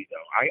the movie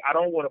though. I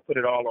don't want to put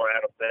it all on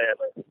Adam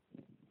Sandler.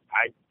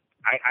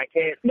 I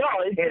can't. No,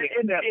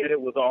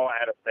 it was all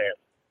Adam Sandler.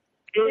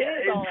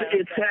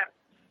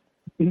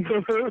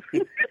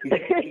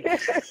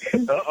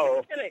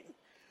 Uh-oh.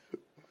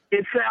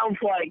 It sounds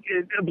like,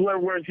 blur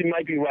words, you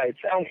might be right. It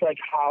sounds like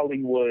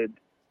Hollywood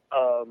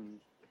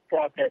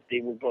thought that they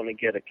were going to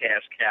get a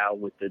cash cow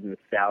with the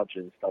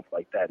nostalgia and stuff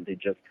like that, and they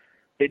just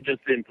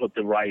didn't put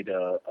the right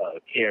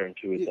care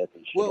into it.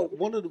 Well,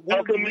 one of the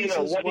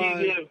reasons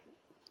why.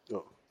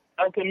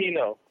 El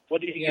Camino,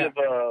 what do you give?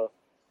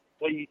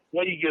 What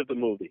do you give the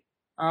movie?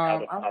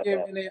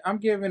 I'm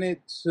giving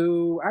it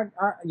 2.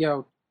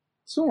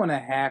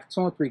 2.5,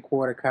 2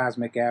 3/4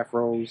 cosmic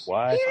afros.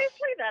 What?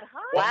 Seriously, that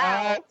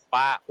high?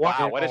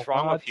 Wow. What is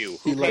wrong with you?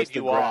 He likes the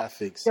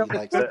graphics. He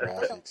likes the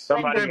graphics.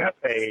 Somebody got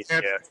paid.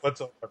 Yeah.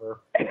 Whatsoever.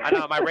 I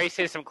know my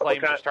racism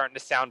claims are starting to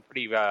sound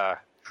pretty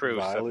true.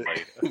 What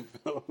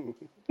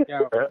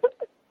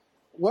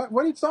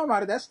are you talking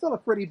about? That's still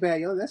pretty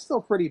bad. That's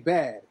still pretty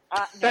bad.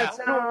 That's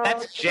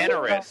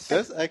generous.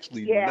 That's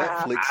actually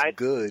Netflix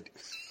good.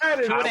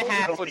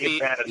 2.5 would be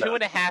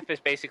 2.5 is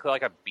basically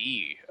like a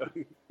B.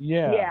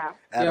 Yeah.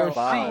 Out of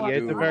 5, C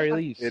at the very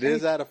least. It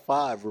is out of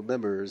 5.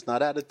 Remember, it's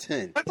not out of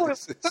 10.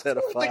 It's out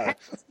of 5.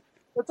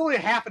 That's only a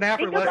half an hour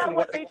Think less about than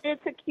what they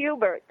did to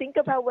Kubert. Think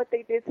about what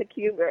they did to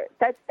Kubert.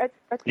 That's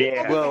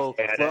Well,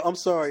 I'm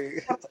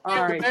sorry.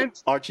 All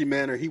right. Archie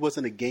Manor, he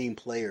wasn't a game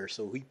player,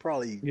 so he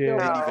probably Yeah.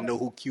 didn't even know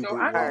who Kubert So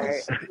I know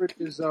was. who Kubert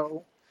is,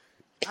 though.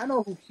 I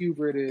know who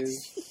Kubert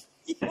is.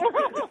 Good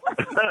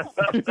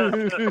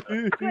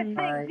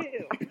Alright.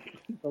 thing, too.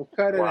 So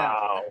cut it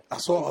out. I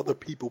saw other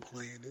people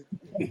playing it.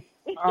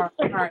 All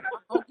right.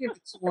 I'll give it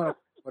 2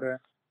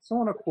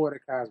 1/4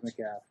 cosmic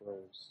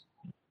afros.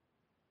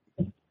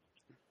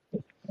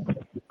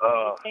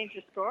 Change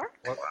your score?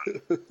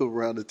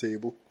 Around the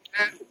table.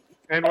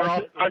 And we're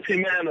all Archie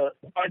Manor,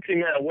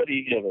 what do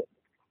you give it?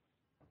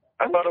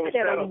 I thought it was a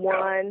 7.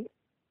 1.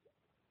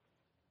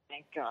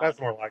 Thank God. That's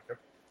more like it.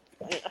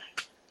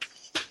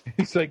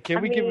 It's like,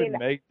 can we give it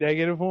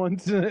negative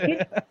ones? You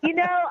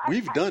know,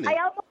 We've done it. I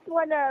almost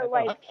want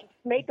to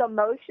make a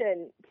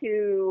motion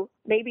to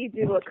maybe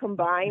do a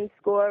combined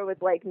score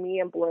with me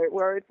and Blurred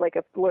Words. Like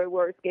if Blurred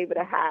Words gave it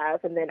a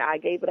half and then I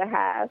gave it a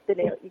half, then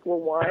it'll equal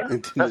 1.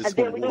 And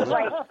then we do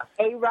A-Rod.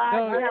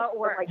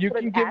 No, you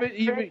can give it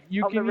even.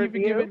 You can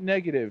even give it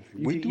negative.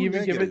 You can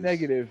even give it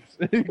negative.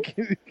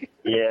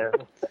 Yeah.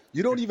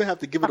 You don't even have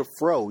to give it a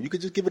fro. You could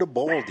just give it a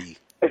baldy.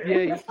 Yeah,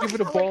 you can give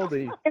it a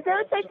baldy. Is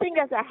there such thing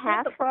as a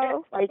half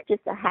fro? Like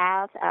just a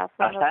half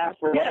afro? A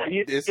half row. Yeah,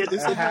 it's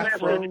a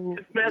half row.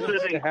 It's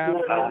measured in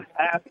quarters.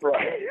 Half row.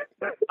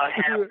 A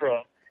half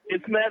row.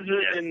 It's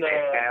measured in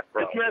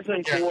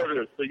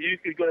quarters, so you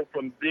could go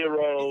from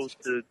 0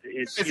 to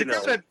to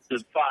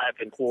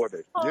 5 in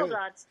quarters. Hold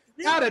on.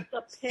 This is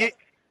the pick.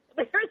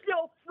 There's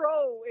no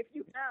fro if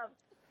you have.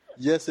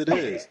 Yes, it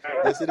is.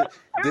 Yes, it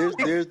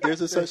is.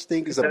 There's a such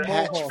thing as a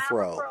patch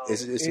fro.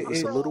 It's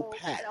a little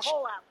patch.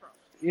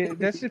 Yeah,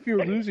 that's if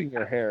you're losing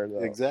your hair,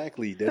 though.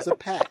 Exactly. There's a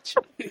patch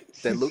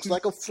that looks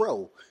like a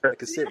fro that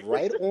can sit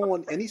right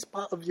on any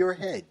spot of your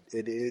head.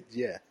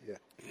 Yeah.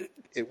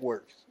 It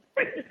works.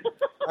 I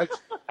think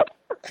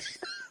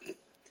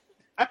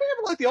I'm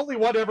the only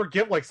one to ever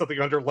give something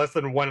under less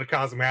than 1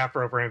 cosmic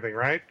afro for anything,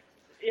 right?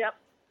 Yep.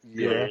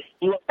 Yeah.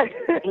 You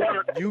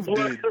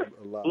did a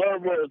lot.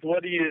 Blurred Words,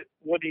 what do you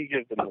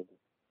give the movie?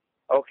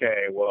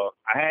 Okay, well,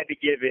 I had to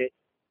give it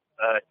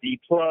D+,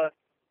 but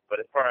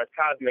as far as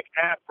cosmic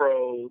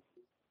afros,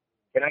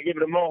 can I give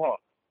it a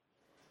mohawk?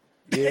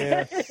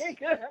 Yeah. It's a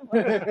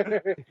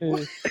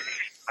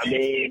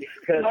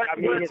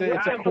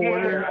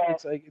quarter.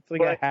 It's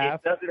like a half.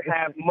 It doesn't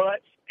have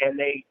much, and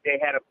they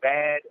had a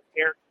bad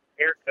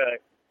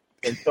haircut,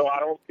 and so I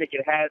don't think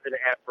it has an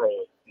afro.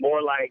 It's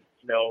more like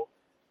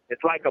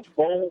it's like a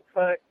bowl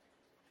cut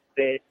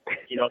that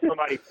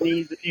somebody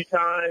sneezed a few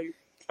times.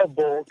 A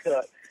bowl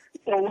cut.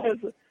 So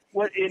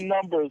what in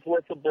numbers?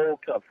 What's a bowl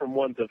cut from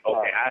 1 to 5?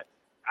 Okay,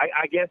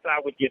 I guess I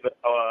would give it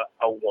a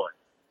 1.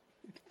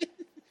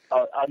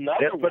 Another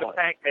just for the one.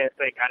 Pac-Man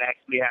sake, I'd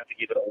actually have to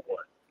give it a 1.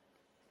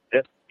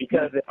 Just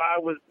because if I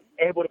was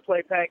able to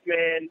play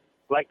Pac-Man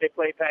like they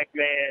play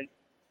Pac-Man,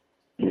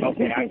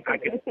 okay, I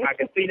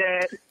can see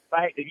that.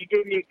 If you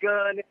gave me a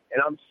gun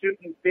and I'm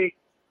shooting big,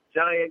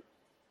 giant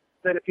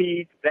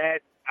centipedes,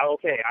 that's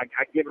okay. I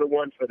give it a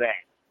 1 for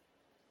that.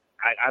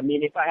 I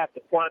mean, if I have to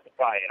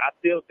quantify it, I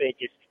still think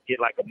it should get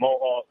like a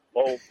mohawk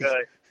bowl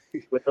cut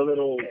with a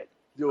little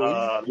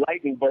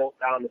lightning bolt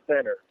down the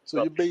center.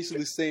 So you're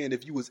basically saying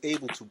if you was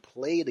able to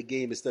play the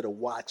game instead of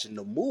watching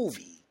the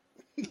movie,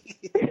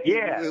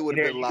 yeah, it would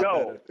have been a lot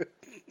better.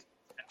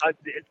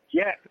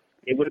 Yeah,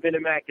 it would have been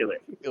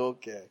immaculate.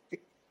 Okay.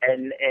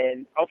 And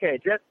okay,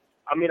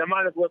 I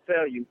might as well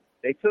tell you,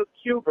 they took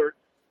Kubert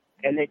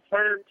and they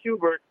turned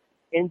Kubert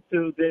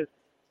into this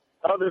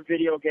other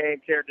video game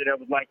character that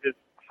was like this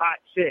hot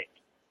chick,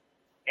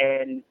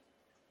 and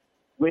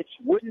which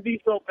wouldn't be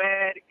so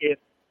bad if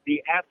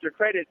the after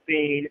credit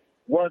scene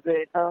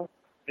wasn't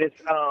this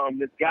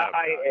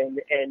guy and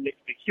the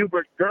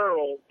Kubert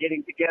girl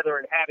getting together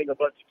and having a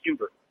bunch of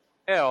Kubert.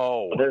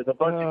 Oh, so there's a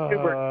bunch of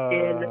Kubert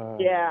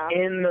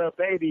in the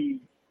baby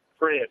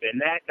crib,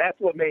 and that's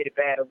what made it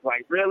bad. It was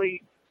like,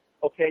 really?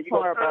 Okay, you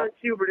gonna turn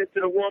Kubert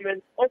into the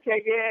woman?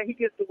 Okay, yeah, he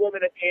gets the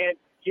woman at the end.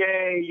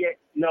 Yeah.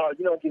 No,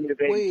 you don't give me the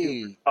baby.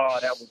 Wait. Oh,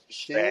 that was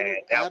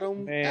bad.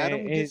 Adam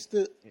gets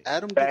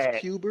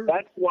Kubert.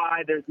 That's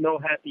why there's no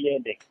happy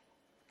ending.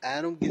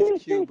 Adam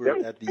gets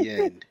Kubert at the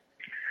end.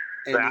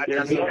 And I'm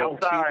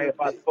sorry if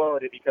I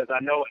spoiled it because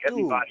I know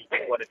everybody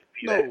wanted to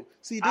see that. No,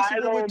 see, this is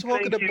what we're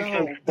talking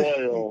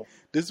about.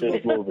 This is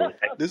what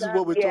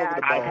we're talking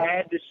about. I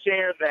had to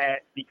share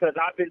that because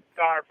I've been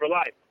scarred for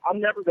life.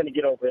 I'm never going to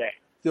get over that.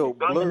 Yo,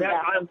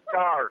 I'm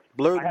scarred.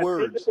 Blurred I have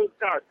Words. physical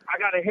scars. I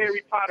got a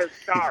Harry Potter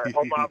scar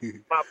on my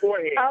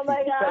forehead. Oh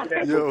my God.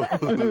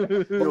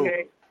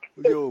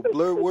 Yo,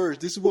 Blurred Words.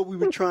 This is what we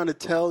were trying to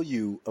tell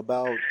you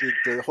about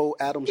the whole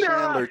Adam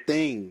Sandler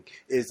thing.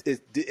 Is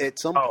at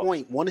some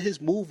point one of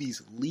his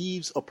movies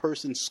leaves a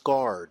person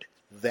scarred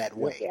that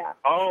way. Yeah.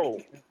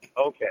 Oh,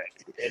 okay.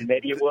 And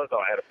maybe it was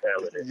all Adam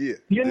Sandler. Yeah.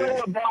 You know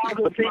what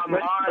boggles my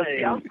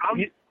mind?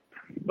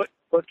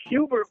 But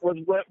Kubert was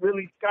what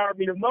really scarred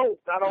me the most.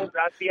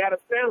 The Adam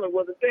Sandler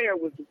wasn't there.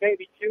 It was the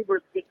baby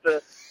Kubert with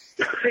the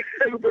sick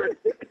Kubert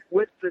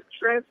with the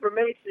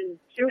transformation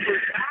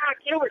Kubert.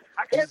 Kubert!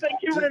 I can't say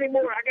Kubert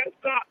anymore. I gotta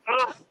stop.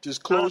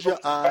 Just close your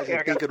eyes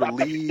and think of the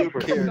lead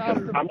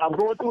character. I'm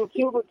going through a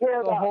Kubert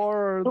character. The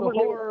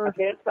horror. I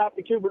can't stop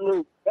the Kubert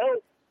loop.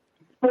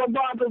 What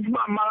bothers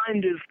my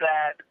mind is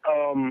that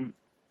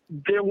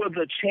there was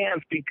a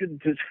chance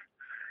because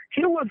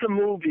here was a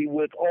movie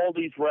with all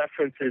these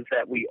references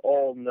that we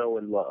all know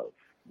and love,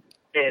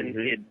 and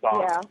it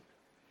bombed.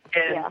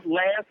 And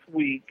last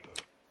week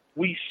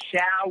we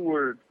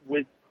showered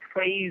with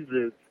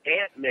praises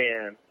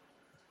Ant-Man,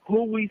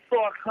 who we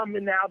saw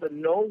coming out of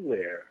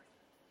nowhere,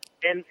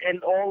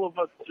 and all of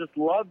us just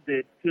loved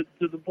it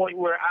to the point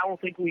where I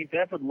don't think we've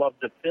ever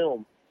loved the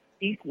film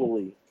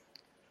equally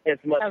as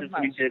much as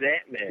we did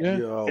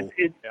Ant-Man.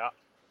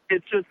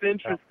 It's just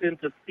interesting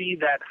to see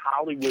that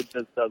Hollywood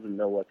just doesn't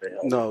know what the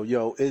hell.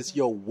 No, it's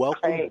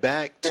welcome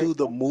back to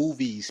the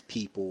movies,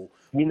 people.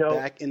 You know,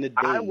 back in the day.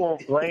 I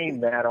won't blame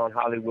that on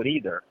Hollywood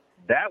either.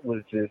 That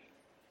was just.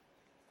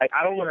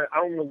 I'm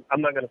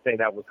not going to say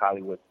that was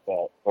Hollywood's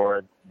fault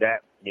or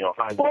that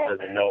Hollywood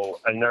doesn't know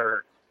a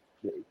nerd.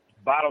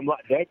 Bottom line,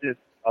 they just.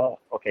 Oh,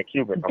 okay,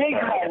 Kubert. Big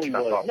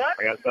Hollywood,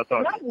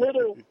 not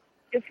little.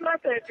 It's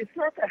not that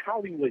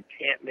Hollywood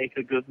can't make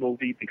a good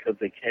movie because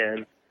they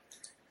can.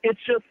 It's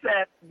just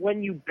that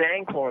when you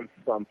bank on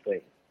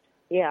something,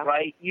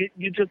 right?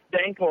 You just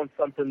bank on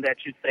something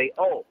that you say,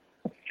 oh,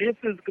 this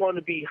is going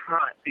to be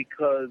hot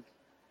because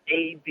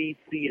A, B,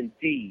 C, and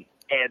D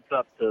adds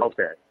up to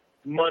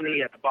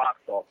money at the box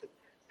office.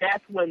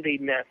 That's when they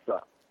mess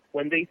up.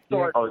 When they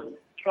start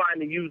trying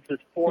to use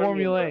this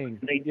formula.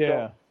 They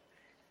don't.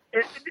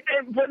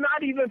 But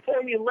not even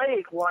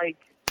formulaic,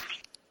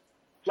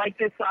 like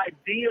this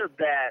idea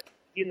that,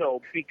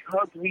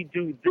 because we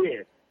do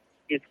this,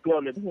 it's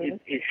going to,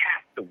 it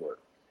has to work.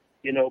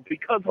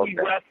 Because we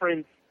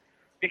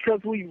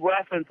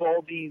reference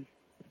all these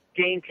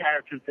game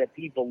characters that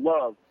people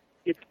love,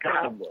 it's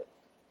got to work.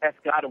 That's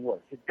got to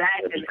work.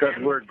 Because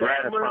we're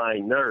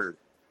gratifying nerds.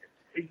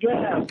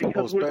 Yeah,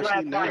 because we're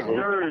gratifying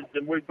nerds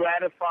and we're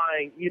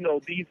gratifying,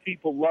 these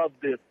people love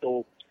this,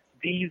 so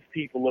these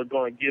people are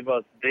going to give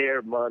us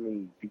their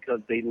money because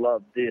they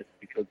love this,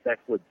 because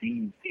that's what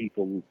these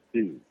people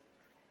do.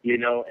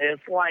 And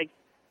it's like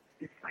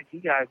you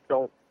guys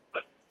don't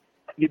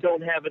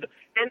have it.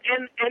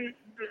 And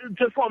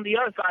just on the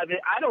other side of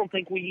it, I don't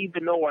think we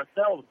even know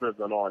ourselves as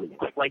an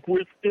audience. Like,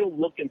 we're still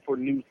looking for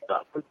new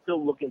stuff. We're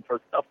still looking for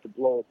stuff to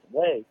blow us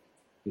away.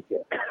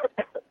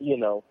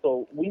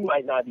 So we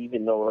might not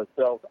even know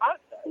ourselves.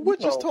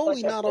 Which is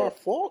totally not our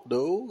fault,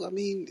 though. I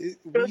mean,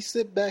 we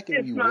sit back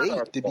and we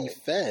wait to be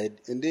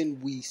fed, and then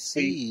we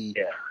see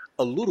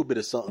a little bit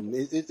of something.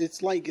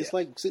 It's like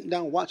sitting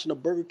down watching a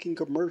Burger King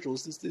commercial.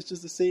 It's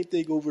just the same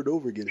thing over and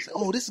over again. It's like,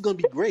 oh, this is gonna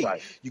be great.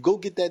 Right. You go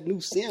get that new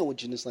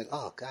sandwich, and it's like,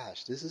 oh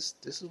gosh, this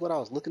is what I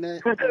was looking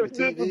at on the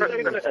TV.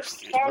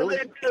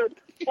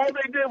 All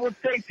they did was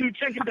take 2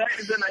 chicken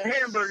patties and a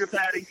hamburger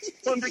patty,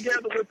 put them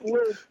together with a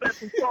little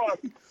special sauce,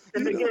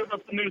 and they gave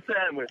us a new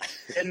sandwich.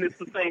 And it's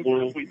the same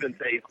stuff we've been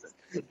tasting.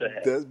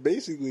 That's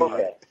basically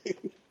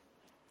it.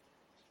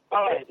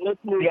 All right, let's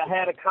move. I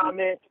had a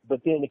comment,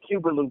 but then the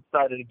Kubert loop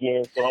started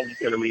again, so I'm just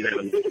going to leave that.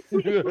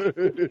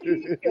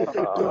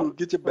 Dude,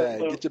 get your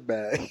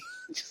bag.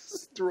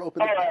 Just throw up in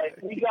the bag. All right,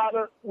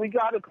 we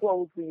gotta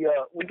close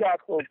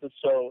the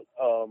show.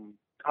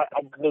 I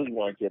really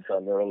want to get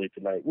done early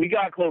tonight. We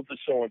gotta close the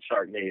show on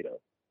Sharknado.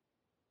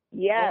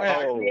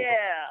 Yes. Oh.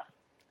 Yeah.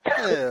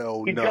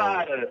 Hell we no.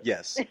 Gotta.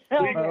 Yes. Yo,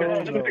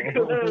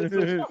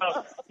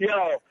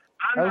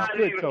 I'm That was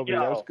good, Toby.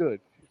 That was good.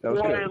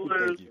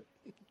 Spoilers.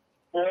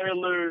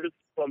 Spoilers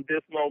from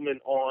this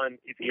moment on.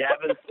 If you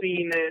haven't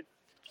seen it,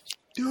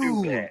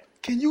 dude,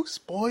 can you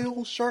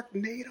spoil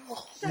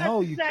Sharknado?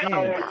 No, you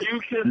can't.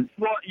 You can.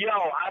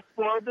 I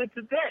spoiled it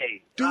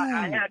today. Dude,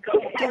 I had a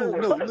couple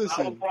coworkers.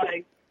 Listen.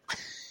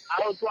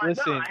 I was like,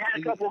 I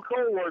had a couple of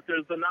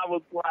coworkers, and I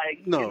was like,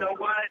 you know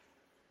what?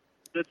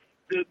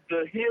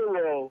 The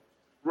hero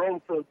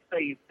rolls his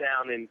face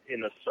down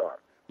in a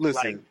shark.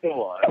 Listen,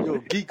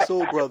 yo, Geek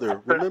Soul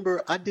Brother,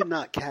 remember, I did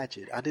not catch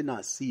it. I did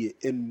not see it.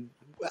 And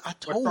I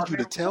told you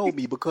to tell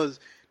me because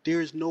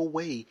there's no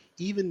way,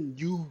 even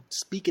you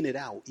speaking it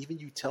out, even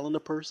you telling a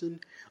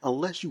person,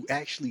 unless you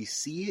actually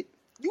see it,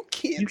 you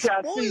can't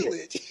spoil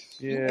it.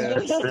 Yeah.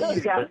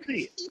 You gotta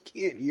see it. You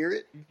can't hear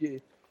it.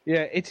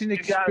 Yeah, it's an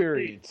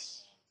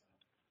experience.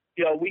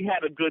 Yo, we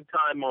had a good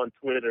time on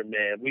Twitter,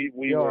 man. We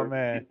were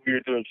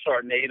doing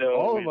Sharknado.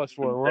 All of us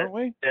were, weren't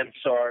we? Them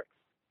Sharks.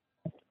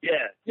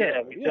 Yeah,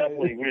 we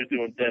definitely we were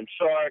doing Them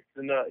Sharks,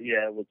 and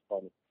it was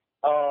funny.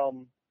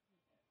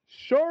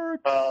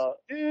 Sharks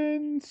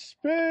in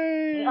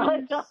space.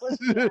 That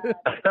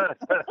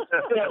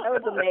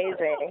was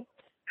amazing.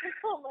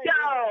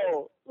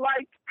 Yo,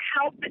 like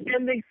how,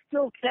 and they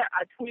still kept.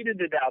 I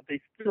tweeted it out. They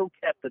still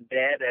kept the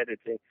bad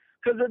editing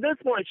because at this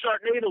point,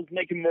 Sharknado's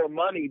making more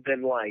money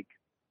than like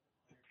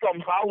some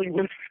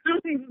Hollywood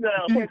films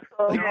now. Like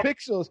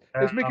Pixels.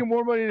 It's making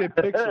more money than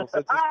Pixels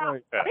at this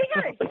point. They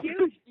got a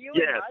huge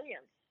viewing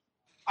audience.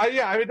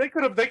 I mean, they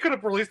could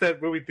have released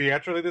that movie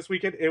theatrically this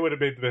weekend. It would have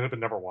been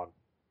number one.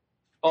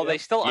 Oh, they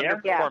still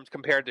underperformed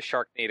compared to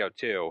Sharknado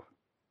 2.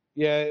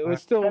 Yeah, it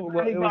was still.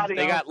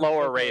 They got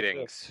lower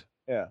ratings.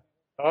 Yeah.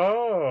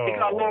 Oh. It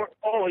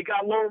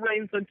got lower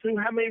ratings than 2.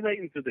 How many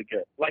ratings did it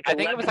get? Like I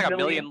think it was like 11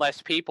 1 million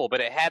less people, but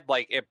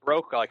it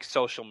broke like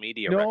social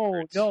media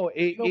records. No,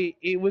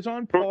 it was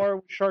on par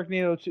with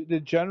Sharknado 2. The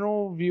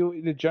general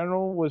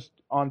was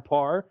on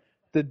par.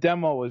 The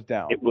demo was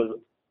down. It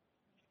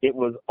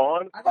was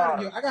on. I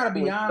gotta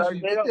be honest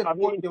with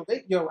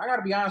you. I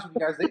gotta be honest with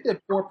you guys. They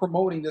did poor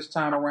promoting this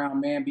time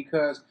around, man,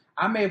 because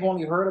I may have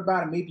only heard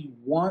about it maybe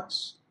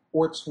once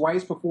or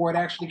twice before it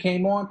actually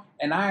came on,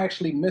 and I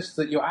actually missed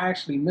it. I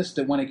actually missed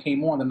it when it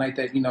came on the night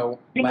that I don't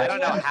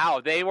know how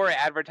they were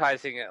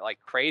advertising it like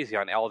crazy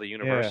on all the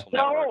Universal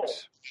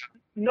networks.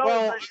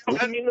 No,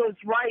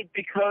 it's right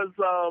because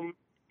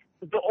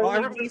the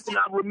only reason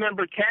I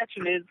remember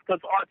catching it is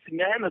because Arts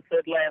Humana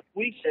said last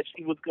week that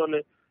she was going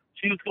to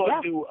do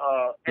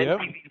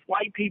NTV's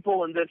White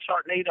People and then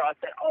Sharknado. I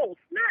said, oh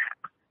snap,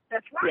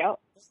 that's right.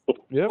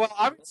 Yep. Well,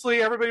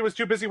 obviously everybody was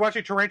too busy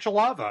watching Torrential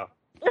Lava.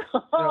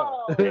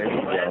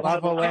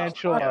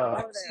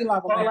 Lavalantula.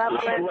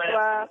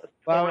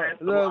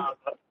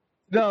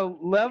 No,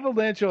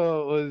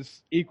 Lavalantula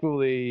was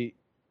equally,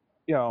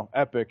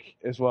 epic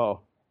as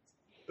well.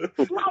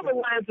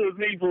 Lavalantula is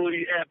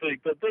equally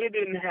epic, but they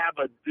didn't have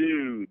a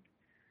dude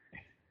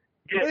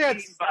get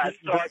eaten by a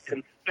shark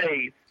in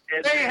space.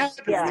 And they had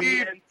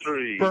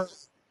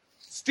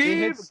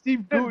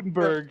Steve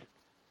Gutenberg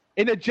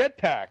in a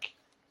jetpack.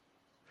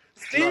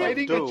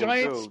 Fighting a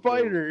giant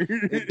spider.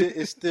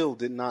 It still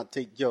did not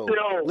take.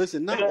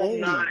 Listen. Not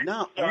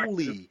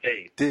only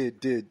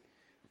did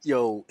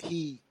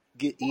he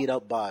get eat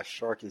up by a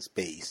shark in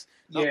space.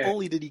 Not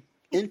only did he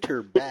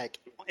enter back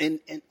and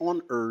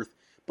on Earth,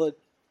 but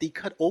they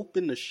cut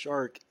open the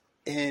shark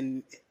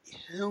and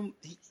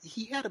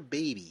he had a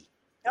baby.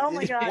 Oh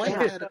my God!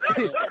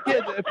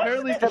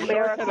 Apparently the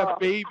shark had a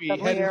baby. His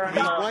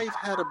wife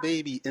had a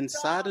baby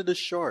inside of the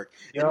shark,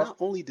 and not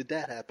only did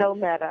that happen, So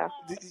meta.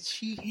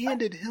 she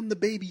handed him the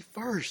baby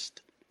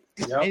first.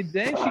 And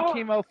then she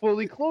came out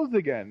fully clothed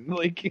again.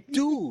 Like,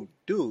 dude,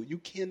 you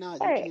cannot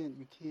do that.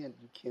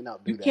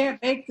 You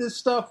can't make this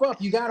stuff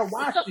up. You gotta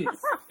watch it.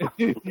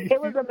 It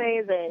was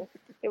amazing.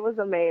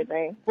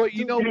 But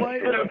you know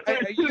what?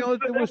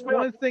 There was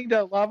one thing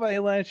that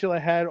Lavalantula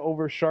had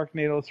over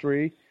Sharknado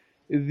 3.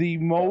 The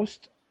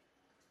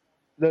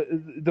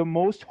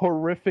most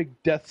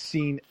horrific death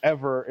scene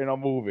ever in a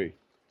movie.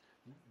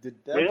 The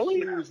death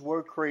scenes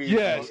were crazy.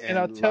 Yes, and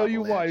I'll tell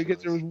you why.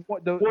 Because there was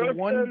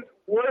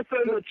worse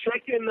than the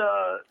chick in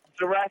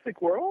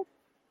Jurassic World.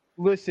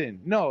 Listen,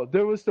 no,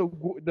 there was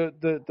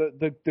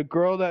the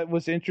girl that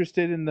was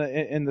interested in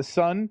the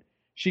sun.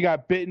 She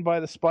got bitten by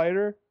the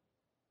spider,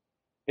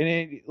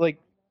 and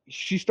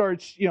she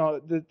starts,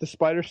 the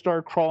spider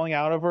started crawling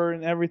out of her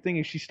and everything,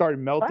 and she started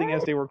melting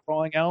as they were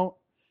crawling out.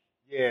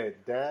 Yeah,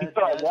 that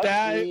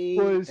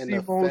was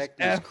the most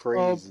effed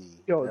up.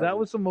 That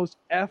was the most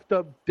effed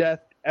up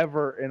death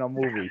ever in a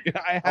movie.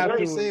 I have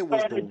to say it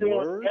was the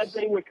worst. As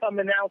they were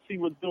coming out, she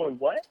was doing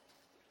what?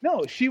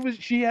 No, she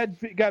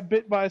got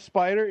bit by a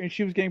spider, and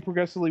she was getting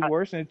progressively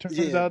worse. And it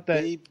turns out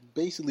that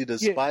basically the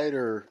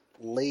spider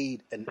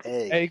laid an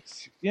egg.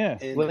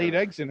 Laid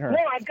eggs in her. No,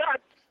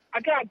 I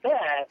got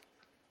that.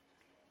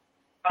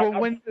 But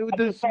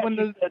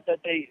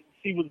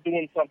she was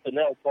doing something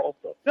else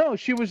also.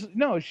 She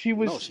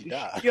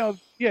died.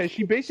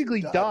 She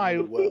basically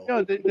died. Well.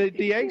 No,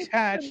 the eggs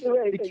hatched.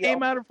 It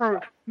came out of her.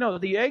 No,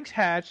 the eggs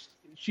hatched.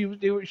 She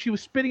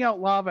was spitting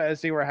out lava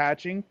as they were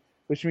hatching,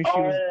 which means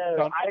she was.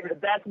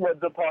 That's what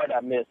the part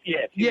I missed.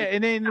 Yeah.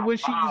 And then when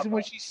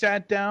she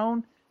sat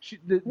down,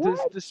 the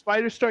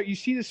spider start. You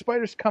see the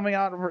spiders coming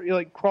out of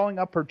her, crawling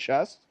up her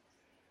chest,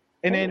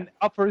 and then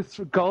up her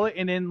gullet,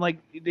 and then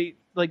the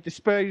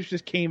spiders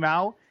just came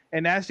out.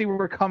 And as they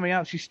were coming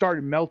out, she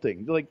started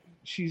melting. It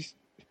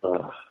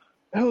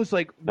was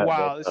like,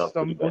 wow, this is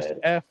the most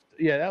effed.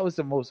 Yeah, that was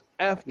the most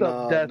effed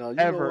up death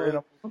ever in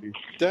a movie.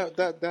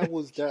 That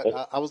was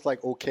that. I was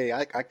like, okay,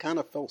 I kind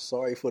of felt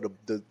sorry for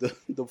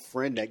the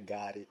friend that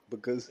got it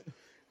because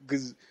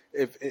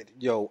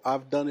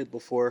I've done it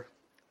before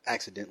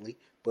accidentally,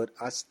 but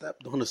I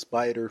stepped on a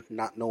spider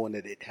not knowing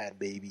that it had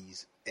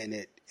babies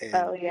and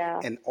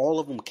all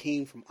of them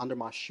came from under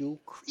my shoe.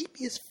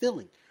 Creepiest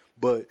feeling,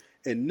 but.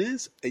 In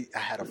this, I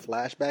had a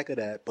flashback of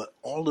that, but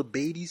all the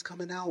babies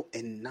coming out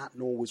and not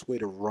knowing which way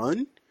to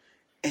run,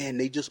 and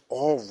they just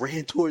all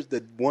ran towards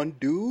the one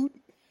dude.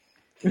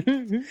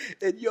 And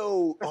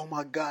oh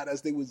my God,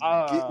 as they was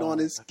getting on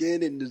his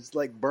skin and just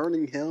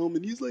burning him,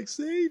 and he's like,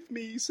 "Save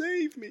me,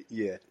 save me!"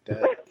 Yeah,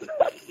 that.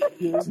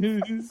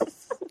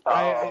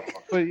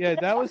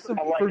 That was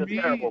for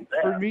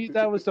me.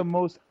 That was the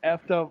most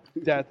effed up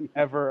death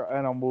ever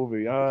in a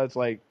movie. It's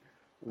like.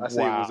 I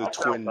say it was a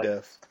twin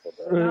death.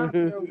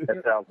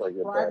 That sounds like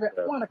a Private,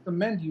 I want to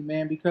commend you,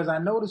 man, because I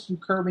noticed you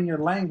curbing your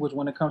language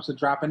when it comes to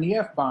dropping the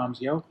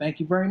F-bombs, yo. Thank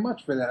you very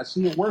much for that. I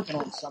see you working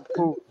on something.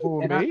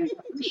 Who and me? I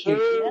appreciate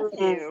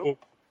you.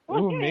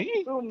 Who,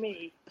 me? Who,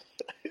 me?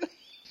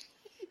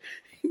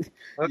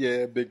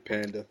 Yeah, Big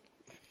Panda.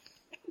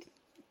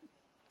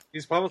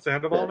 He's Pablo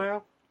Sandoval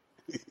now?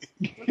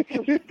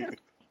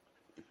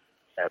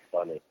 That's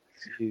funny.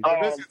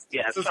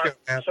 Yeah,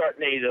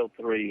 Sharknado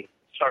 3.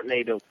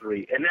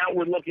 And now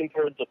we're looking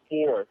for the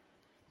 4th.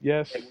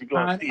 Yes. And we're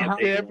going to see if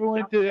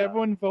Did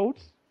everyone vote?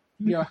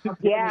 Yeah.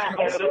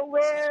 April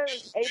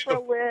lives.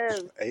 April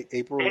lives.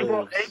 April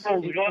April's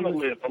going to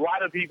live. A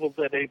lot of people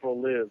said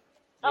April lives.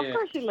 Of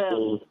course she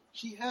lives.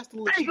 She has to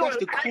live. She has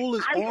the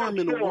coolest arm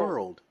in the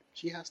world.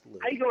 She has to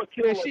live. How you going to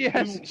kill She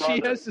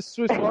has the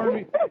Swiss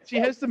Army. She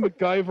has the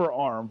MacGyver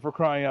arm, for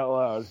crying out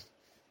loud.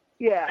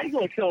 Yeah, how you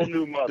going to kill a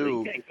new mother?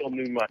 Dude. You can't kill a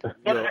new mother.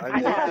 Yo,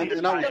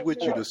 and I was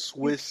with you, the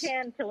Swiss You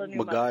can kill a new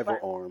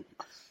MacGyver arm.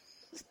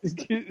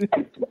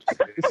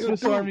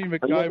 Swiss Army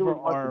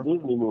MacGyver arm.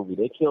 Disney movie.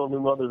 They kill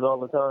new mothers all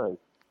the time.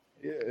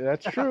 Yeah,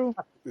 that's true.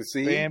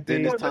 See, then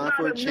it's time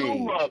for a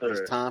change.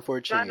 It's time for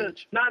a Not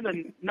change. not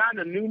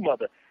a new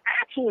mother.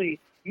 Actually,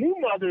 new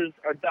mothers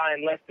are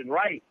dying left and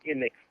right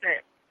in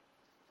extent.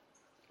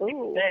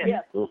 Ooh.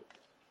 Yes.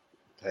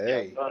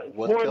 Hey,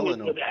 what's Spoilers killing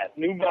for them? that.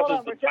 New Hold mothers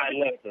on, we're are dying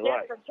jumping left and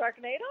right. from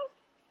Sharknado?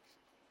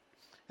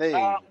 Hey,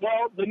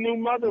 Well, the new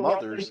mother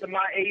Mothers. into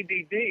my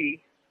ADD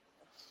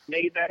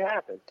made that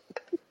happen.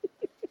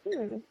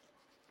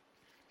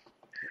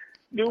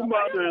 New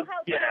mothers,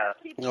 yeah.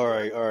 all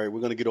right.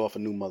 We're gonna get off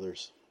of new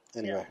mothers.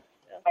 Anyway.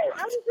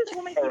 How does this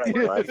woman keep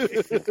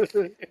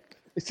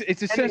It's a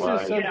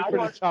sensitive subject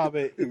for the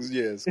topic.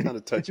 It's kind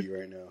of touchy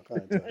right now. I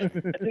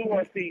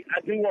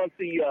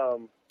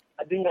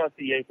do want to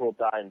see April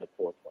die in the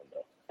 4th one,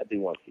 though. I do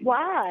want to see.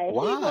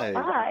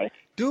 Why?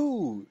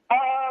 Dude.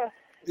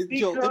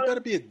 Yo, it better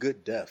be a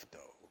good death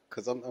though,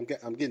 because I'm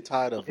getting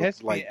tired of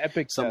like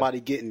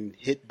somebody getting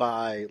hit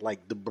by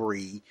like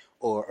debris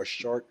or a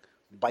shark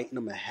biting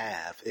them in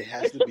half. It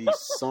has to be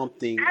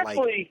something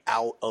like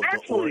out of the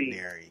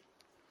ordinary.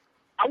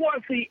 I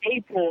want to see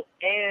April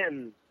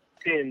and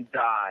Finn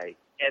die,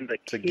 and the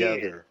together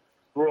kids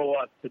grow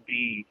up to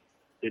be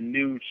the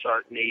new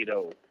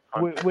Sharknado.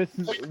 With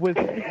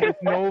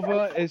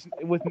Nova as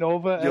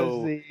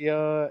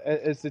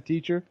the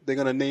teacher. They're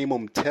gonna name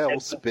him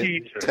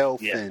Tailspin.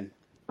 Tailfin.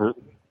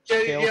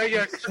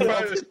 Yeah.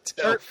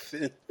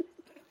 Tailfin.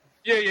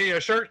 Yeah.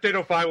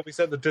 Sharknado 5 will be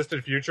set in the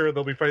distant future, and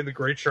they'll be fighting the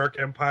Great Shark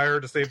Empire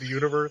to save the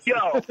universe.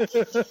 Yo,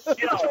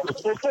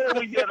 before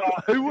we get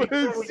off, so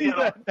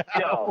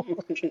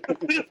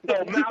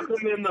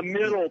Malcolm in the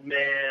Middle,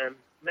 man.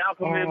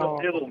 Malcolm in the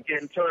Middle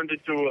getting turned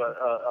into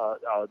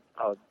a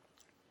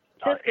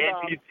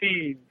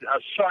amputee, a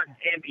shark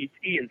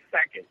amputee in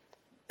seconds.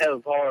 That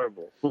was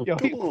horrible. Yo,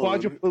 he's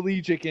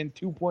quadriplegic in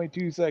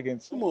 2.2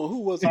 seconds. Come on, who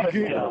was it?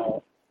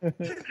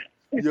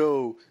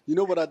 Yo, you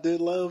know what I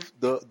did love?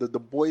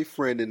 The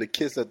boyfriend and the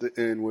kiss at the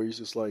end where he's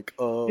just like,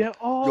 I'm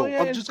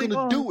just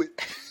gonna do it.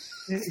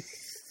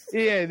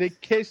 Yeah, they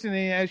kiss, and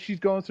then as she's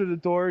going through the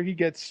door, he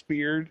gets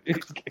speared.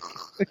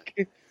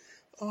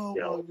 Oh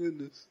my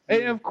goodness!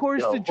 And of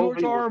course, the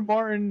George R. R.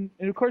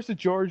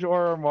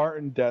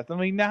 Martin death. I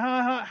mean,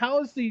 now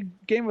how is the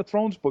Game of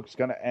Thrones books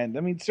going to end?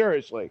 I mean,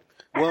 seriously.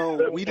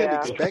 Well, we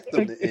didn't expect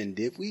them to end,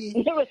 did we?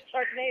 It was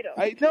Sharknado.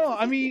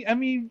 I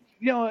mean,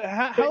 you know,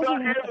 how's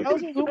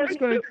Illumina's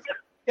going to?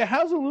 Yeah,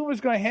 how's Illumina's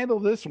going to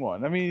handle this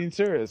one? I mean,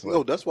 seriously.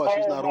 Oh, that's why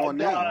she's not on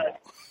now.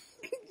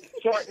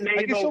 I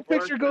can still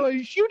picture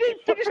going. You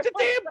didn't finish the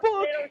damn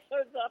book.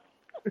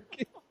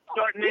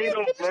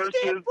 Sharknado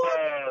versus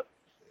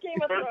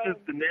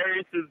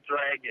Daenerys'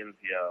 dragons,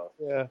 yo.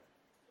 Yeah.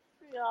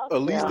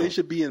 At least they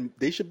should be in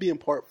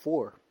part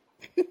 4.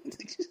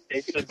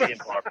 They should be in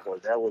part 4.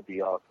 That would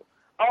be awesome.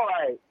 All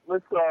right,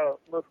 let's close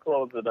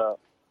it up.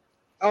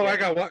 Oh, I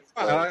got one.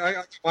 I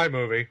got my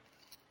movie.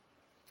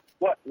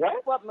 What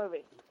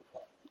movie?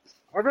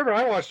 I remember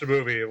I watched a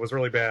movie. It was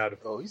really bad.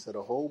 Oh, he said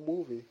a whole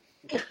movie.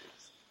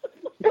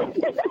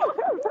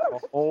 A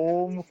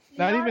whole,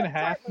 not even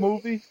half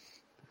movie.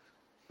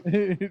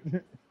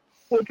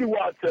 What you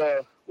watch,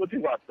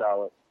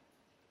 Salad?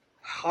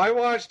 I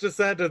watched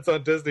Descendants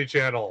on Disney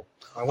Channel.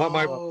 I want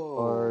my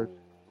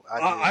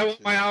I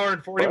want my hour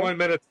and 41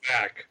 minutes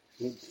back.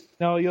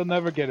 No, you'll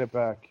never get it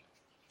back.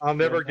 I'll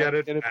never get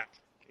it back.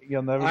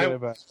 You'll never get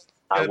it back.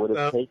 I would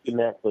have taken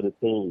that for the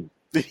team.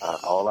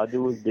 All I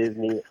do is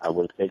Disney. I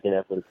would have taken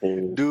that for the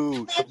team.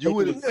 Dude, you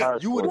would have been better.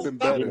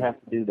 You didn't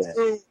have to do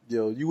that.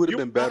 Yo, you would have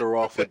been better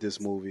off with this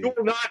movie. You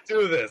will not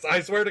do this.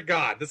 I swear to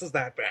God, this is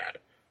that bad.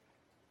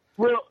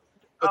 Well,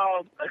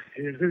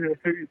 you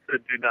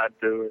said do not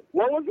do it.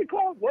 What was it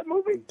called? What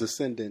movie?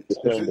 Descendants.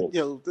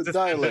 Yo, the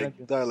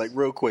dialect,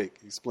 real quick.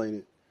 Explain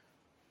it.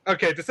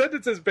 Okay,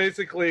 Descendants is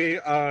basically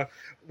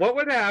what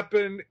would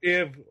happen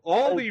if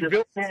all the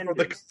villains from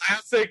the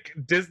classic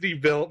Disney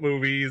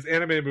movies,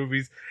 animated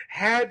movies,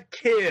 had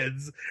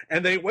kids,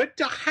 and they went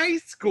to high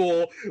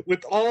school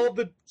with all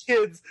the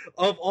kids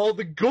of all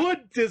the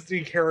good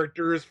Disney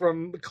characters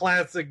from the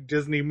classic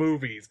Disney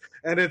movies.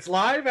 And it's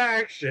live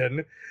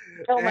action,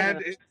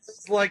 and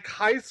it's like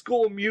High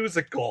School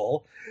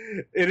Musical.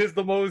 It is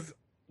the most...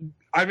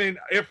 I mean,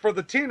 if for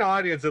the teen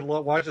audience that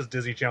watches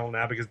Disney Channel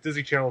now, because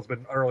Disney Channel has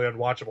been utterly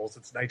unwatchable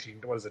since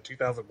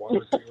 2001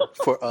 or 2?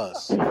 For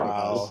us.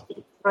 Wow.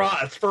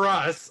 For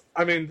us.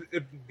 I mean,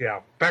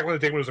 back when the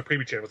day when it was a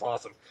preview channel, it was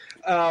awesome.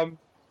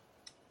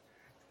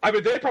 I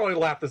mean, they probably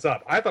laughed this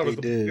up. I thought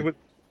it was...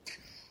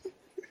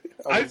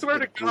 I swear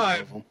to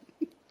God,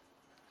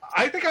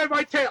 I think I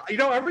might take...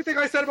 everything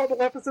I said about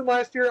Maleficent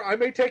last year, I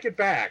may take it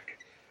back.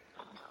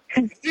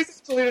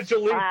 Angelina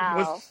Jolie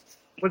was...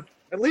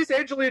 At least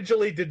Angelina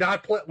Jolie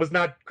was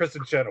not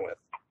Kristen Chenoweth.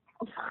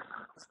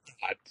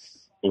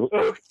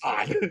 Oh,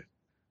 God.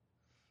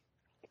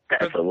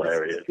 That's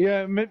hilarious.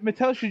 Yeah,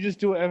 Mattel should just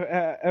do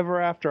Ever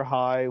After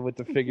High with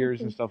the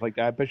figures and stuff like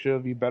that. I bet you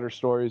it'll be better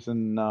stories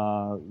than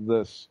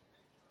this.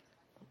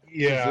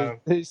 Yeah.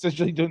 They're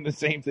essentially doing the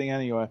same thing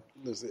anyway.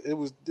 Listen, it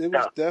was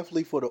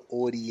definitely for the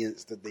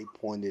audience that they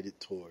pointed it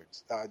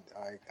towards. I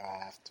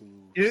have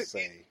to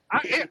say.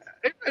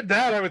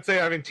 I would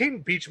say, I mean, Teen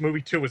Beach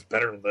Movie 2 was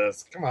better than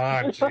this. Come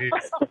on, jeez.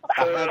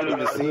 I haven't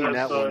even seen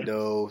that one,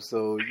 though,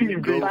 so you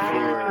go for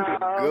it.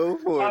 Go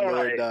for it,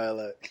 Lord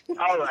Dialect.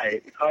 All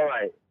right.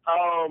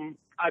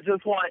 I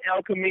just want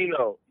El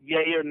Camino,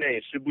 yay or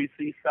nay. Should we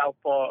see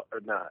Southpaw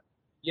or not?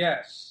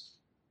 Yes.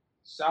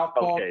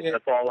 Southpaw. Okay,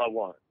 that's all I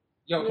want.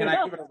 Yo, can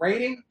I give it a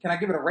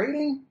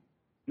rating?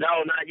 No,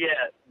 not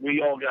yet.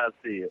 We all gotta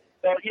see it.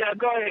 Yeah,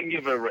 go ahead and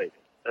give it a rating.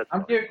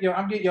 I'm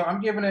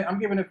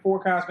giving it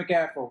 4 cosmic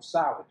afros.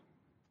 Solid.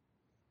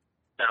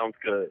 Sounds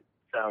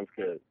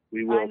good.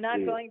 We will. I'm not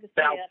see going to see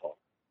Southpaw.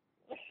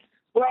 it.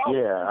 Well,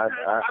 Yeah,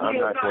 I'm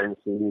not going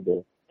to see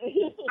either. I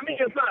mean,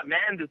 it's not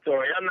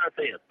mandatory. I'm not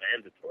saying it's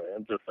mandatory.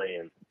 I'm just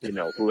saying,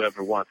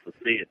 whoever wants to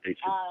see it, they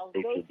should. I'll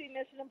go see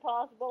Mission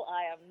Impossible.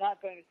 I am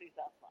not going to see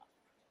Southpaw.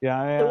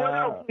 Yeah. So what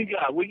else we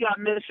got? We got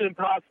Mission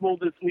Impossible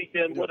this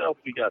weekend. What else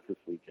we got this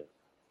weekend?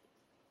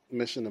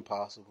 Mission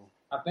Impossible.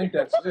 I think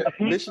that's it.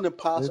 Mission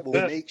Impossible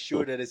makes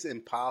sure that it's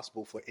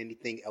impossible for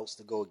anything else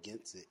to go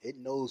against it. It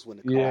knows when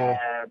to call.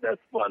 Yeah, that's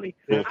funny.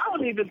 I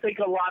don't even think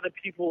a lot of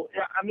people.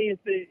 I mean,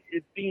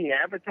 it's being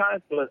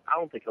advertised, but I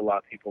don't think a lot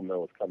of people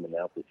know it's coming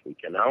out this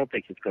weekend. I don't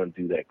think it's going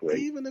to do that great.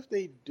 Even if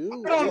they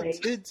do,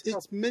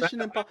 it's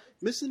Mission Impossible.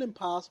 Mission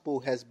Impossible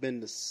has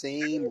been the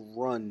same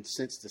run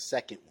since the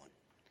second one.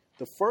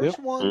 The first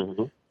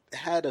one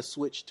had a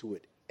switch to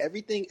it.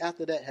 Everything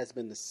after that has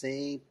been the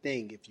same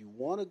thing. If you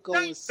want to go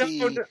and see,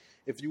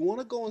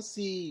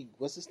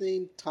 what's his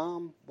name,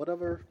 Tom,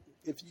 whatever.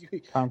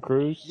 Tom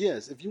Cruise.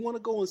 Yes, if you want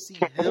to go and see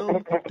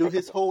him do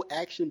his whole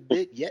action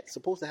bit, yet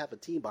supposed to have a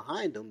team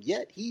behind him,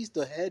 yet he's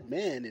the head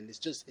man, and it's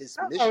just his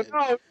mission.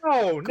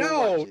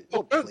 No,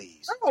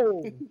 please,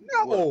 no.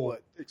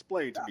 What?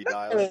 Explain to me,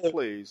 Dial,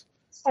 please.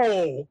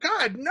 Oh,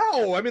 God,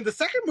 no. I mean, the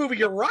second movie,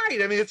 you're right.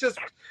 I mean, it's just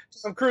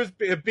Tom Cruise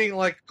being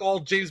like all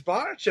James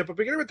Bond shit. But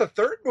beginning with the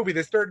third movie,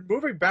 they started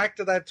moving back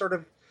to that sort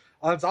of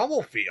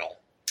ensemble feel.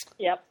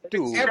 Yep.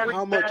 Dude,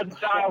 how much?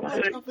 That's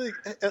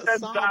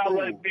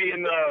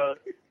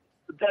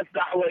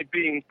not like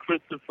being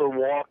Christopher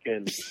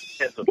Walken.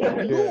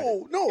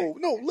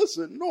 No,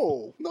 listen,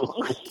 no.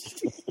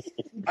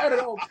 I don't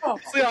know.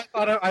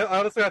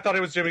 Honestly, I thought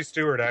it was Jimmy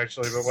Stewart,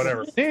 actually, but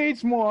whatever.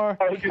 Needs more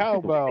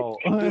cowbell.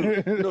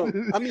 No,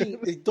 I mean,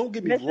 don't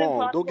get me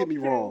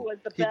wrong.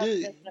 He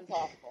did.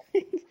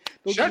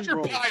 Shut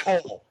your pie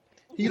hole.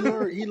 He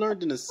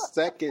learned in the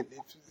second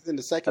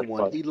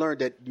one. He learned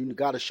that you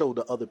got to show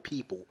the other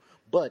people,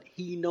 but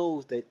he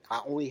knows that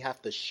I only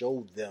have to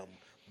show them,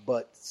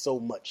 but so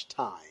much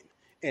time,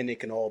 and it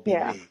can all be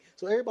me.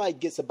 So everybody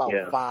gets about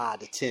 5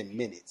 to 10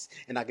 minutes,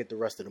 and I get the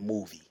rest of the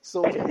movie.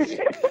 So, it's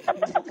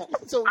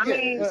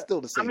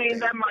still the same. I mean, thing.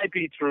 that might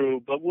be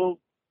true, but we'll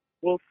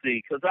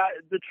see. Because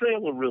the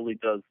trailer really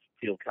does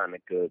feel kind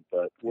of good,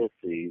 but we'll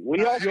see.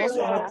 We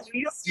also have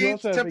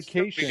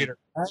Vacation.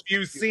 Have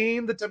you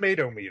seen the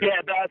Tomato Meter?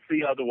 Yeah, that's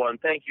the other one.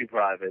 Thank you,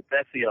 Private.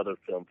 That's the other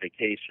film,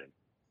 Vacation.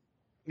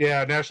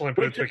 Yeah, National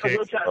Lampoon's Vacation.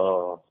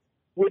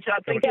 Which I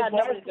think is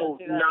also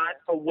not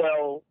a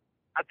well.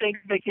 I think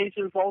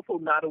Vacation is also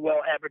not a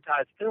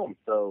well-advertised film,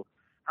 so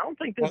I don't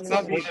think this is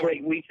going to be a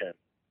great weekend.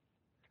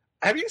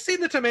 Have you seen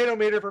the Tomato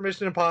Meter for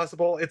Mission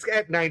Impossible? It's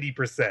at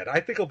 90%.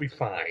 I think it'll be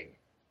fine.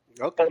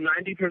 Okay.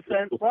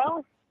 90%?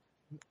 Well,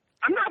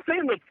 I'm not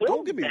saying the film.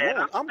 Don't get me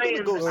wrong. I'm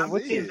saying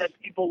that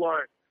people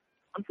aren't.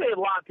 I'm saying a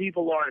lot of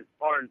people aren't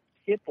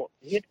hip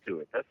to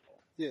it. That's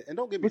all. Yeah, and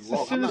don't get me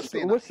wrong. I'm not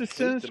saying what's the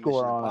Cine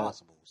score on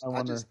it?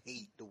 I just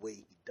hate the way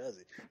he does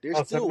it. They're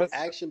still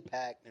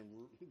action-packed, and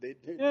the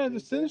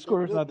Cine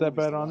score is not that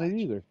bad on it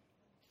either.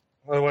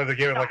 Otherwise, they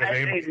gave it like a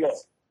name.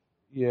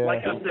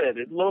 Like I said,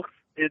 it looks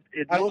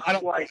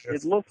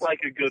It looks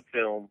like a good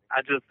film.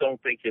 I just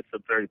don't think it's a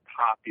very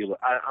popular.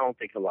 I don't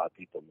think a lot of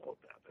people know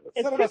about it.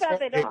 It's too bad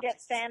they don't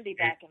get Sandy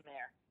back in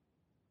there.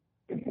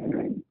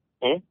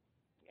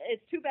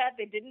 It's too bad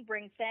they didn't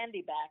bring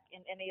Sandy back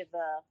in any of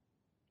the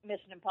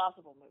Mission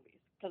Impossible movies,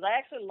 because I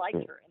actually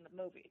liked her in the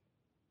movie.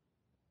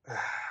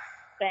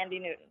 Sandy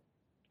Newton.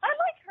 I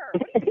like her.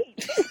 What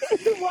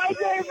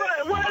do you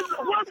mean?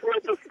 What's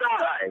with the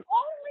side?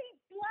 Only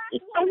black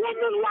A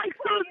woman likes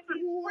her.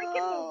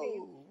 freaking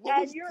movies.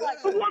 And you're like,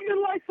 A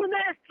woman likes an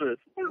actress.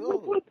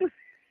 What's this?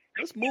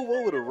 Let's move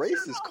over to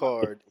racist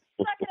card.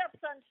 suck it up,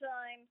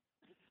 sunshine.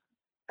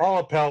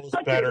 Paula Pell was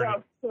better.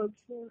 All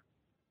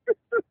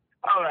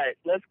right,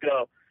 let's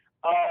go.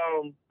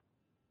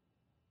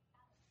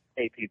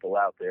 Hey, people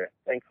out there,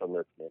 thanks for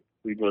listening.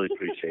 We really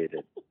appreciate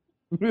it.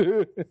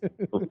 Good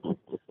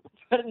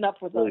enough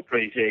with Really us.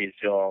 appreciate it,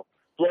 y'all.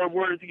 Blurred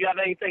Words, you got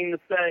anything to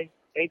say?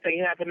 Anything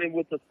happening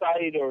with the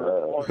site or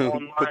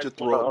online? Put your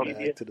throat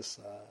media? back to the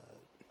side.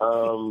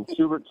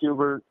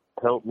 Hubert,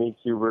 help me,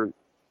 Hubert.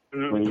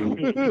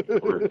 Please.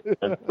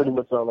 That's pretty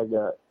much all I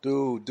got.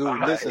 Dude,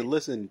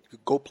 listen.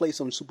 Go play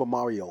some Super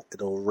Mario.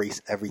 It'll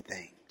erase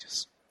everything.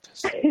 Just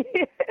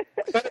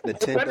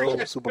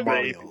Nintendo, Super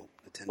Mario.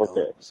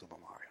 Nintendo, Super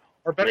Mario.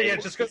 Or better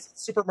yet, just go to the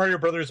Super Mario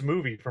Brothers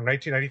movie from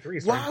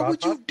 1993. Why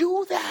would you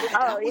do that?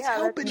 Oh, I was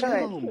helping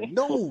him.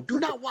 No, do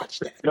not watch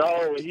that.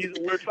 No,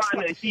 we're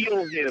trying to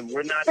heal him.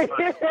 We're not trying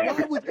to...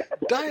 Why would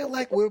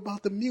dialect? We're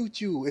about to mute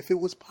you if it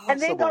was possible.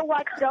 And then go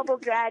watch Double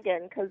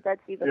Dragon, because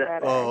that's even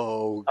better.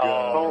 Oh,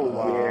 God. Oh,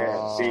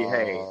 yeah. See,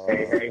 hey.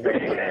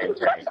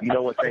 You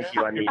know what? Thank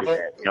you. I needed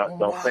that.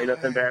 Don't say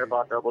nothing bad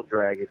about Double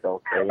Dragon.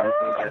 Don't say anything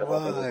bad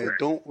about Double Dragon.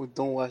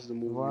 Don't watch the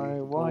movie.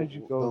 Why'd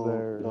you go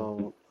there?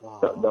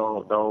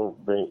 Don't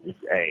bring.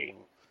 Hey.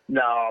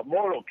 No,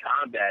 Mortal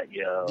Kombat,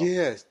 yo.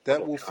 Yes,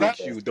 that will fix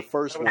you. The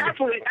first one.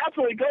 Actually,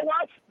 go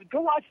watch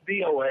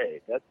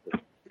DOA. That's the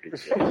good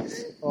show.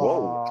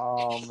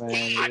 Oh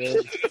man!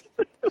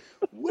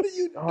 What are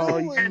you doing? Oh,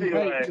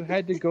 you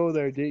had to go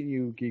there, didn't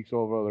you, Geek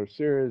Soul Brother?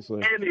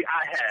 Seriously. I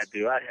had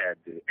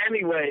to.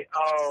 Anyway,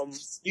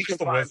 you can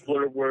find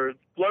Blurred Words.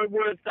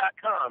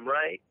 Blurredwords.com,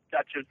 right?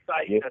 Got your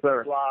site, yes, got sir.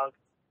 your blog.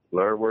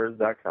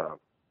 Blurredwords.com.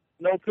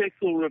 No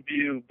pixel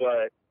review,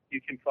 but you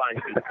can find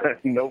good.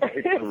 No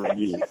pixel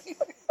review.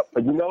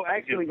 But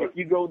actually, if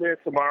you go there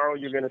tomorrow,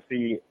 you're going to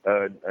see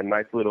a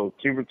nice little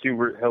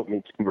Hubert, help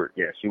me, Hubert.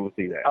 Yes, you will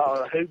see that.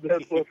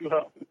 That's what's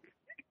up.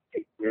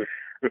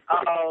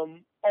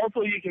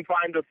 Also, you can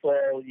find us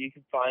all. You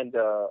can find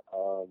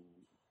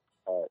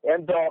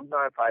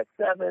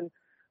MDog957,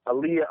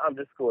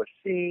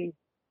 Aaliyah_she,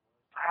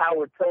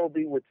 Howard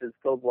Toby, which is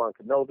Toby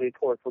Kenobi. Of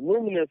course,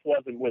 Illuminous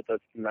wasn't with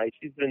us tonight.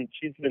 She's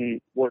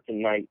been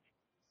working nights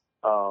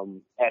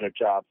at her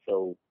job,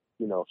 so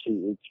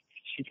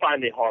she's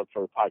finding it hard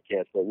for a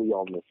podcast, but we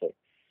all miss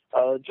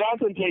her.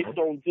 Jonathan J.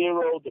 Stone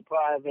 0, The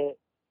Private,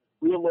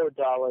 Real Lord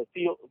Dollar,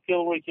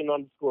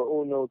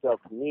 Philrican_Uno Del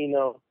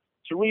Camino,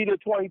 Sharita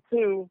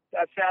 22.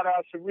 That shout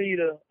out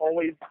Sharita,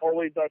 always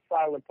our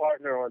silent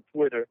partner on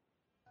Twitter,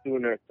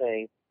 doing her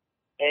thing,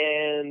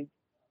 and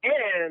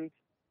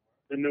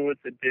the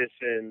newest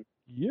edition,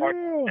 Arts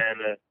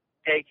Humana,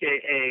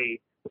 aka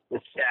the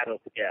Shadow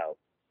Scout.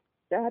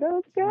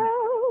 Shadow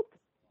Scout.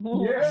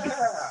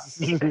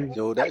 Yeah.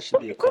 Yo, that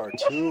should be a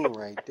cartoon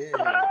right there.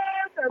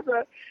 That's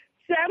a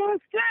Shadow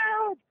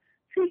Scout.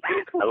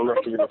 I don't know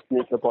if you're going to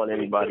sneak up on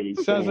anybody.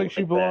 Sounds like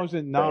she belongs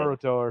in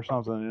Naruto or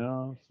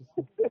something,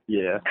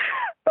 Yeah.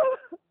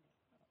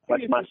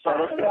 Like my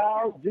Shadow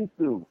Scout,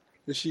 Jutsu.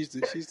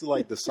 She's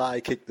like the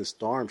sidekick to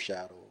Storm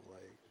Shadow.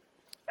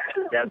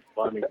 That's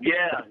funny.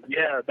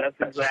 Yeah, that's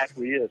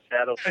exactly it.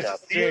 Shadow Scout.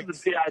 He is the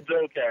G.I.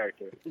 Joe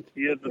character.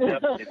 He is the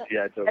definitely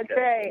G.I. Joe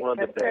character.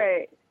 That's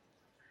right.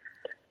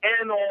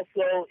 And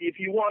also, if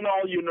you want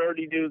all your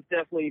nerdy news,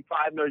 definitely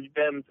 5 Nerdy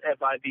Venoms,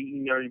 FIVE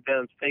Nerdy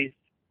Venoms,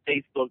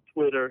 Facebook,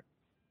 Twitter,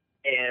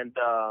 and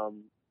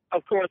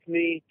of course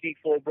me, Geek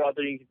Soul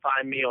Brother. You can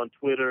find me on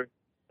Twitter.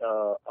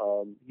 You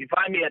can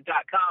find me at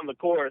 .com, of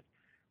course,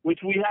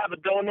 which we have a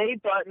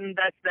donate button.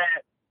 That's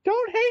that.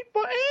 Don't hate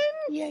button.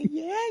 Yeah.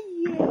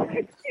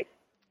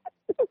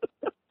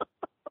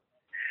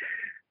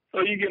 So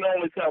you can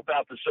always help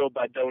out the show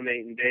by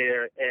donating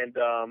there. And,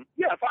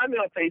 find me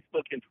on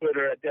Facebook and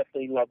Twitter. I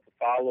definitely love the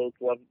follows.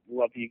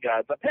 Love you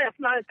guys. I passed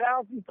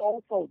 9,000 to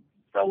also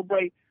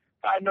celebrate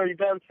 5 Nerdy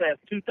Venoms Fest.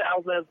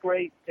 2,000, that's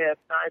great. Past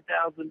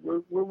 9,000.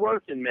 We're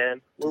working,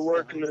 man. We're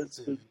working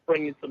to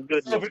bring you some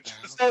good news.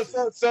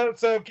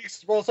 So, Geek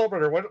Soul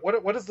Brother,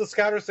 what does the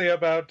Scouter say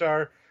about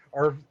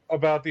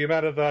about the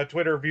amount of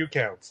Twitter view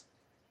counts?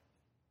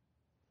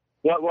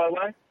 What?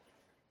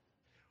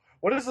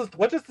 What does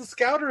the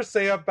Scouter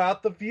say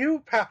about the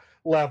view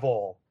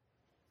level?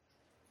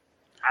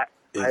 I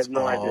have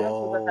no idea.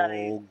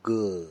 Oh,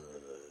 good.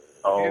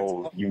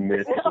 Oh, you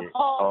missed it.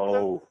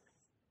 Oh,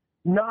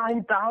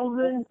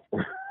 9,000?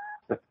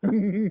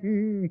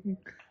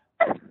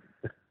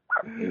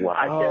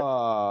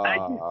 Wow.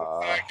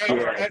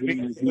 Yeah, he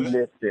missed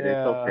it. It's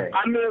okay.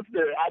 I missed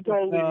it. I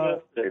totally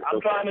missed it.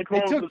 I'm trying to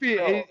close the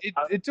show.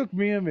 It took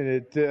me a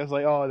minute. I was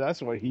like, oh,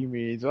 that's what he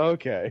means.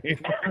 Okay.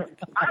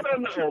 I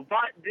don't know.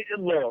 But,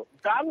 look,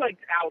 God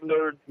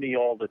out-nerds me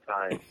all the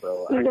time,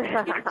 so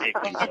I can't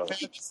take me though.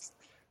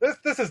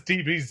 This is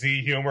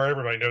DBZ humor.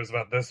 Everybody knows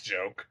about this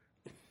joke.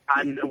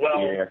 Maybe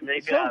over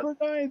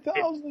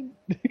 9,000.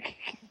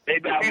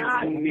 Maybe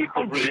I need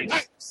to read.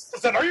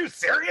 Are you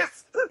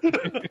serious?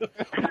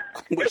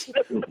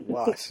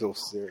 Why so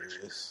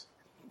serious?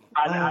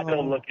 I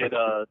don't look at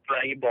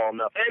Dragon Ball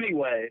enough.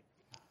 Anyway,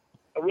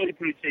 I really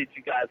appreciate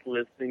you guys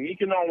listening. You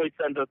can always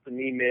send us an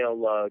email,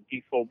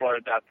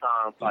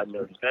 geeksoulbrother.com,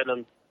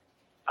 5nerdyvenoms.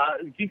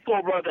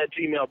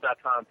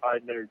 geeksoulbrother@gmail.com,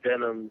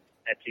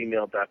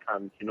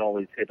 5nerdyvenoms@gmail.com. You can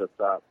always hit us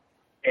up.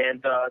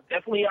 And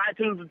definitely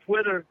iTunes and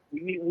Twitter.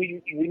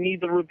 We need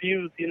the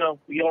reviews.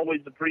 We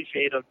always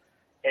appreciate them.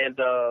 And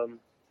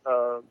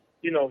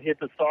hit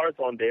the stars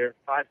on there.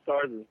 5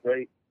 stars is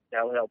great.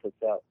 That'll help us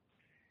out.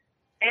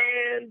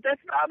 And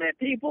that's about it,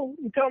 people.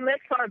 Until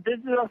next time,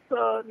 visit us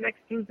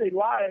next Tuesday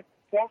live,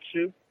 Talk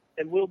Show,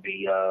 and we'll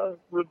be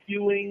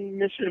reviewing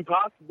Mission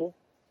Impossible,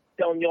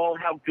 telling y'all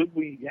how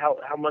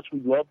much we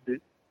loved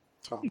it.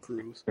 Tom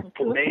Cruise.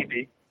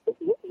 Maybe.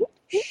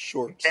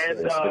 Short.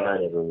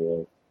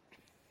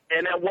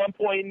 And at one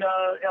point,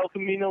 El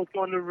Camino is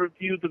going to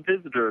review The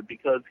Visitor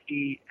because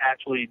he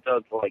actually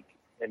does like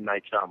M.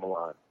 Night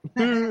Shyamalan.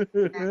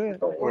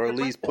 Or at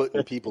least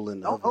putting people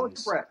in Don't hold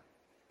your breath.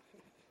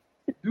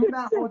 Do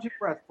not hold your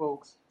breath,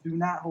 folks. Do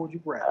not hold your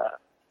breath.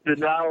 Do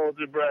not hold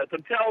your breath.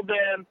 Until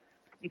then,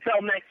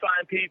 until next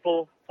time,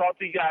 people, talk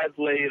to you guys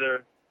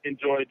later.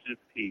 Enjoy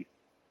just peace.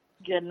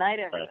 Good night,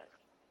 everybody.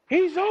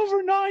 He's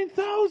over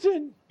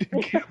 9,000.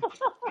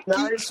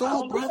 Geek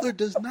Soul Brother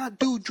does not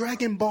do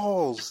Dragon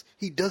Balls.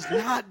 He does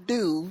not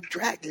do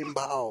Dragon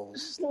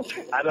Balls.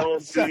 I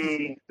don't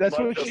do. That's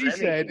what she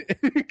said.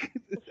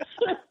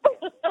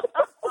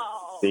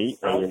 See,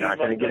 and you're not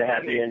going to get a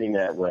happy ending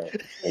that way.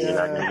 And you're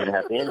not going to get a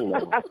happy ending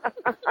that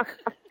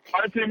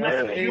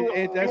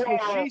way. That's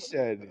what she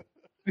said.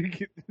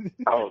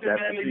 Oh,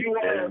 that's what you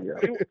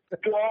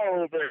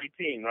are over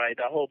 18, right?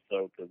 I hope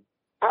so.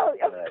 Oh,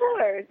 of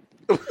course.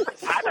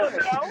 I don't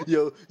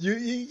know.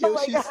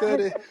 She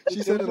said it.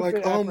 She said it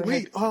like,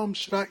 wait,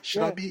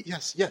 should I be?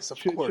 Yes, of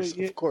course.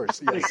 Yes.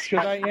 Should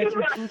I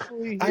answer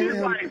truthfully? I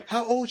am.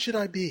 How old should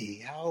I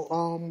be?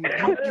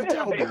 You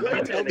tell me.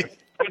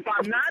 If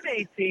I'm not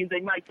 18,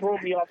 they might throw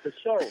me off the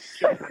show.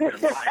 I'm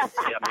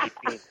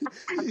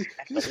 18.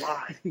 That's a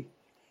lie.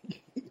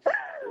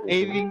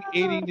 Aiding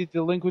the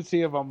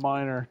delinquency of a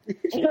minor.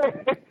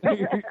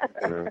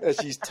 As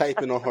she's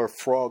typing on her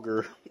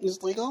Frogger.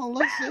 It's like,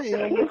 let's see.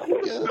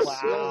 Yes,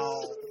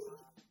 wow.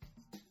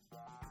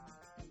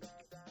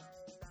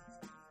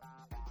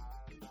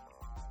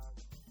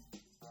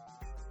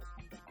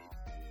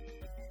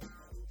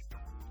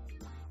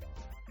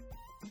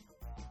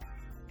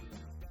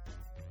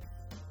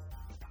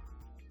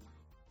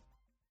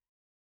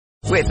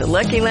 With the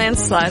Lucky Land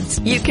Slots,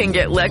 you can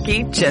get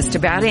lucky just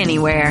about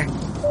anywhere.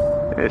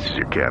 This is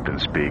your captain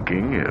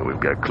speaking. We've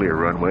got clear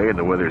runway and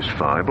the weather's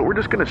fine, but we're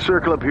just going to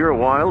circle up here a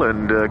while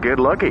and get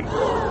lucky.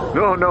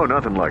 No,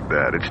 nothing like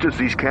that. It's just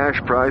these cash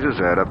prizes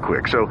add up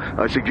quick. So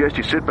I suggest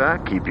you sit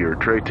back, keep your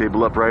tray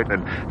table upright,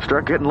 and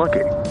start getting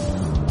lucky.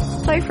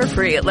 Play for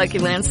free at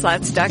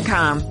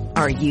LuckyLandSlots.com.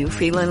 Are you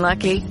feeling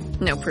lucky?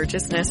 No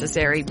purchase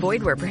necessary.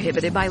 Void where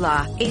prohibited by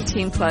law.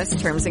 18+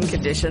 terms and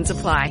conditions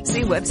apply.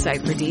 See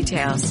website for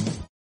details.